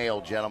proverbial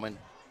nail, gentlemen.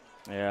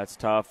 Yeah, it's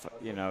tough.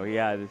 You know, he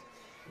had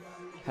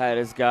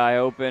his guy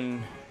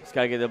open. He's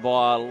got to get the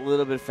ball out a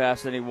little bit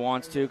faster than he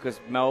wants to because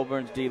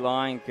Melbourne's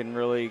D-line can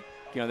really,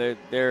 you know,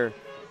 they're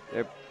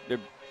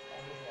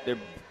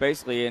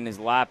basically in his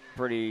lap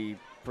pretty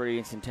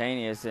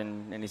instantaneous,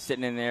 and he's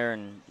sitting in there,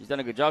 and he's done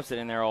a good job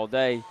sitting in there all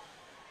day.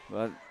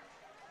 But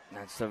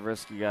that's the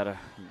risk you gotta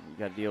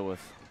deal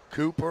with.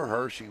 Cooper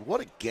Hershey,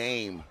 what a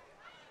game.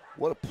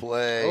 What a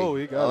play.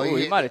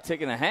 He might have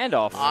taken a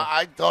handoff.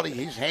 I thought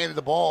he's handed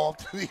the ball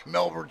to the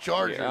Melbourne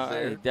Chargers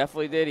there. He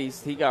definitely did.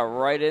 He got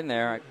right in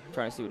there. I'm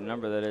trying to see what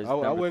number that is. I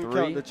wouldn't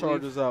count the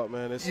Chargers out,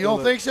 man. You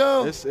don't think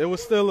so? It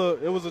was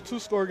a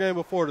 2-score game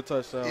before the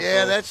touchdown.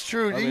 Yeah, so, that's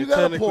true. I mean, You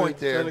got a point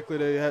there. Technically,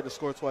 they had to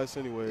score twice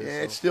anyway. Yeah,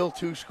 so. it's still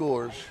 2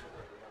 scores.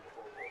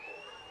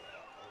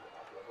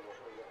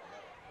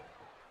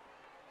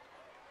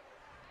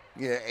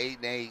 Yeah,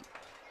 8-8.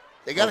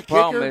 They got a kicker. The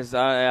problem is,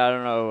 I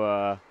don't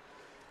know.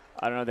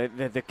 I don't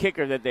know. The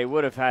kicker that they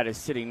would have had is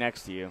sitting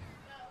next to you.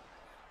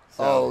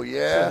 So, oh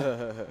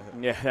yeah.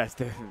 Yeah,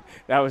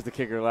 that was the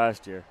kicker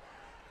last year.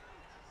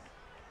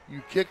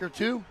 You kicker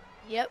too?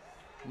 Yep.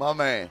 My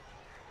man.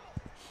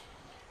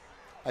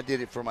 I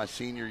did it for my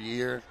senior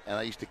year, and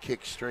I used to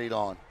kick straight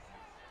on.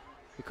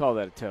 We call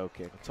that a toe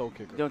kick. A toe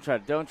kicker. Don't try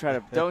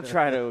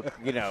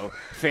to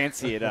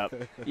fancy it up.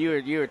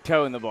 You were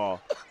toeing the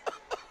ball.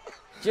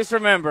 Just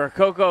remember,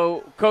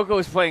 Coco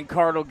was playing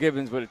Cardinal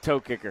Gibbons with a toe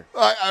kicker.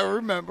 I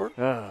remember.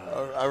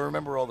 I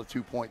remember all the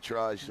 2-point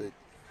tries.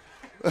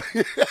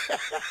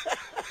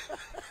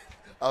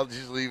 I'll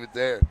just leave it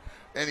there.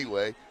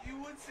 Anyway.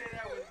 You would say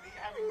that with me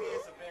having me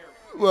as a Bear.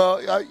 Well,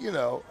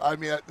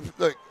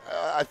 look,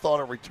 I thought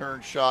a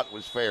return shot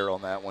was fair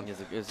on that one.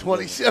 27-12.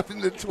 Whether it's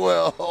fair or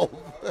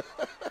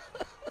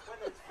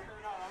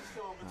not, I'm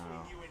still in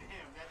between you and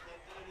him. That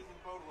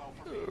doesn't bode well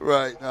for me.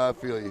 Right. No, I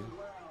feel you.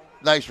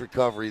 Nice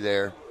recovery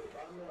there.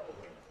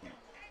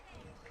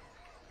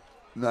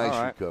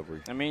 Nice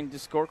recovery. I mean,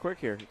 just score quick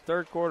here.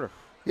 Third quarter.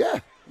 Yeah.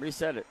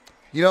 Reset it.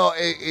 You know,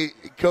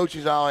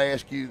 coaches, I'll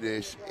ask you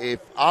this.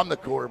 If I'm the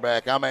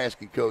quarterback, I'm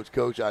asking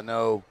Coach, I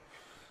know,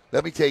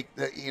 let me take,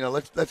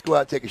 let's go out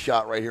and take a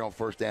shot right here on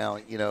first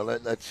down. You know,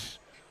 let's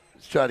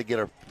try to get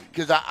our,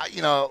 because,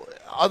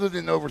 other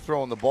than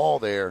overthrowing the ball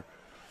there,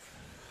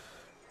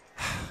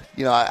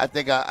 I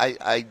think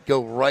I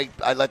go right.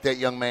 I let that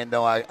young man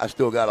know I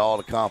still got all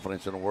the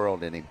confidence in the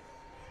world in him.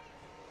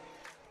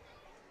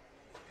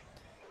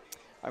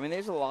 I mean,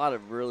 there's a lot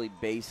of really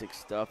basic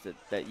stuff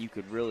that you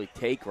could really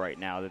take right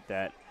now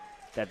that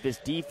this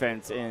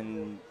defense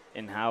and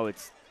how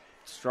it's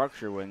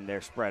structured when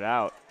they're spread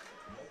out.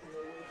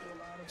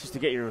 Just to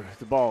get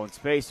the ball in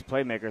space to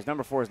playmakers.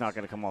 Number 4 is not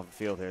going to come off the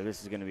field here.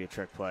 This is going to be a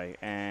trick play.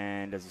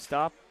 And does he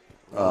stop?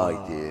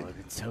 Oh, he did.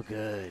 It's so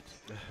good.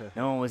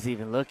 No one was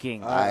even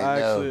looking. I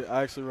know.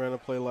 I actually ran a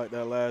play like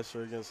that last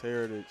year against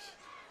Heritage,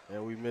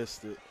 and we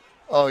missed it.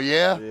 Oh,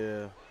 yeah?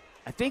 Yeah.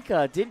 I think,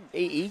 didn't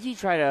EG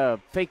try to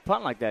fake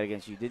punt like that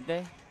against you, didn't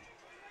they?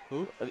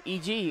 Who?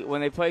 EG, when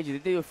they played you,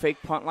 did they do a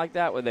fake punt like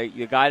that where the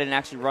guy didn't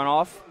actually run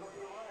off?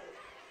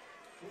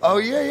 Oh,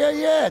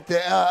 yeah.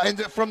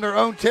 And from their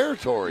own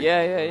territory.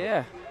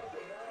 Yeah.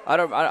 I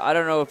don't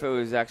know if it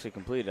was actually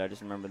completed. I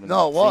just remember them.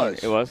 No, it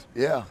was. It was?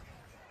 Yeah.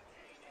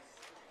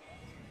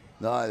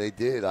 No, they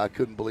did. I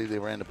couldn't believe they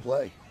ran the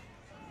play.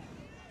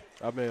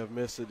 I may have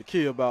missed it. The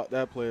key about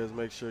that play is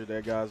make sure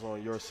that guy's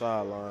on your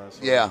sideline.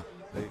 So yeah.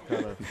 They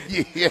kind of.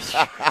 Yeah.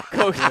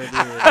 Coach,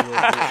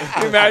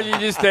 imagine you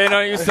just staying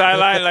on your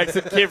sideline like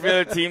some kid for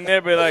the team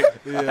there, but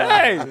like,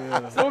 hey,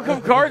 someone come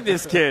guard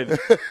this kid.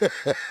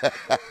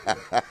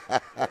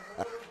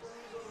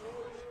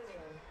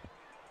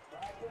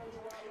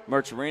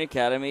 Merchant Marine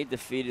Academy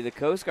defeated the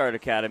Coast Guard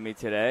Academy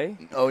today.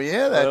 Oh,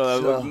 yeah.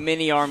 That's a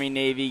mini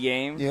Army-Navy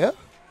game. Yeah.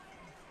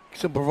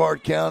 Some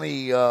Brevard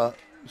County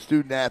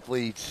student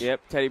athletes.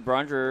 Yep. Teddy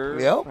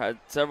Brunger had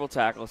several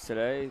tackles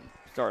today.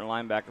 Starting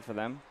linebacker for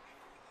them.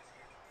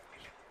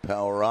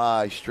 Power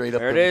eye, straight up.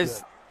 There it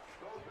is.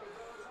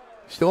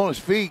 Still on his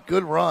feet.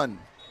 Good run.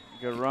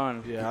 Good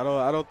run. Yeah,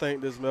 I don't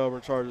think this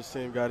Melbourne Chargers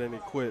team got any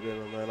quit in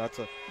them, man. No, I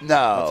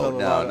tell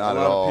not a lot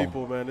at all. of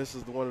people, man, this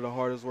is one of the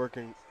hardest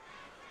working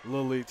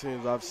little league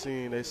teams I've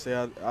seen. They stay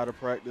out of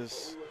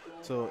practice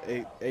till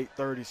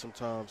 8:30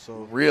 sometimes.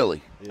 So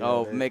really,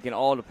 yeah, making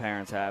all the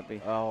parents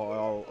happy.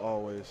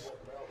 Always.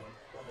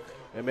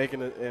 And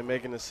making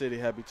the city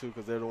happy too,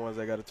 because they're the ones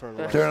that got to turn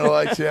the lights. Turn the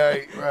lights,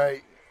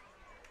 right.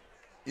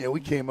 Yeah,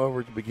 we came over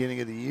at the beginning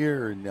of the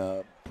year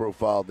and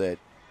profiled that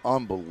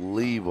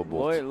unbelievable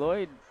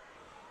Lloyd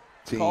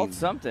team. Called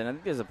something. I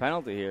think there's a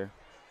penalty here.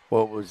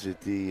 What was it?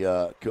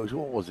 Coach,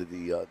 what was it?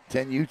 The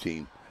 10U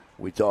team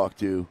we talked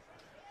to.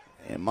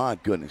 And my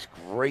goodness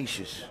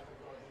gracious.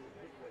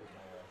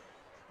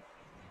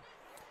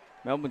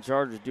 Melbourne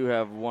Chargers do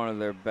have one of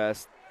their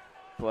best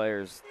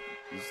players.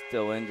 He's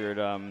still injured.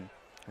 I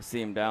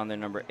see him down there,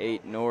 number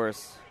 8,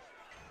 Norris.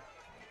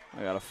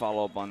 I got to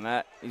follow up on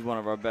that. He's one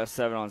of our best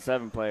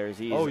 7-on-7 players.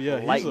 He's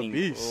lightning,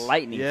 he's a beast.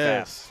 Lightning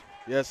fast.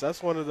 Yes,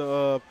 that's one of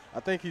the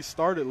I think he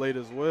started late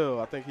as well.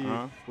 I think he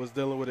was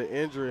dealing with an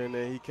injury, and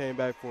then he came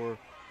back for,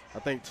 I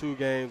think, 2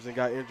 games and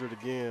got injured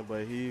again.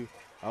 But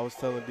I was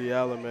telling D.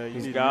 Allen, man, you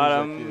need got to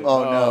him. use that kid.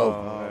 Oh, no.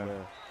 Oh,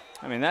 man.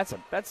 I mean, That's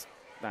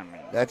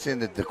in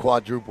the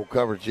quadruple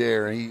coverage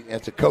there.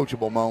 That's a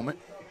coachable moment.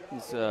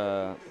 He's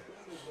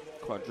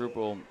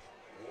quadruple.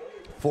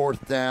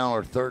 4th down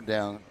or 3rd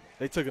down.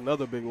 They took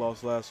another big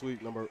loss last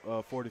week, number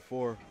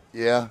 44.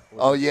 Yeah.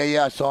 Oh,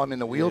 yeah. I saw him in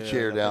the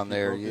wheelchair down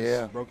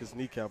there. Broke his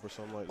kneecap or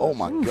something like that. Oh,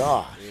 my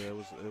gosh. Yeah, it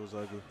was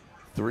ugly.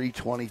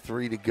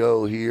 3:23 to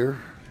go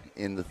here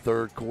in the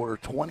 3rd quarter.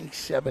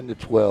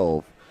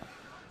 27-12.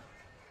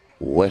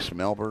 West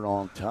Melbourne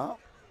on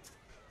top.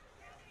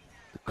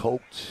 The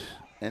Colts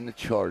and the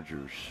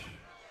Chargers.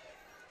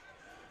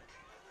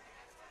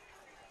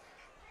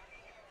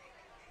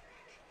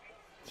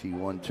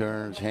 T1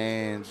 turns,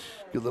 hands,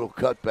 good little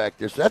cut back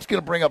there. So that's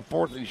going to bring up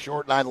 4th and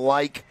short, and I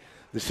like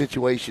the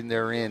situation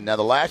they're in. Now,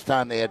 the last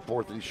time they had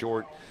 4th and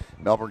short,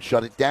 Melbourne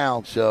shut it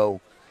down, so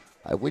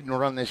I wouldn't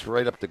run this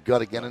right up the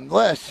gut again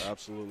unless.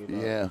 Absolutely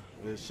not. Yeah.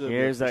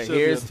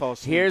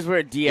 Here's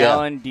where D.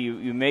 Allen,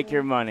 you make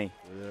your money.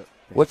 Yeah.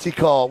 What's he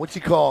call? What's he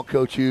calling,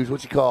 Coach Hughes?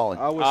 What's he calling?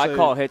 I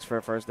call hitch for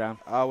a first down.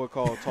 I would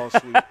call toss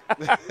sweep.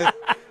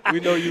 We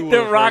know you would.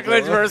 The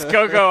Rockledge versus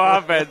Coco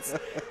offense.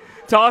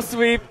 Toss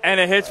sweep and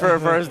a hitch for a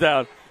first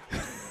down.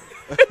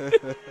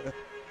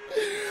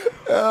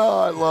 Oh,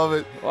 I love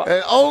it. Well,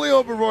 and only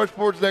on Brevard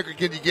Sports Network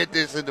can you get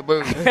this in the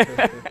movie.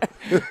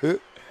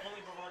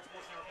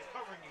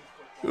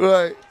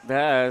 Right.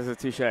 That is a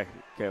touche,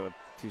 Caleb.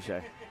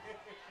 Touche.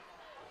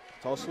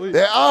 Toss sweep.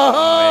 There,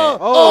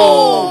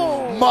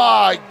 oh,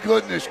 my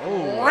goodness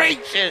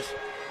gracious.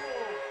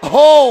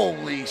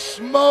 Holy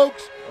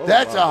smokes.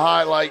 That's a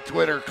highlight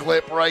Twitter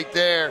clip right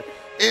there.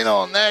 In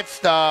on that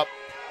stop.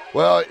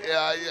 Well,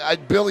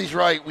 Billy's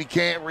right. We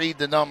can't read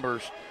the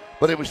numbers.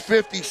 But it was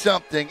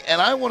 50-something,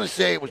 and I want to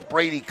say it was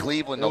Brady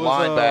Cleveland, the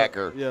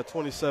linebacker.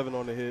 27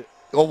 on the hit.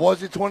 Oh,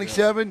 was it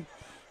 27? Yeah.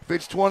 If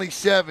it's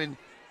 27,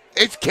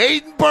 it's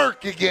Caden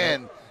Burke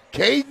again.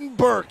 Caden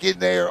Burke in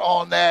there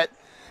on that,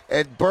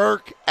 and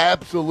Burke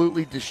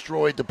absolutely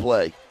destroyed the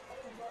play.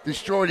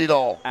 Destroyed it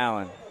all.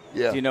 Allen,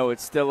 yeah. Do you know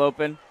it's still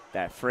open?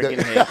 That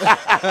freaking hit.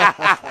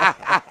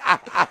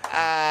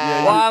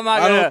 Why am I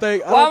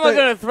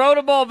going to throw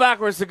the ball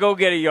backwards to go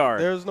get a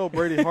yard? There's no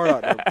Brady Hart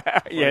out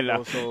there. Yeah,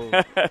 no. So you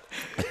gotta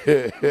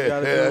do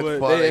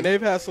it. And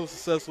they've had some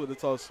success with the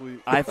toss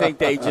sweep. I think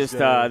they just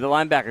the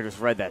linebacker just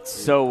read that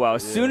so well.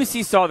 As soon as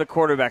he saw the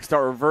quarterback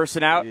start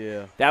reversing out,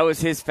 that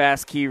was his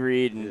fast key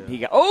read, and he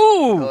got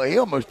he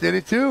almost did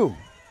it too.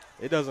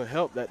 It doesn't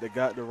help that they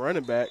got the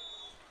running back.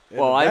 And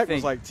well, the back I think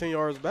was like 10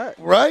 yards back.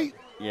 Right?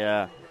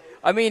 Yeah.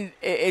 I mean,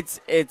 it's.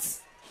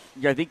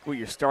 I think what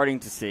you're starting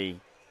to see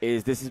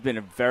is this has been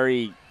a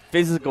very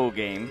physical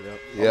game.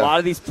 Yep. A lot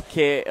of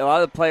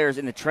the players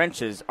in the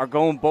trenches are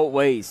going both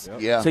ways.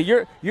 Yep. Yeah. So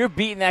you're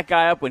beating that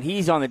guy up when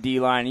he's on the D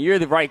line, and you're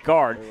the right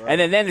guard, and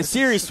then the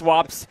series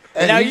swaps,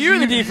 and now you're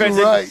the defense.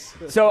 Right.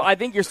 So I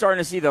think you're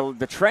starting to see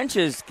the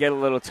trenches get a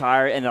little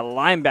tired, and the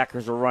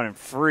linebackers are running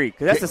free.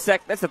 Because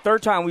that's the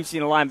 3rd time we've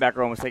seen a linebacker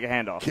almost take a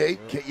handoff.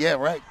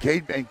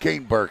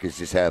 Caden Burke is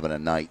just having a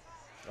night.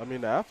 I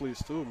mean, the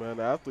athletes, too, man.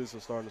 The athletes are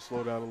starting to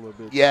slow down a little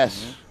bit.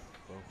 Yes. Mm-hmm.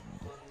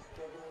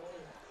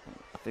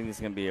 I think this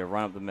is going to be a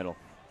run up the middle.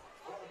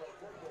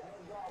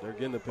 They're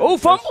getting the penetration. Oh,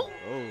 fumble!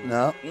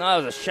 No, it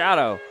was a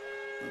shadow.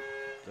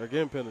 They're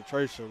getting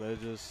penetration. They're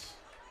just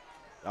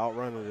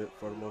outrunning it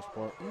for the most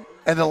part.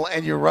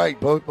 And you're right.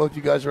 Both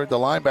you guys are at the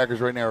linebackers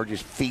right now are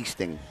just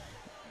feasting.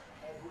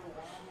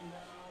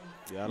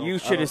 Yeah, you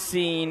should have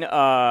seen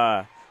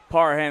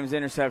Parham's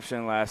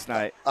interception last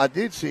night. I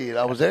did see it.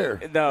 I was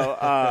there. No,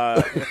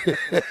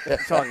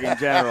 talking in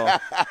general.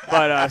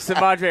 But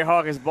Samadre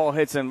Hawkins' ball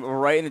hits him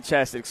right in the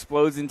chest. It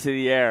explodes into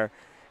the air.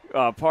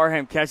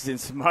 Parham catches it, and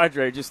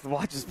Samadre just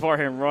watches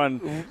Parham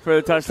run for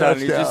the touchdown.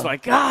 And he's just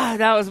like,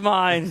 that was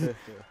mine.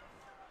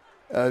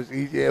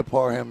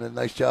 Parham did a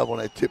nice job on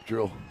that tip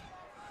drill.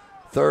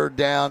 3rd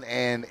down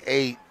and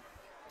 8.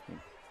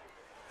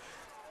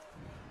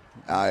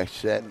 I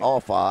set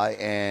off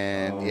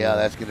and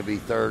that's going to be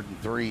 3rd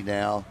and 3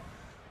 now.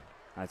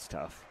 That's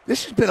tough.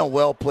 This has been a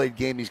well-played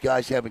game. These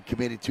guys haven't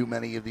committed too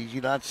many of these.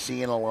 You're not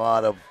seeing a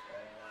lot of,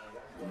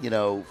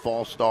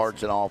 false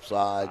starts and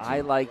offsides.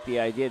 I like the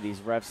idea. These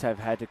refs have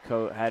had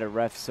to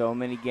ref so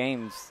many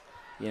games.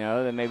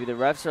 That maybe the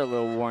refs are a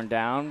little worn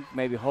down,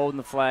 maybe holding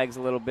the flags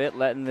a little bit,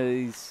 letting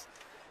these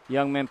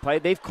young men play.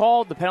 The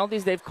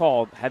penalties they've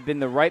called have been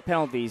the right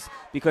penalties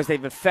because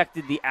they've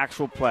affected the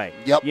actual play.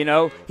 Yep.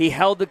 He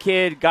held the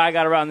kid, guy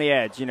got around the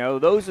edge.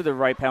 Those are the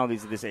right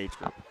penalties of this age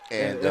group.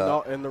 And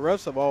the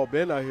refs have all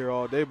been out here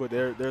all day, but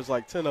there's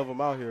like 10 of them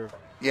out here.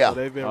 Yeah. So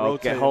they've been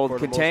rotating hold for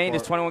contained. the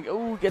It's most part.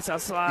 21. Ooh, gets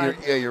outside.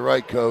 You're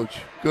right, Coach.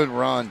 Good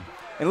run.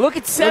 And look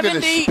at 70.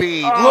 Look at the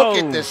speed. Oh. Look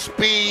at the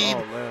speed.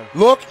 Oh, man.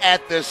 Look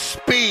at the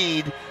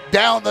speed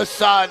down the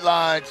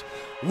sidelines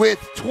with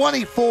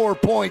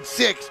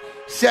 24.6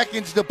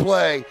 seconds to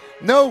play.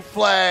 No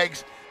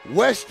flags.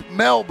 West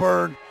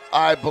Melbourne,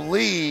 I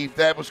believe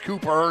that was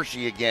Cooper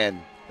Hershey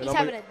again. He's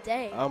having a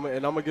day. I'm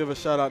going to give a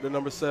shout-out to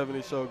number 7.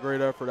 He showed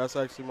great effort. That's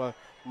actually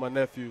my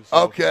nephew.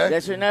 So. Okay.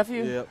 That's your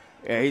nephew? Yep.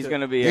 Yeah, he's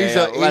going to be He's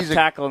a a- left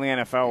tackle in the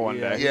NFL one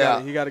day.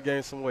 Yeah. He got to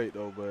gain some weight,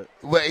 though. But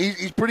Well,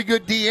 he's pretty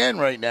good DN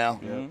right now.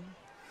 Mhm.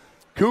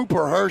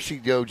 Cooper Hershey,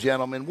 though,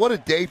 gentlemen. What a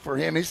day for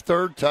him. His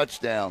 3rd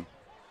touchdown.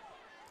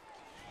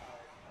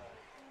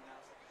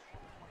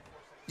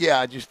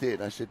 Yeah, I just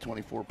did. I said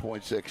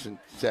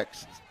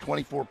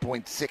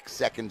 24.6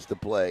 seconds to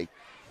play.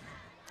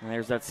 And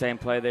there's that same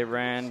play they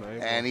ran.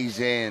 And he's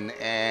in.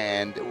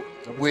 And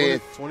number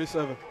with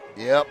 27.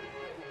 Yep.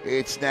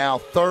 It's now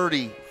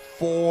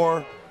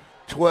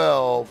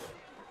 34-12.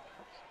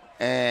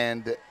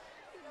 And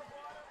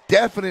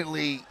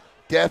definitely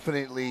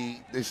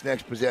this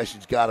next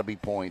possession's got to be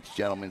points,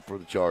 gentlemen, for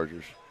the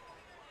Chargers.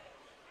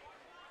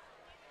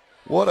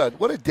 What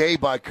a day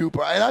by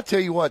Cooper. And I'll tell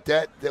you what,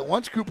 that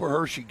once Cooper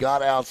Hershey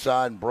got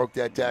outside and broke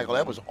that tackle,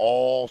 that was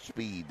all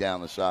speed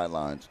down the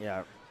sidelines.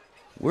 Yeah.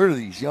 Where do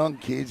these young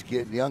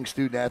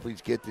student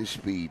athletes get this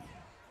speed?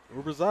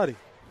 Rubrazati.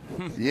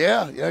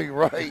 Yeah, you're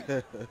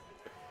right.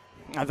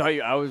 I thought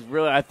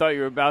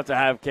you were about to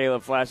have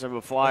Caleb flash up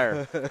a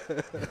flyer.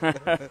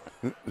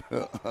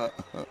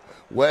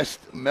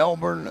 West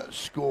Melbourne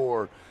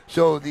score.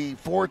 So the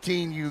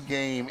 14U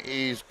game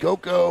is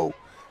Coco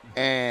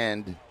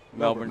and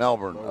Melbourne.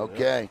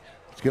 Okay.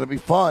 It's going to be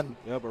fun.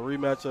 Yeah, but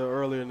rematch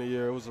earlier in the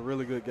year. It was a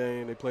really good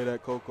game. They played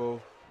at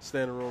Coco,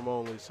 standing room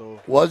only.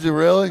 So Was it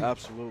really?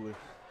 absolutely.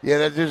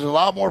 Yeah, there's a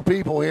lot more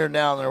people here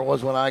now than there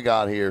was when I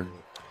got here.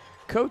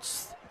 Coach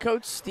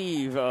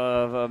Steve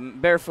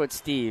of Barefoot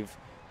Steve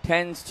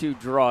tends to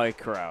draw a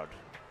crowd.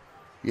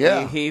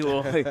 Yeah. He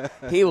will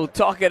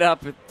talk it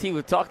up. He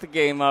will talk the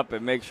game up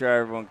and make sure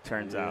everyone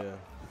turns out.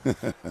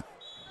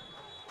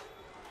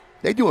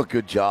 They do a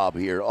good job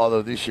here.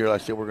 Although this year,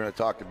 like I said, we're going to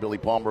talk to Billy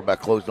Palmer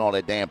about closing all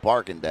that damn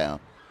parking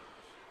down.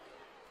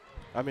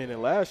 I mean,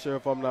 and last year,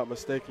 if I'm not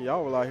mistaken,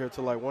 y'all were out here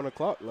till like 1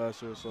 o'clock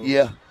last year. So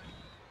Yeah.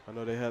 I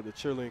know they had the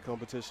cheerleading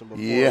competition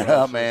before. Yeah, last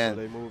year, man.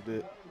 So they moved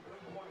it.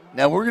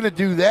 Now, we're going to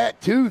do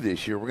that, too,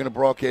 this year. We're going to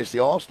broadcast the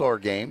All-Star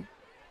game,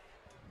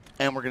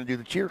 and we're going to do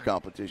the cheer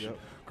competition. Yep.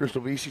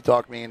 Crystal Vesey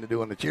talked me into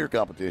doing the cheer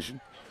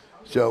competition.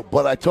 So,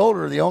 but I told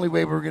her the only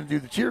way we were going to do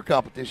the cheer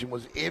competition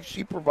was if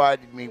she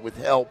provided me with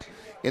help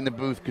in the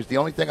booth, because the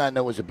only thing I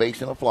know is a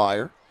base and a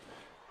flyer,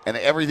 and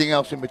everything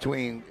else in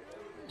between,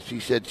 she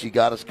said she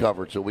got us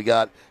covered. So we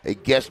got a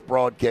guest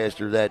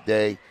broadcaster that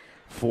day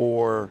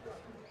for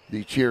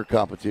the cheer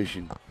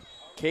competition.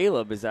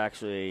 Caleb is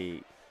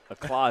actually a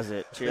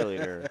closet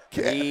cheerleader.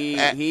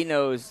 He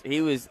knows he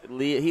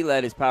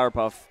led his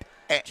Powerpuff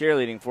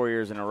cheerleading 4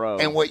 years in a row.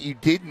 And what you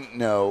didn't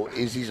know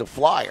is he's a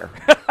flyer.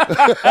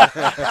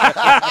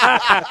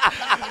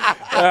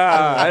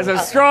 There's some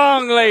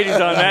strong ladies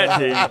on that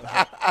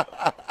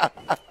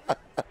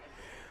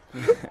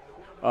team.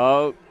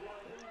 Oh,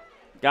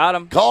 got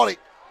him. Caught it.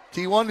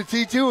 T1 to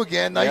T2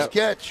 again. Nice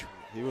catch.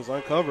 He was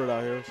uncovered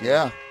out here. So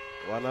Yeah.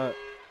 why not?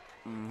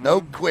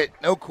 No quit.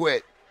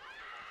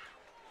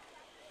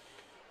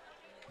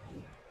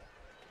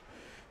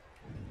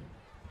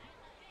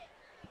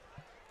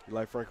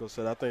 Like Franco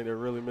said, I think they're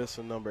really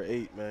missing number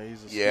 8, man.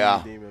 He's a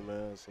speed demon,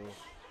 man. So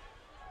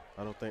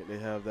I don't think they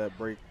have that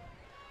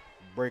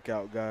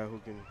breakout guy who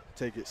can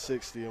take it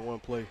 60 in one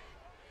play.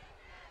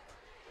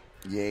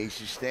 Yeah, he's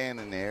just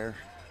standing there.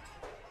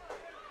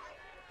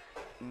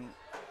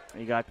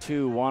 You got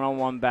 2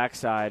 one-on-one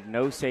backside,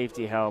 no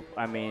safety help.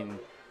 I mean,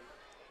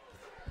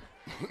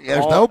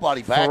 there's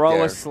nobody back throw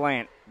there. a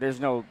slant. There's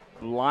no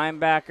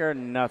linebacker,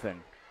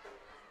 nothing.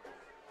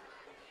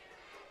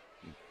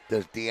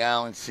 Does D.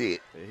 Allen see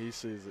it? Yeah, he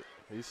sees it.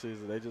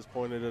 They just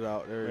pointed it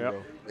out. There you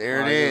go.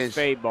 There it is.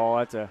 Fade ball.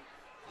 That's a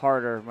much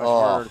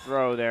harder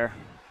throw there.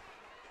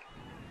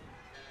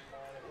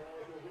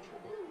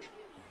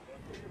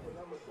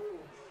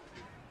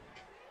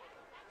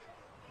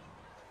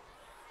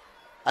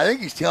 I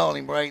think he's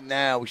telling him right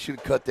now we should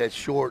have cut that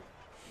short.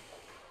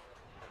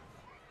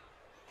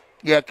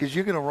 Yeah, because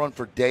you're going to run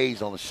for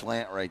days on the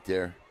slant right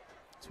there.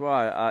 That's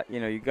why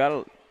you got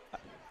to.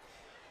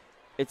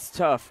 It's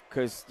tough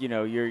because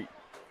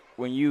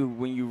when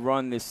you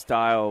run this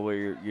style where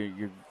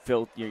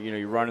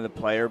you're running the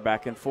player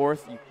back and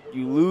forth,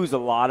 you lose a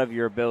lot of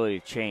your ability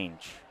to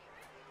change.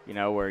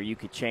 Where you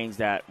could change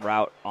that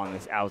route on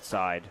this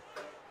outside.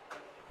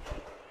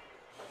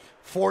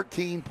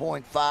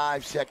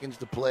 14.5 seconds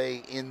to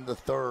play in the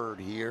third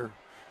here.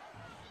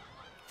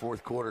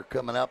 Fourth quarter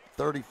coming up,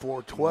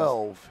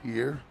 34-12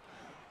 here.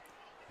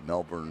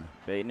 Melbourne.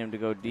 Baiting him to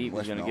go deep.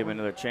 He's going to give him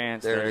another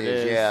chance. There it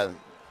is, yeah.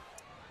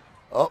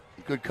 Oh,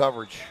 good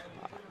coverage.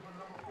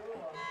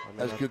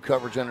 That's good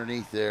coverage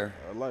underneath there.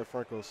 Like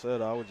Franco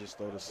said, I would just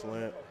throw the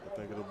slant. I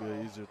think it'll be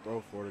an easier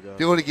throw for the guy.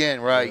 Do it again,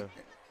 right.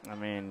 Yeah. I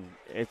mean,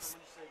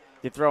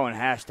 you're throwing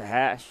hash to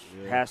hash,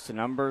 hash to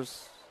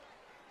numbers.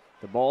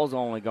 The ball's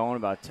only going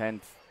about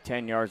 10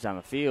 yards down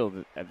the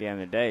field at the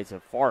end of the day. It's a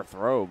far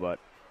throw, but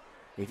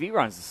if he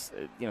runs,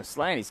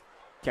 slant, he's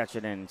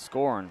catching and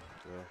scoring.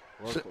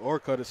 Yeah. Or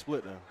cut it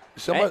split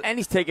down. And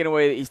he's taking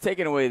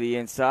away the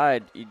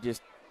inside. You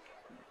just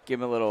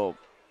give him a little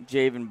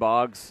Javen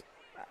Boggs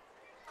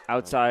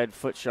outside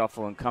foot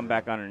shuffle and come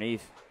back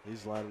underneath.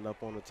 He's lining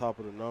up on the top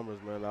of the numbers,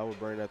 man. I would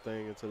bring that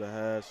thing into the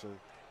hash. And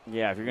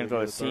yeah, if you're going to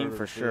throw a seam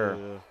for sure.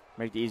 Yeah.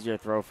 Make it easier to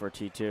throw for a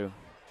T2.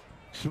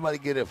 Somebody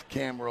get a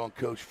camera on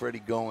Coach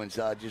Freddie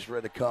Goins. I just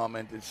read a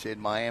comment that said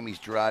Miami's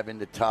driving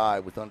to tie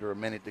with under a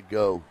minute to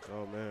go.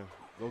 Oh, man.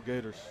 Go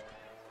Gators.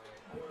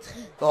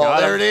 Oh,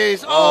 there it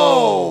is.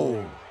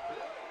 Oh!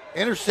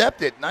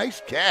 Intercepted.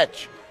 Nice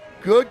catch.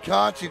 Good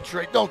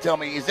concentrate. Don't tell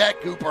me. Is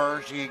that Cooper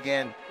Hershey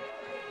again?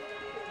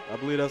 I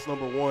believe that's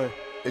number 1.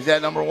 Is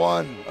that number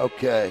 1?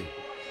 Okay.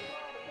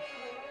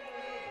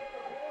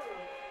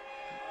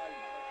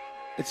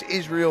 It's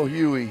Israel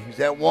Huey. Is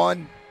that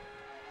 1?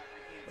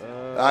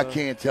 I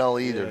can't tell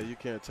either. Yeah, you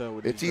can't tell.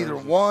 It's either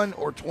 1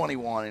 or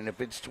 21, and if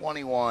it's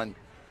 21,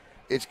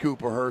 it's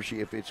Cooper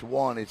Hershey. If it's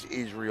 1, it's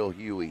Israel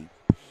Huey.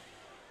 I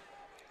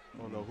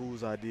don't know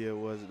whose idea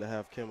was it to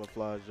have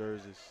camouflage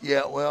jerseys.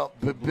 Yeah, well,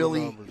 but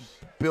Billy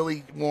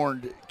numbers.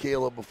 warned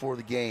Caleb before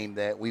the game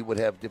that we would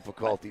have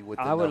difficulty with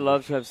the I would numbers.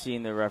 love to have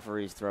seen the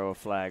referees throw a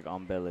flag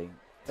on Billy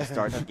to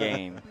start the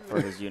game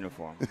for his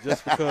uniform.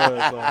 Just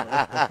because.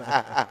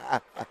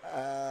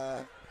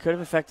 Could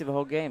have affected the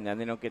whole game. Then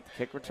they don't get the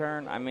kick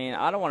return. I mean,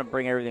 I don't want to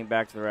bring everything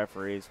back to the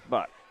referees,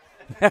 but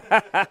and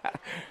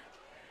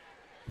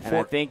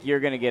I think you're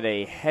going to get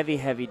a heavy,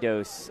 heavy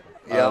dose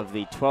of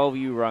the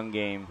 12U run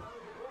game.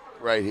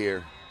 Right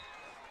here.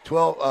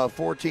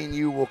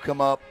 14U will come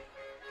up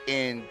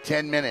in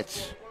 10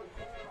 minutes,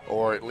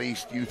 or at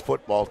least youth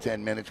football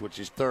 10 minutes, which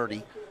is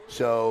 30.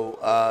 So,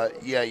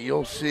 yeah,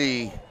 you'll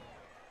see.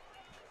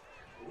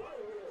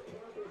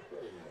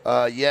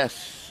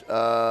 Yes.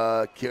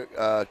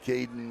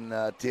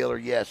 Caden Taylor,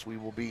 yes, we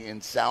will be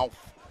in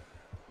South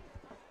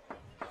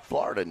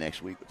Florida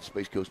next week with the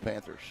Space Coast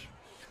Panthers.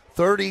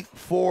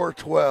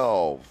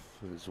 34-12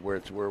 is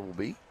where we'll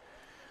be.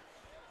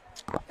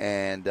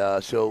 And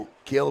so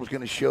Caleb's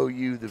going to show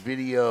you the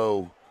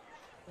video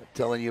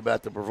telling you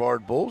about the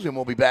Brevard Bulls, and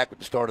we'll be back with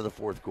the start of the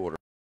fourth quarter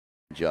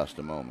in just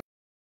a moment.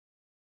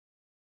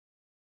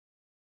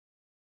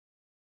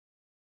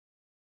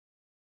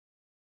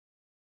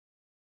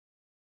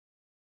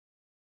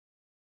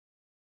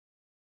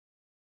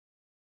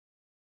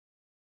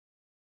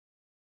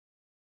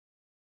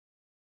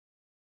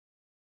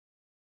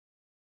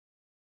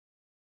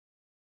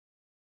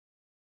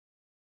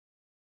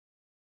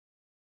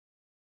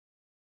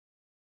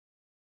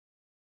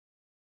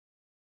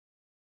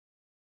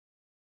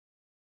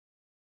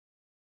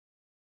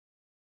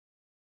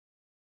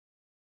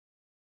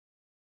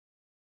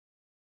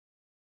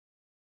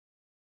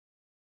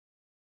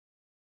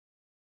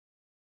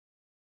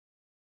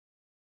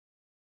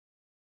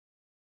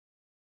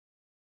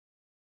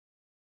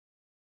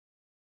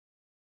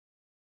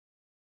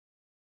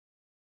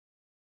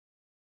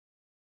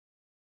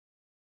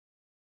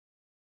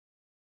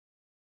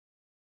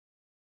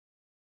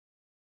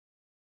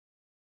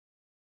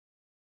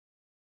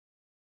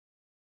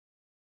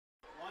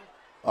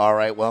 All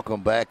right,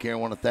 welcome back here. I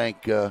want to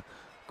thank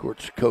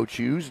Coach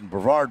Hughes and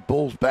Brevard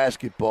Bulls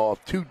basketball,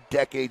 2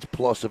 decades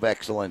plus of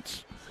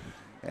excellence.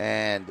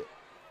 And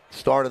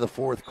start of the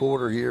fourth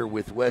quarter here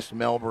with West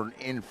Melbourne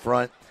in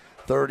front,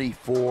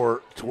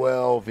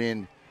 34-12.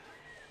 And,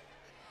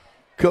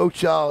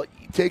 Coach, I'll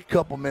take a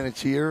couple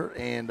minutes here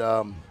and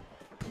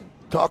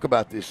talk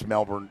about this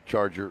Melbourne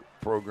Charger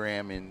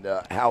program and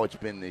how it's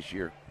been this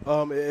year.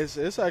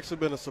 It's actually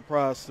been a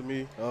surprise to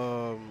me.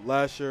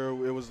 Last year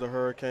it was the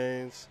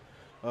Hurricanes.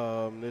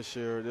 This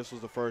year, this was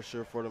the first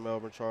year for the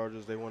Melbourne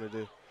Chargers. They wanted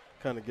to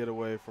kind of get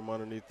away from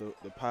underneath the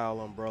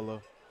Powell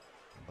umbrella.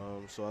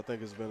 So I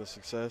think it's been a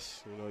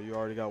success. You know, you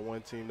already got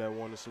one team that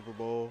won the Super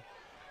Bowl.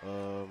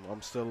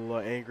 I'm still a little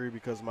angry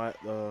because my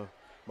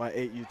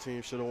 8U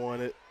team should have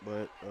won it,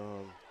 but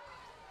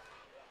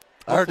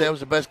I heard that was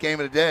the best game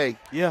of the day.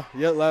 Yeah,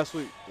 last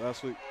week. Yeah.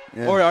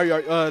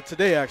 Or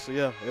today, actually,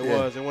 it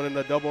was. It went in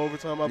the double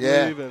overtime, I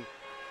believe, and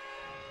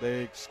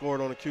they scored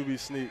on a QB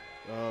sneak.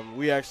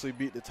 We actually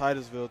beat the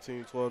Titusville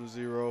team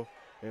 12-0,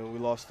 and we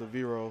lost to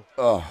VERO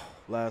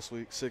last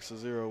week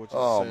 6-0, which is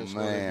the same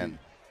score they beat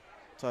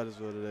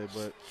Titusville today.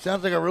 But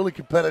sounds like a really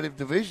competitive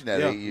division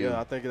at AU. Yeah,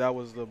 I think that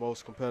was the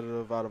most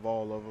competitive out of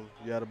all of them.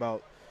 You had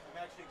about. I'm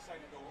actually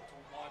excited to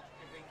watch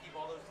if they keep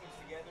all those teams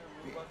together.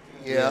 Move up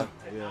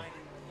to 9 or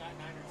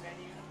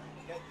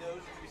 10U. Those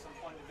would be some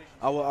fun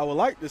divisions. I would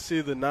like to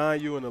see the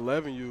 9U and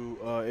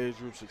 11U age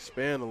groups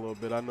expand a little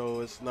bit. I know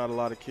it's not a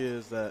lot of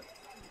kids that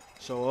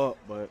show up,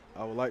 but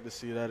I would like to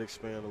see that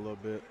expand a little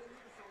bit.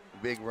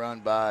 Big run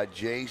by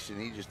Jason.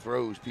 He just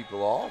throws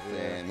people off,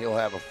 and he'll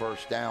have a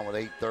first down with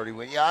 8:30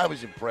 win. Yeah, I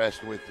was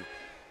impressed with,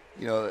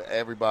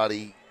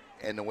 everybody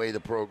and the way the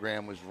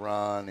program was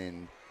run.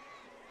 And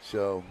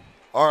so,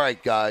 all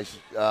right, guys,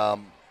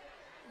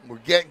 we're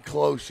getting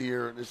close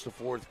here. This is the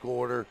fourth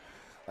quarter.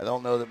 I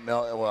don't know that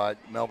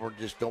Melbourne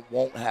just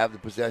won't have the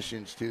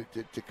possessions to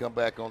come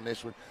back on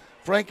this one.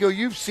 Franco,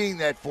 you've seen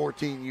that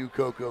 14U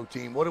Cocoa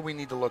team. What do we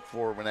need to look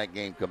for when that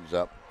game comes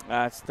up?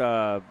 That's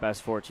the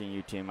best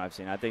 14U team I've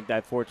seen. I think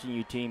that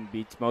 14U team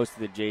beats most of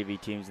the JV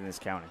teams in this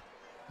county.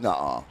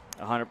 Nuh-uh.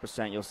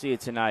 100%. You'll see it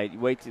tonight.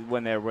 Wait till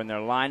when they're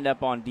lined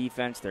up on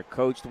defense. They're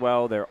coached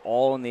well. They're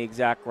all in the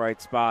exact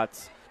right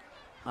spots.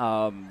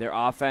 Their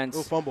offense.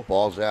 Little fumble.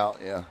 Ball's out.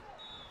 Yeah.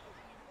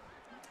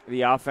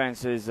 The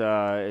offense is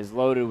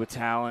loaded with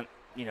talent.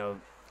 You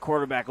know,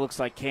 quarterback looks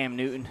like Cam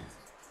Newton.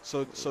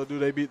 So do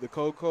they beat the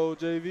Cocoa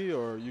JV,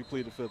 or you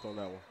plead the fifth on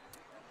that one?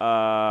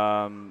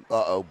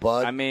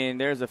 Bud. I mean,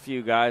 there's a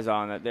few guys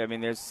on that. I mean,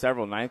 there's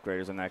several ninth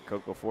graders on that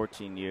Cocoa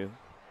 14U.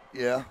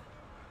 Yeah.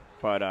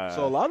 But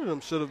so a lot of them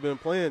should have been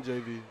playing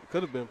JV.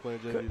 Could have been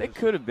playing JV. They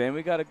could have been.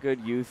 We got a good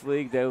youth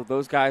league.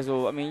 Those guys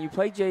will. I mean, you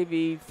play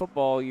JV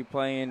football, you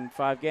play in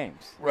 5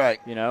 games.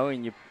 Right. You know,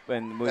 and we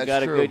That's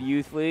got true. a good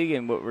youth league,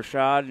 and what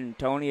Rashad and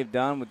Tony have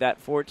done with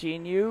that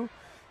 14U,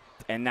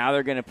 and now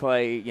they're going to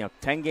play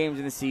 10 games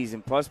in the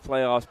season plus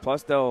playoffs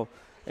plus they'll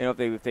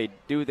if they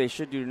do what they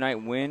should do tonight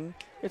and win.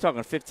 You're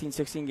talking 15,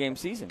 16 game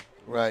season.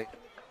 Right.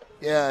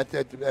 Yeah,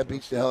 that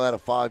beats the hell out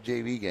of 5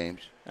 JV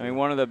games. I mean,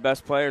 one of the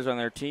best players on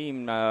their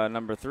team,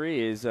 number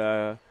 3, is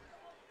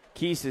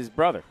Keith's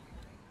brother.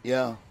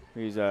 Yeah.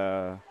 He's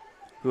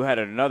who had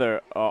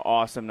another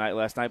awesome night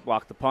last night,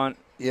 blocked the punt.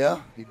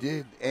 Yeah, he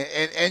did.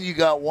 And you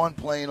got one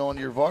playing on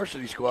your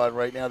varsity squad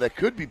right now that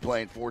could be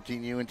playing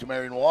 14U into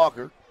Marion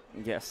Walker.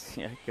 Yes,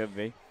 yeah, it could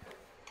be.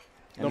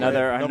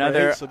 Number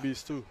Another 8's a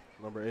beast too.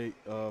 Number 8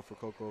 for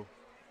Cocoa.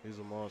 He's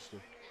a monster.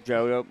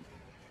 Joe.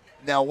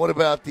 Now, what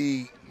about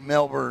the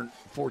Melbourne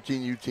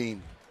 14U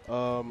team?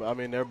 I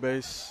mean, their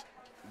base,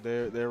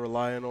 they're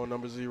relying on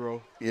number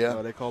 0.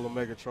 Yeah. They call him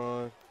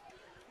Megatron.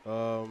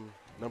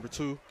 Number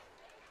 2,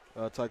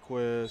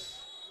 Tyquez.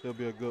 He'll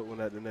be a good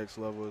one at the next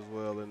level as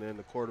well. And then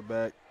the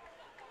quarterback,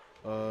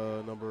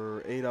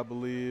 number 8, I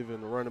believe,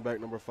 and the running back,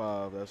 number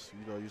 5. That's,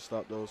 you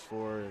stop those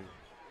 4, and,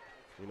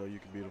 you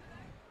can beat them.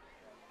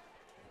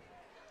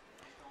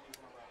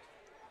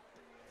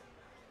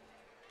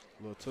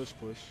 Little tush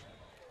push.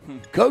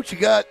 Coach,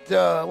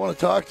 I want to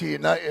talk to you.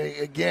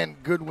 Again,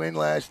 good win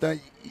last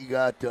night. You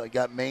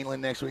got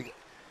Mainland next week.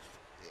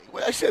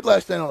 What I said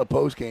last night on the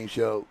post-game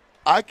show,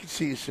 I could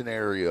see a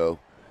scenario.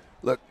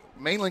 Look,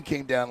 Mainland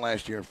came down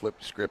last year and flipped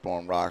the script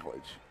on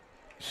Rockledge.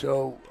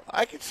 So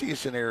I could see a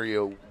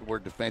scenario where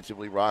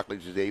defensively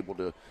Rockledge is able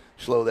to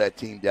slow that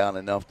team down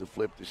enough to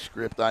flip the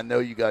script. I know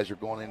you guys are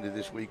going into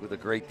this week with a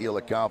great deal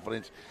of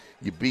confidence.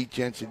 You beat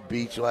Jensen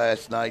Beach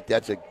last night.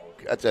 That's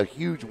a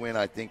huge win,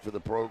 I think, for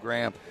the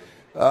program.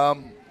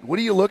 What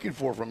are you looking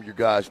for from your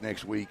guys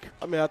next week?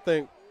 I mean, I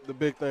think the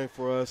big thing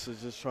for us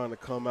is just trying to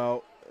come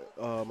out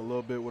with a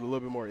little bit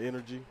more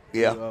energy.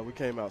 Yeah. We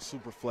came out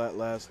super flat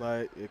last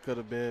night. It could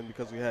have been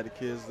because we had the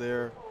kids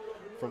there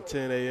from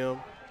 10 a.m.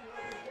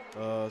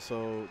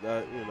 So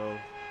that,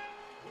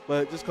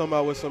 but just come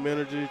out with some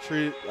energy.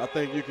 I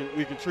think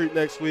we can treat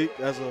next week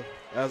as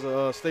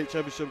a state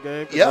championship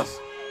game. Yeah.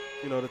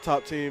 The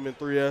top team in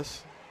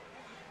 3S.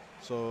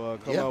 So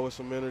come out with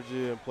some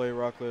energy and play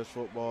Rockledge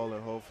football,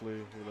 and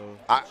hopefully,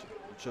 the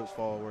chips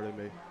fall where they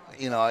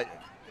may.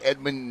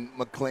 Edmund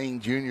McLean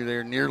Jr.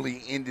 there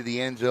nearly into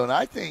the end zone.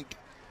 I think,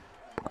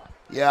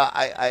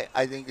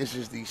 I think this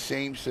is the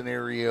same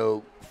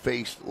scenario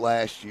faced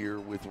last year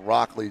with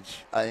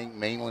Rockledge. I think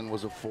Mainland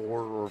was a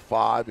 4 or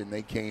 5, and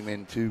they came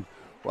into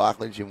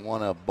Rockledge and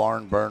won a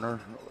barn burner,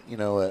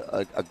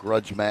 a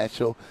grudge match.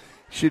 So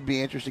should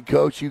be interesting.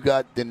 Coach, you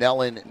got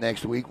Denellen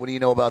next week. What do you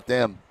know about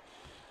them?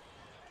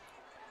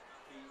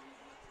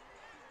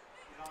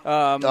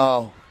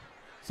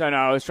 So, no,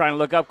 I was trying to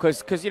look up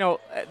because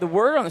the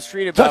word on the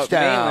street about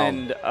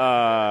Touchdown.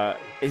 Mainland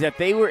is that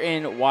they were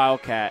in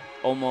Wildcat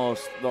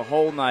almost the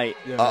whole night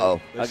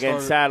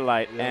against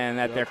Satellite, and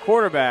that their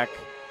quarterback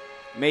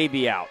may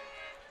be out.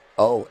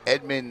 Oh,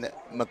 Edmund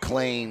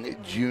McLean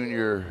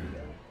Jr.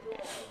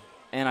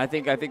 And I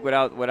think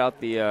without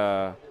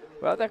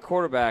that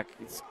quarterback,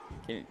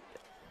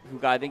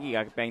 I think he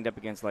got banged up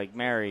against Lake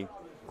Mary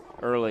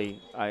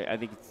early. I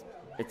think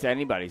it's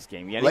anybody's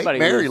game. Lake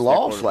Mary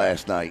lost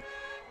last night.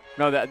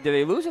 No, did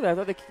they lose it? I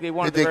thought they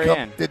won at the very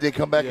end. Did they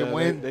come back and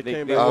win? They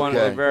came back. back. Won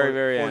at the very,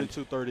 very end.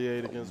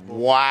 42-38 against Boone.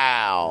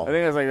 Wow. I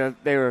think it was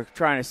like they were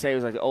trying to say it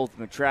was like the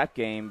ultimate trap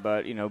game,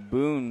 but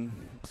Boone's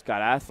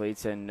got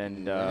athletes and they're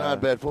not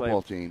a bad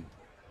football team.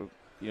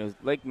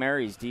 Lake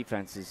Mary's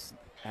defense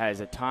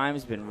has at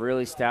times been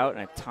really stout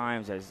and at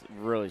times has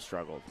really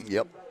struggled.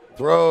 Yep.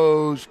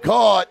 Throws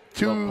caught.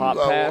 Little pop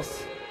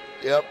pass.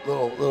 Yep.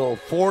 Little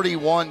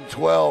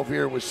 41-12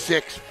 here with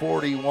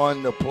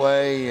 6:41 to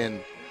play,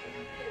 and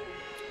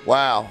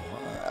wow.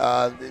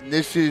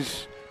 This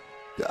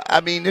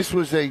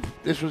was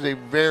a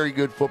very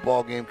good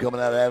football game coming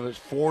out of it.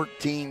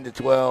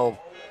 14-12.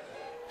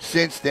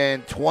 Since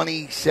then,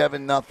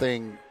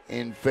 27-0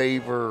 in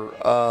favor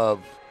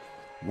of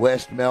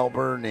West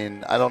Melbourne,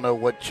 and I don't know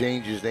what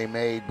changes they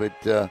made,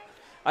 but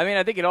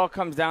I think it all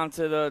comes down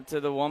to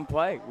the one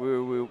play. We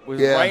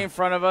was right in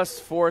front of us,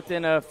 fourth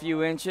and a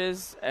few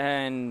inches,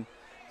 and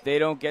they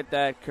don't get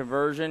that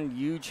conversion,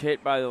 huge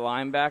hit by the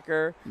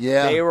linebacker.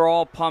 Yeah. They were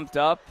all pumped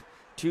up.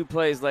 2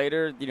 plays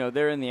later,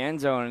 they're in the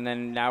end zone, and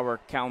then now we're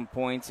counting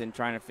points and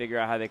trying to figure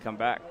out how they come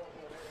back.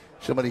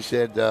 Somebody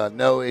said,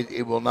 no,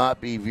 it will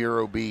not be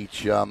Vero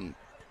Beach.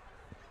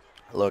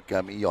 Look,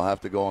 I mean, you'll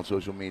have to go on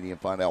social media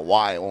and find out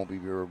why it won't be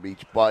Vero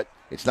Beach, but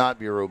it's not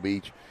Vero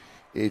Beach.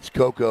 It's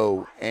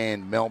Cocoa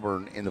and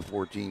Melbourne in the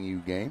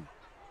 14U game.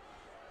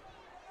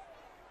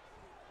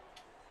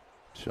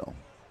 So.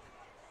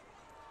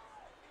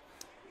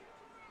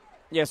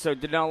 Yeah, so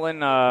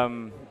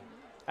Denellen,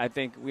 I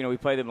think we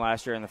played them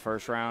last year in the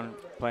first round,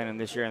 playing them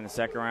this year in the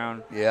second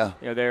round. Yeah.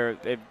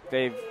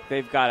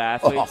 They've got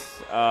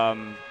athletes.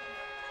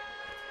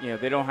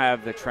 They don't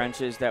have the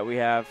trenches that we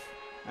have,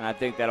 and I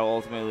think that'll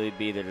ultimately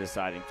be the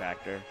deciding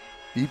factor.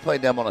 You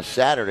played them on a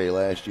Saturday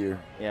last year.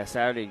 Yeah,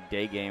 Saturday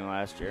day game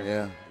last year.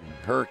 Yeah,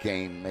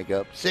 Hurricane make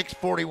up.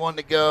 6:41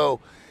 to go,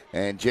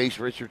 and Jace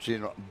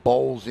Richardson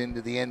bowls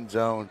into the end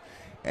zone,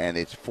 and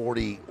it's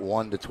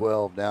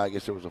 41-12. Now I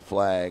guess there was a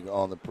flag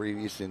on the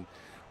previous, and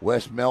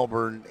West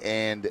Melbourne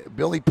and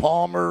Billy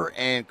Palmer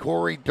and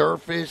Corey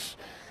Durfus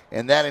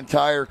and that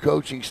entire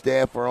coaching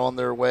staff are on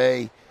their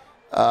way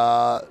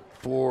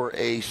for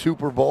a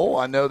Super Bowl.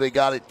 I know they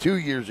got it 2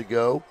 years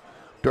ago.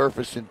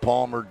 Durfus and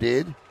Palmer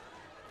did.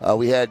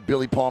 We had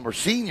Billy Palmer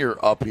Sr.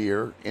 up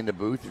here in the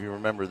booth, if you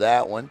remember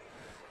that one.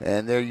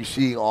 And there you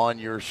see on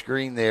your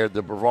screen there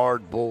the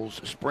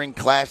BrevardBulls Spring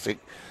Classic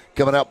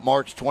coming up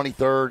March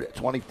 23rd,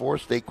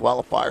 24th, state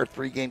qualifier,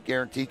 3-game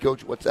guarantee.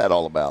 Coach, what's that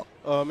all about?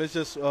 It's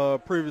just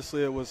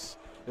previously it was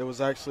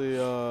actually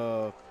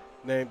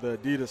named the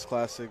Adidas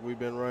Classic. We've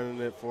been running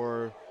it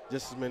for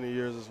just as many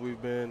years as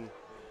we've been,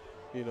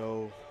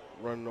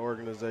 running the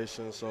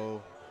organization.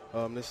 So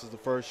this is the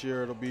first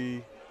year it'll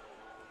be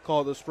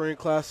called the Spring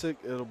Classic.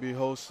 It'll be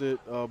hosted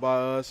by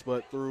us,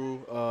 but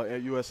through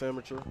at U.S.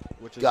 Amateur,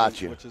 which is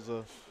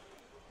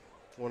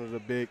one of the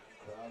big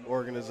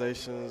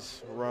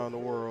organizations around the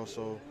world.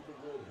 So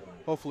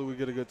hopefully we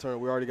get a good turn.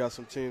 We already got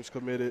some teams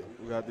committed.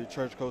 We got the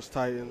Church Coast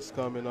Titans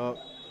coming up.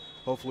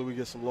 Hopefully we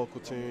get some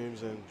local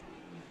teams, and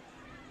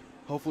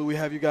hopefully we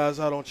have you guys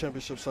out on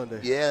Championship Sunday.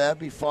 Yeah, that'd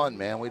be fun,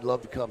 man. We'd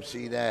love to come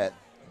see that.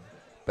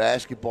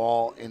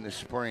 Basketball in the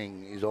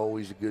spring is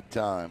always a good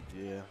time.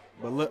 Yeah,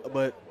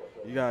 but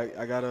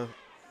I gotta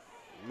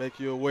make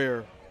you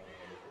aware,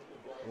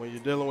 when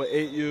you're dealing with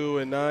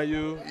 8U and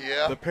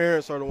 9U, the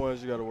parents are the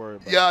ones you got to worry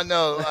about. Yeah,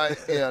 no,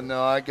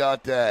 I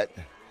got that.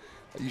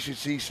 You should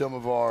see some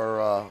of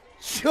our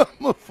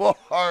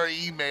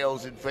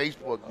emails and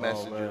Facebook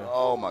messages.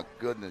 Oh my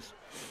goodness!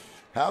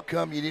 How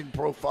come you didn't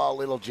profile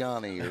little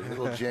Johnny or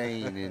little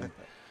Jane? And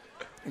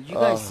did you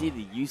guys see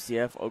the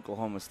UCF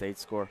Oklahoma State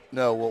score?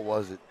 No, what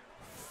was it?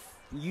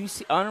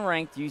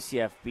 Unranked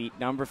UCF beat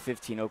number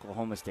 15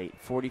 Oklahoma State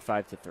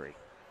 45-3.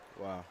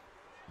 Wow.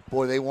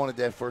 Boy, they wanted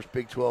that first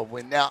Big 12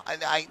 win. Now,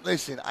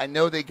 listen, I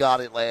know they got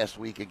it last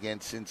week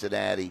against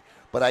Cincinnati,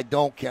 but I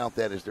don't count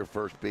that as their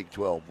first Big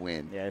 12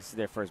 win. Yeah, this is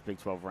their first Big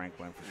 12 ranked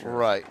win for sure.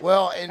 Right.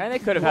 Well, and they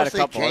could have had a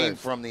couple they came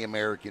others from the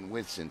American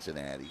with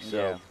Cincinnati. So.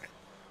 Yeah.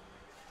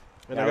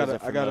 And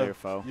I got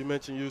foe. You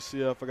mentioned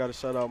UCF. I got to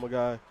shout out my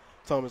guy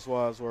Thomas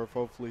Wadsworth.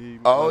 Hopefully he.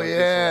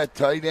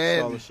 Tight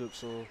end. Scholarship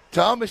soon.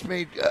 Thomas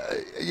made.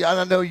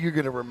 I know you're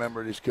going to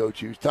remember this, Coach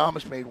Hughes.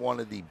 Thomas made one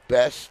of the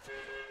best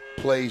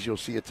plays you'll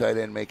see a tight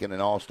end make in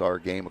an all-star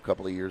game a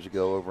couple of years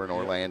ago over in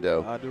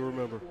Orlando. I do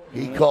remember.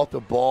 He caught the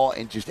ball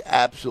and just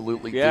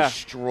absolutely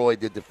destroyed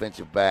the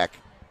defensive back.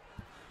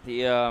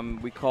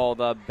 We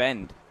called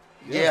Bend.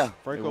 Yeah.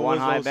 Franco one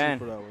high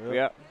bend.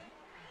 Yep.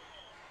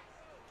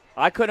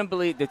 I couldn't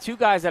believe the two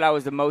guys that I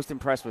was the most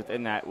impressed with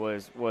in that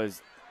was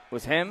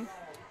him,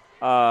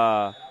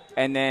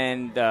 and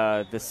then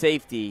the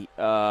safety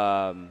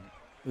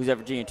who's at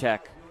Virginia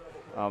Tech.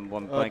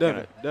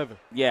 Devin.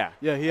 Yeah.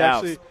 Yeah, he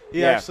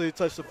actually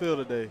touched the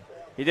field today.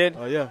 He did?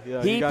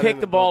 Yeah. He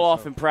picked the ball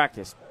off in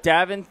practice.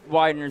 Davin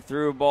Widener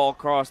threw a ball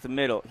across the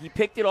middle. He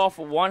picked it off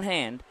with one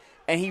hand,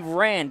 and he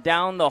ran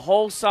down the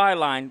whole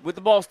sideline with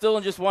the ball still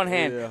in just one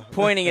hand,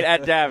 pointing it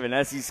at Davin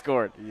as he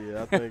scored.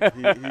 Yeah, I think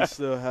he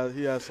still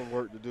has some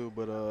work to do,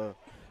 but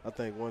I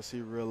think once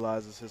he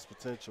realizes his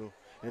potential,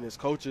 and his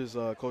coaches,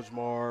 Coach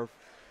Marv,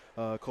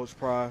 Coach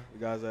Pry, the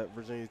guys at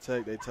Virginia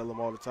Tech, they tell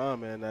him all the time,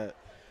 man, that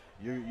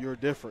you're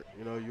different.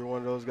 You're one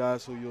of those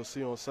guys who you'll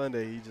see on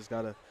Sunday. He just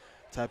got to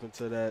tap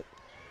into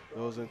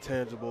those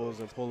intangibles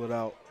and pull it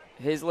out.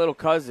 His little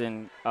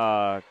cousin,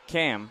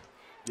 Cam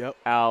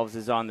Alves,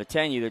 is on the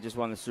 10U that just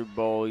won the Super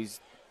Bowl. He's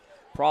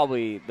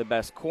probably the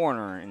best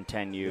corner in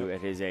 10U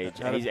at his age.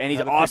 And he's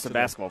an awesome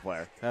basketball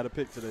player. Had a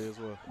pick today as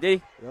well. Did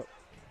he? Yep.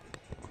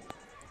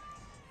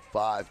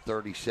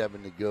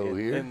 5:37 to go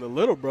here. And the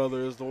little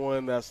brother is the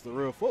one that's the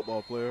real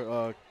football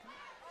player,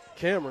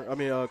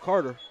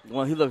 Carter.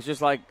 Well, he looks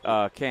just like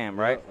Cam,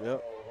 right?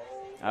 Yep.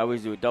 I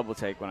always do a double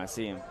take when I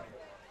see him.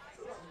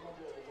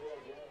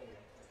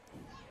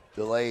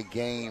 Delay a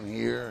game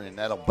here, and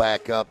that'll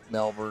back up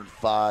Melbourne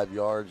 5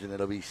 yards, and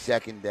it'll be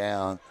second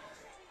down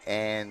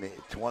and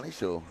 20.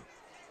 So I'm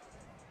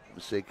going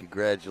to say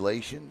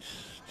congratulations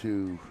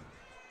to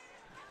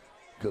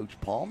Coach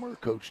Palmer,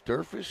 Coach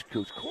Durfus,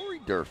 Coach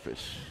Corey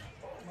Durfus,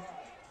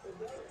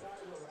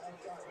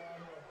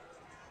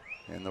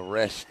 and the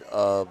rest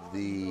of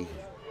the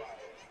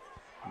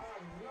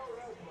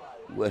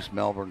West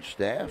Melbourne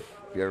staff.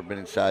 If you've ever been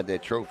inside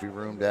that trophy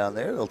room down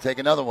there, they'll take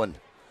another one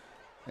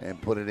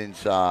and put it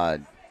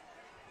inside.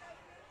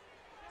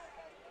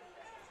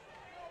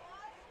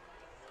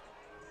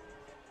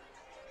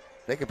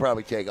 They could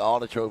probably take all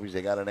the trophies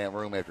they got in that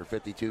room after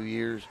 52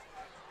 years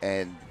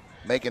and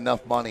make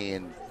enough money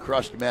in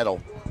crushed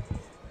metal,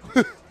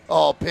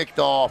 all picked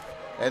off.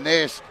 And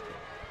this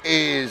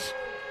is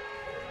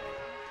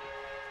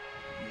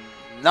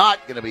not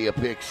going to be a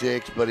pick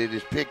six, but it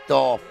is picked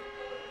off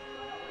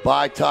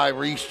by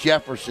Tyrese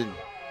Jefferson.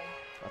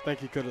 I think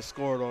he could have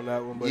scored on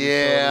that one, but Yeah, he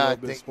showed a I little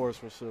bit think-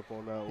 sportsmanship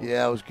on that one.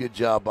 Yeah, it was a good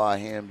job by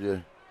him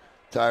to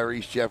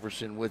Tyrese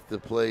Jefferson with the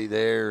play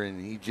there.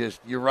 And he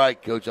just, you're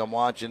right, Coach, I'm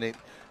watching it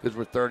because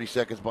we're 30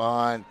 seconds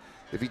behind.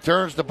 If he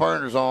turns the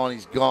burners on,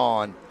 he's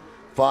gone.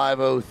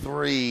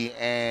 5:03,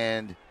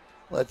 and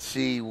let's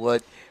see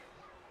what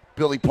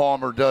Billy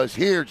Palmer does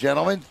here,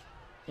 gentlemen.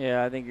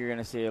 Yeah, I think you're going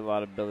to see a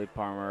lot of Billy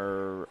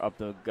Palmer up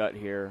the gut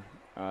here.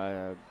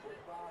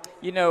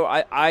 You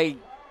know,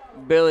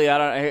 Billy, I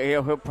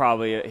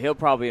don't. He'll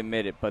probably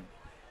admit it, but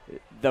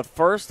the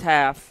first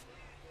half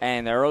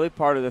and the early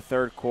part of the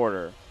third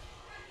quarter,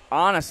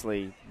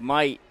 honestly,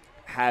 might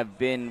have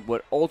been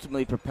what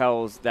ultimately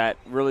propels that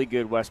really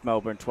good West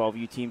Melbourne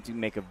 12U team to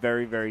make a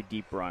very, very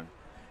deep run.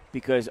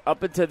 Because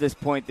up until this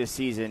point this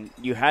season,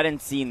 you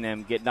hadn't seen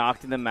them get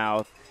knocked in the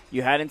mouth.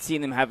 You hadn't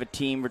seen them have a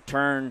team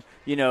return,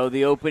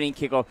 the opening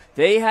kickoff.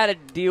 They had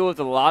to deal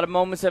with a lot of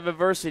moments of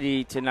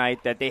adversity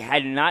tonight that they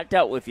had not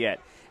dealt with yet.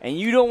 And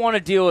you don't want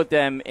to deal with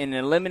them in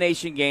an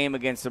elimination game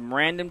against some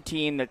random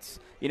team that's,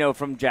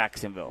 from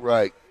Jacksonville.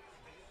 Right.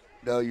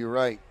 No, you're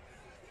right.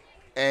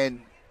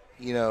 And,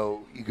 you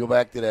go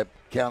back to that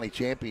county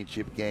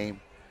championship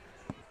game.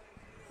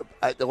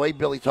 The way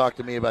Billy talked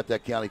to me about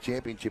that county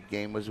championship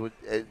game was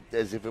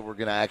as if it were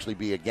going to actually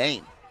be a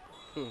game.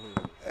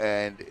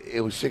 And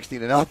it was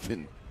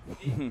 60-0.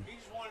 He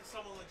just wanted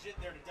someone legit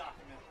there to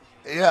document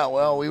it. Yeah,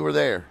 well, we were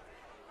there.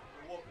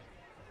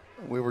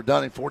 We were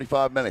done in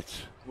 45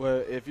 minutes.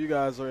 Well, if you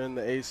guys are in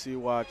the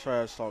ACYA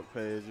Trash Talk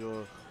page,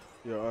 you'll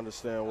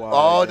understand why.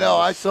 Oh, no,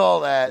 I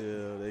saw that.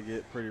 Yeah, they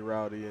get pretty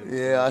rowdy.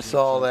 Yeah, I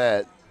saw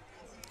that.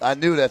 I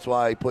knew that's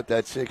why he put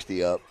that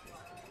 60 up.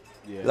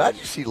 Yeah. Did I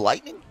just see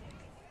lightning?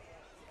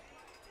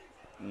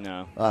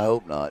 No, I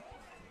hope not.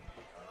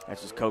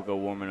 that's just Coco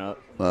warming up.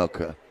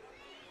 Okay.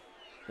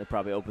 They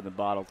probably opened the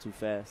bottle too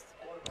fast.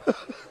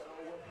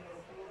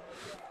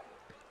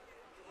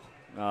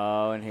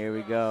 Oh, and here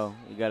we go.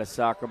 You got a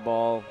soccer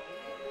ball.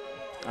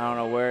 I don't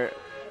know where.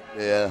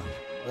 Yeah.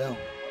 Well,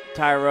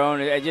 Tyrone.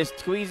 Can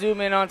we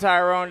zoom in on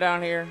Tyrone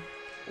down here?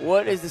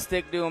 What is the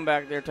stick doing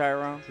back there,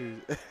 Tyrone?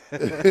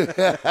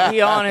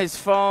 He on his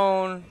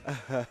phone.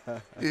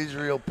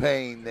 Israel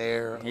Payne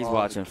there. He's on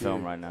watching the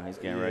film kid. right now. He's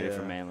getting ready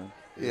for Manly.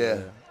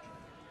 Yeah.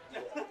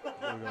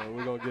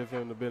 We're going to give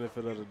him the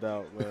benefit of the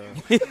doubt, man.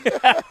 You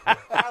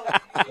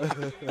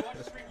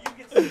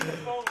can see the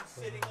phone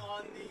sitting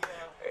on the.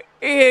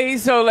 Yeah,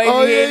 he's so lazy.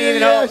 Oh, he ain't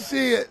even I know.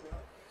 see it.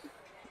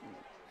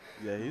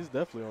 Yeah, he's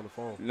definitely on the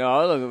phone.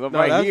 No, look No,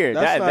 right that's- here.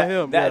 that's that, not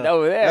him, That yeah.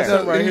 over there. That's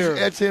him right here.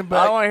 That's him I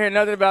back. don't want to hear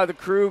nothing about the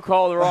crew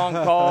call the wrong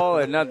call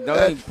and nothing.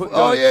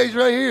 Oh, yeah, he's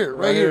right here.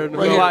 Right here. in the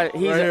Right Melbourne-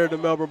 here. He's right here in the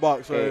Melbourne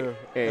box right here.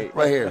 Hey,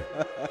 Right here.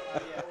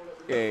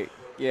 hey,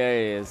 yeah, he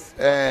is.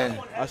 And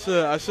I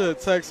should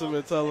text him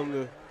and tell him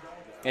to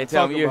And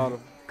tell talk him you're about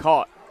him.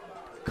 caught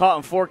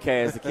in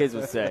 4K, as the kids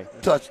would say.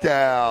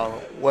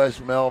 touchdown,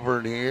 West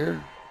Melbourne here.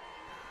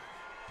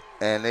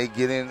 And they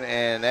get in,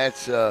 and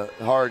that's a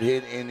hard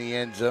hit in the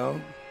end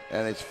zone.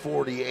 And it's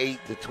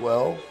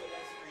 48-12.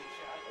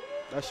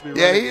 That should be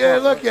Yeah,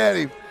 running look at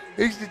him.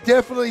 He's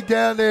definitely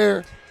down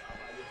there.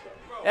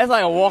 That's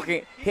like a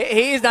walking.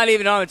 He is not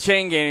even on the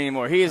chain gang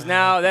anymore. He is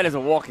now. That is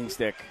a walking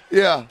stick.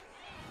 Yeah,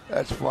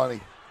 that's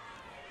funny.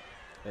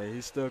 Hey,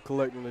 he's still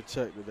collecting the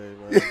check today,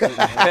 man.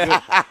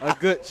 A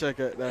good check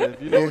at that.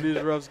 If you know these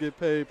refs get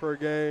paid per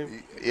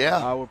game,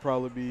 Yeah, I would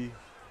probably be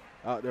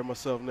out there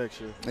myself next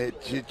year.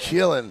 it's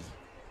chilling.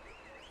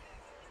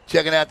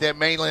 Checking out that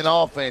mainland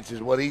offense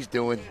is what he's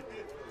doing.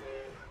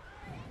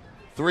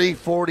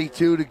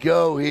 3:42 to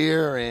go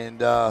here, and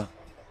that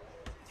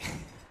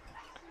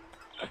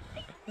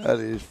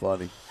is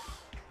funny.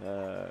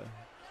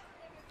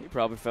 He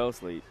probably fell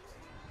asleep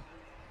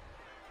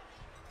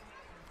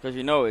because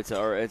it's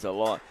a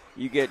long.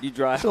 You drive.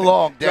 It's a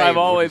long day Drive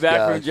all the for way these back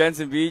guys. from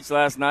Jensen Beach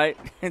last night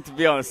to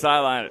be on the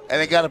sideline.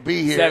 And they got to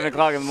be here 7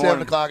 o'clock in the morning.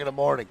 7 o'clock in the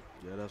morning,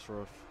 Yeah, that's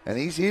rough. and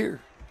he's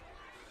here.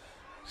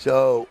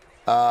 So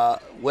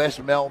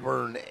West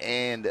Melbourne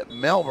and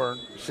Melbourne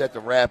set to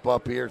wrap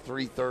up here.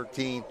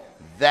 3:13.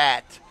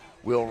 That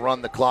will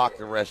run the clock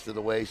the rest of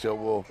the way.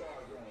 So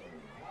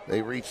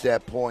they reach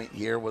that point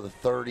here with a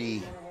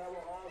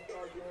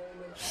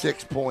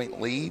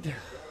 36-point lead.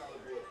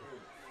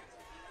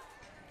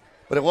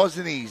 But it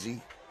wasn't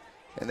easy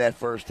in that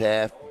first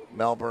half.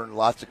 Melbourne,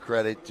 lots of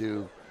credit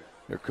to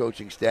their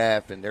coaching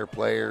staff and their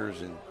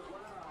players, and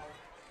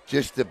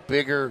just the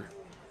bigger,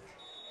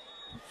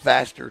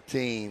 faster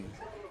team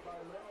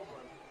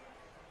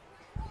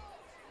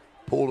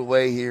pulled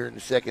away here in the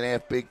second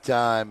half big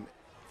time.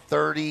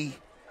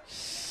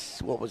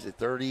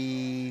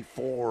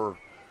 34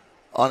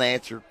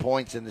 unanswered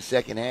points in the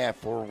second half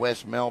for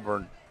West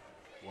Melbourne.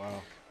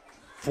 Wow.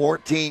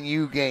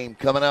 14U game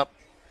coming up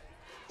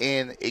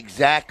in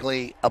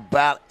exactly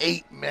about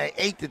 8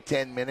 to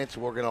 10 minutes.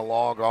 We're going to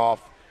log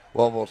off.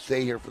 Well, we'll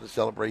stay here for the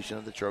celebration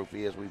of the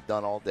trophy as we've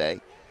done all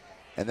day.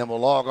 And then we'll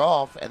log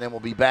off, and then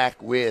we'll be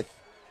back with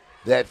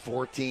that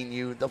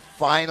 14U, the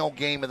final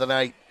game of the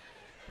night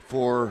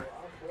for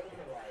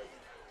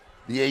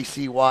the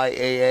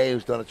ACYAA,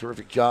 who's done a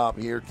terrific job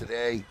here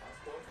today,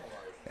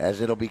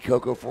 as it'll be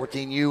Cocoa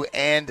 14U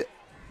and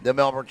the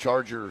Melbourne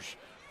Chargers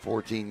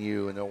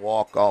 14U, and they'll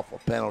walk off a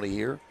penalty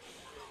here.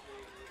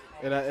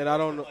 And I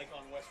don't know.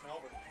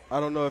 I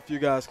don't know if you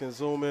guys can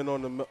zoom in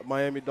on the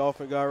Miami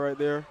Dolphin guy right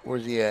there.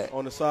 Where's he at?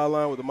 On the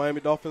sideline with the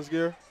Miami Dolphins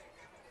gear.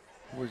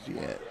 Where's he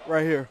at?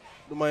 Right here,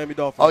 the Miami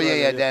Dolphins. Oh,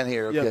 yeah, down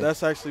here. Okay. Yeah,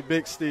 that's actually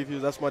Big Steve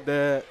Hughes. That's my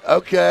dad.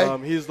 Okay.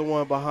 He's the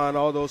one behind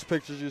all those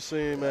pictures you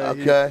seen, man.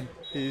 Okay.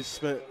 He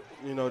spent,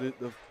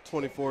 the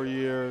 24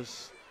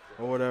 years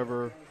or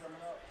whatever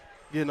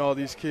getting all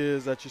these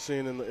kids that you've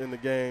seen in the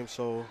game.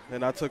 So,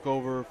 and I took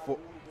over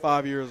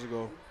 5 years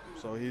ago.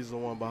 So he's the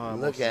one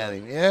behind. Look at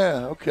him.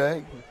 Yeah,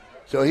 okay.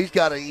 So he's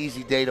got an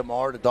easy day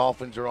tomorrow. The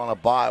Dolphins are on a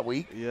bye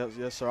week.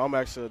 Yes, sir. I'm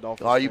actually a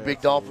Dolphin fan. Are fan. you a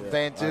big Dolphin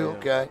fan too?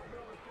 Okay.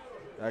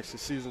 Actually,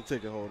 season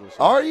ticket holder.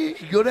 So. Are you?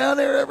 You go down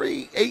there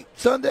every 8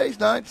 Sundays,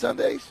 9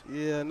 Sundays?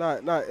 Yeah,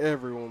 not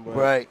everyone, but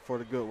right. For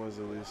the good ones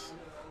at least.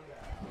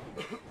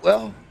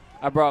 Well,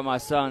 I brought my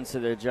sons to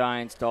the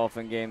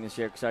Giants-Dolphin game this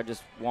year because I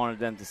just wanted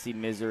them to see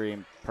misery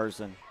in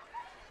person.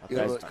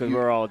 Because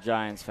we're all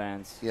Giants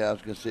fans. Yeah, I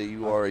was going to say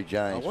you are a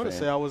Giants fan. I want to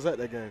say I was at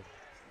that game. It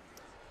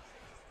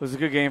was a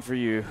good game for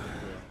you.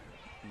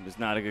 It was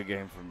not a good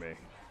game for me.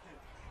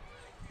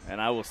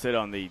 And I will sit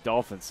on the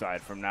Dolphin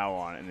side from now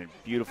on in a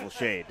beautiful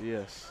shade.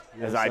 Yes.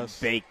 As I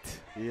baked.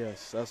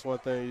 Yes, that's one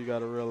thing you got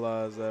to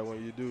realize, that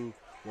when you do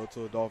go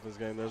to a Dolphins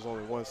game, there's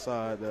only one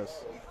side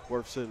that's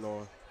worth sitting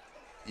on.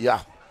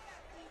 Yeah.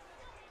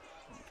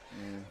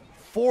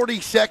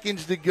 40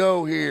 seconds to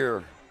go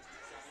here.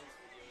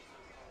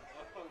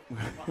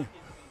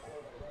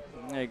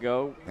 There you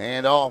go.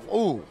 Hand off.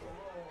 Ooh.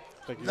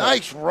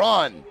 Nice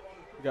run.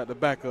 You got the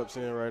backups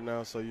in right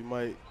now, so you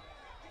might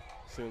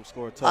see him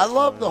score a touchdown. I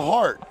love the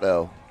heart,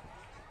 though.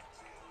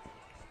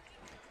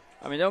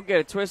 I mean, don't get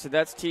it twisted.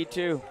 That's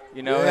T2.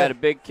 He had a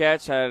big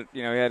catch. He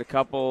had a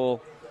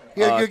couple. He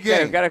had a good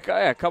game. Got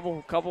a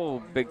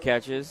couple big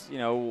catches.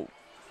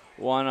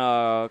 One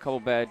a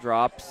couple bad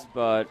drops,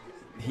 but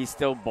he's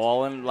still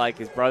balling. Like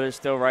his brother's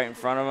still right in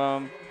front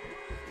of him.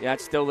 Yeah,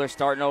 still they're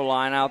starting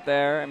O-line out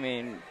there. I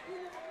mean,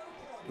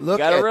 you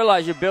got to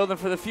realize you're building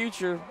for the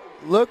future.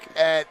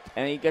 And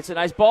he gets a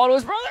nice ball to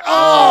his brother.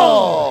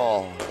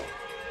 Oh!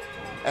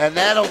 And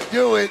that'll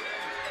do it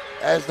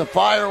as the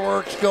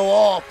fireworks go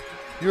off.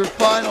 Your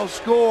final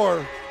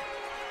score,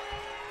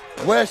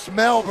 West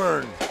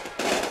Melbourne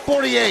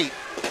 48,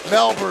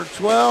 Melbourne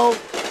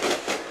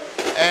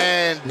 12.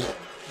 And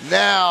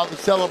now the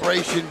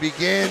celebration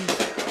begins.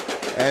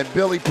 And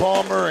Billy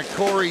Palmer and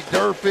Corey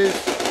Durfus,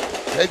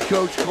 head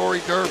coach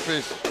Corey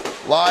Durfus,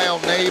 Lyle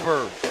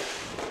Neighbor,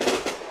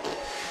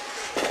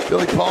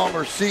 Billy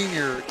Palmer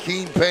Sr.,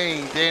 Keen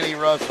Payne, Danny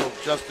Russell,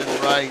 Justin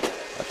Wright.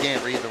 I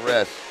can't read the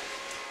rest.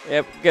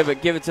 Yep, give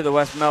it to the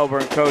West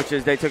Melbourne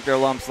coaches. They took their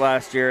lumps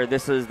last year.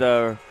 This is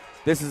the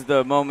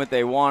moment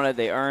they wanted.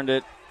 They earned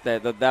it.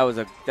 That was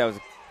a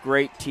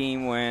great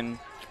team win.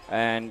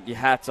 And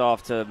hats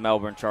off to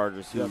Melbourne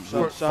Chargers who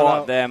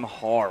fought them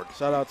hard.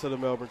 Shout out to the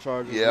Melbourne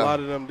Chargers. Yeah. A lot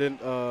of them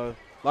didn't. A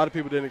lot of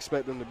people didn't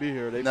expect them to be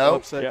here. They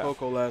upset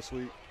Coco last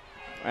week.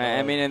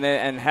 I mean,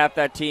 and half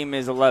that team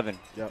is 11.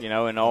 Yep.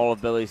 And all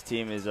of Billy's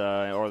team is,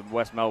 or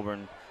West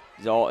Melbourne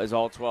is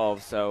all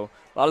 12. So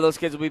a lot of those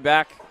kids will be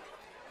back.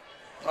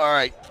 All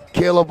right,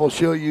 Caleb will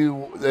show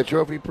you the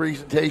trophy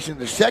presentation.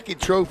 The second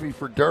trophy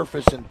for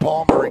Durfus and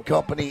Palmer and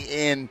company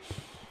in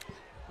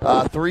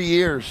 3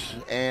 years.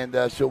 And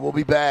so we'll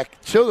be back.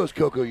 Show those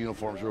Coco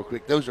uniforms real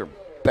quick. Those are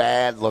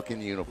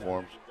bad-looking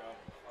uniforms.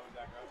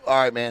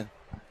 All right, man.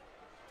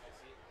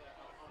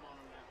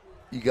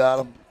 You got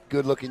them.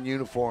 Good-looking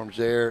uniforms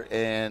there.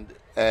 And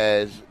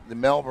as the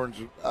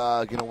Melbourne's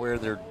going to wear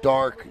their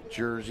dark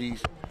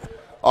jerseys.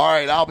 All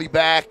right, I'll be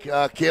back.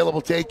 Caleb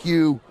will take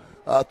you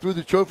through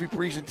the trophy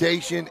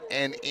presentation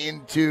and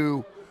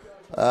into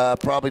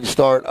probably the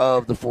start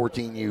of the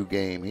 14U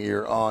game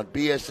here on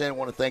BSN. I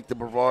want to thank the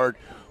Brevard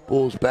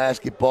Bulls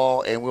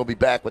basketball, and we'll be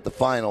back with the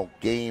final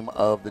game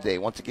of the day.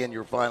 Once again,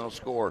 your final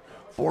score,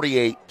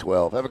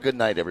 48-12. Have a good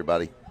night,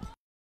 everybody.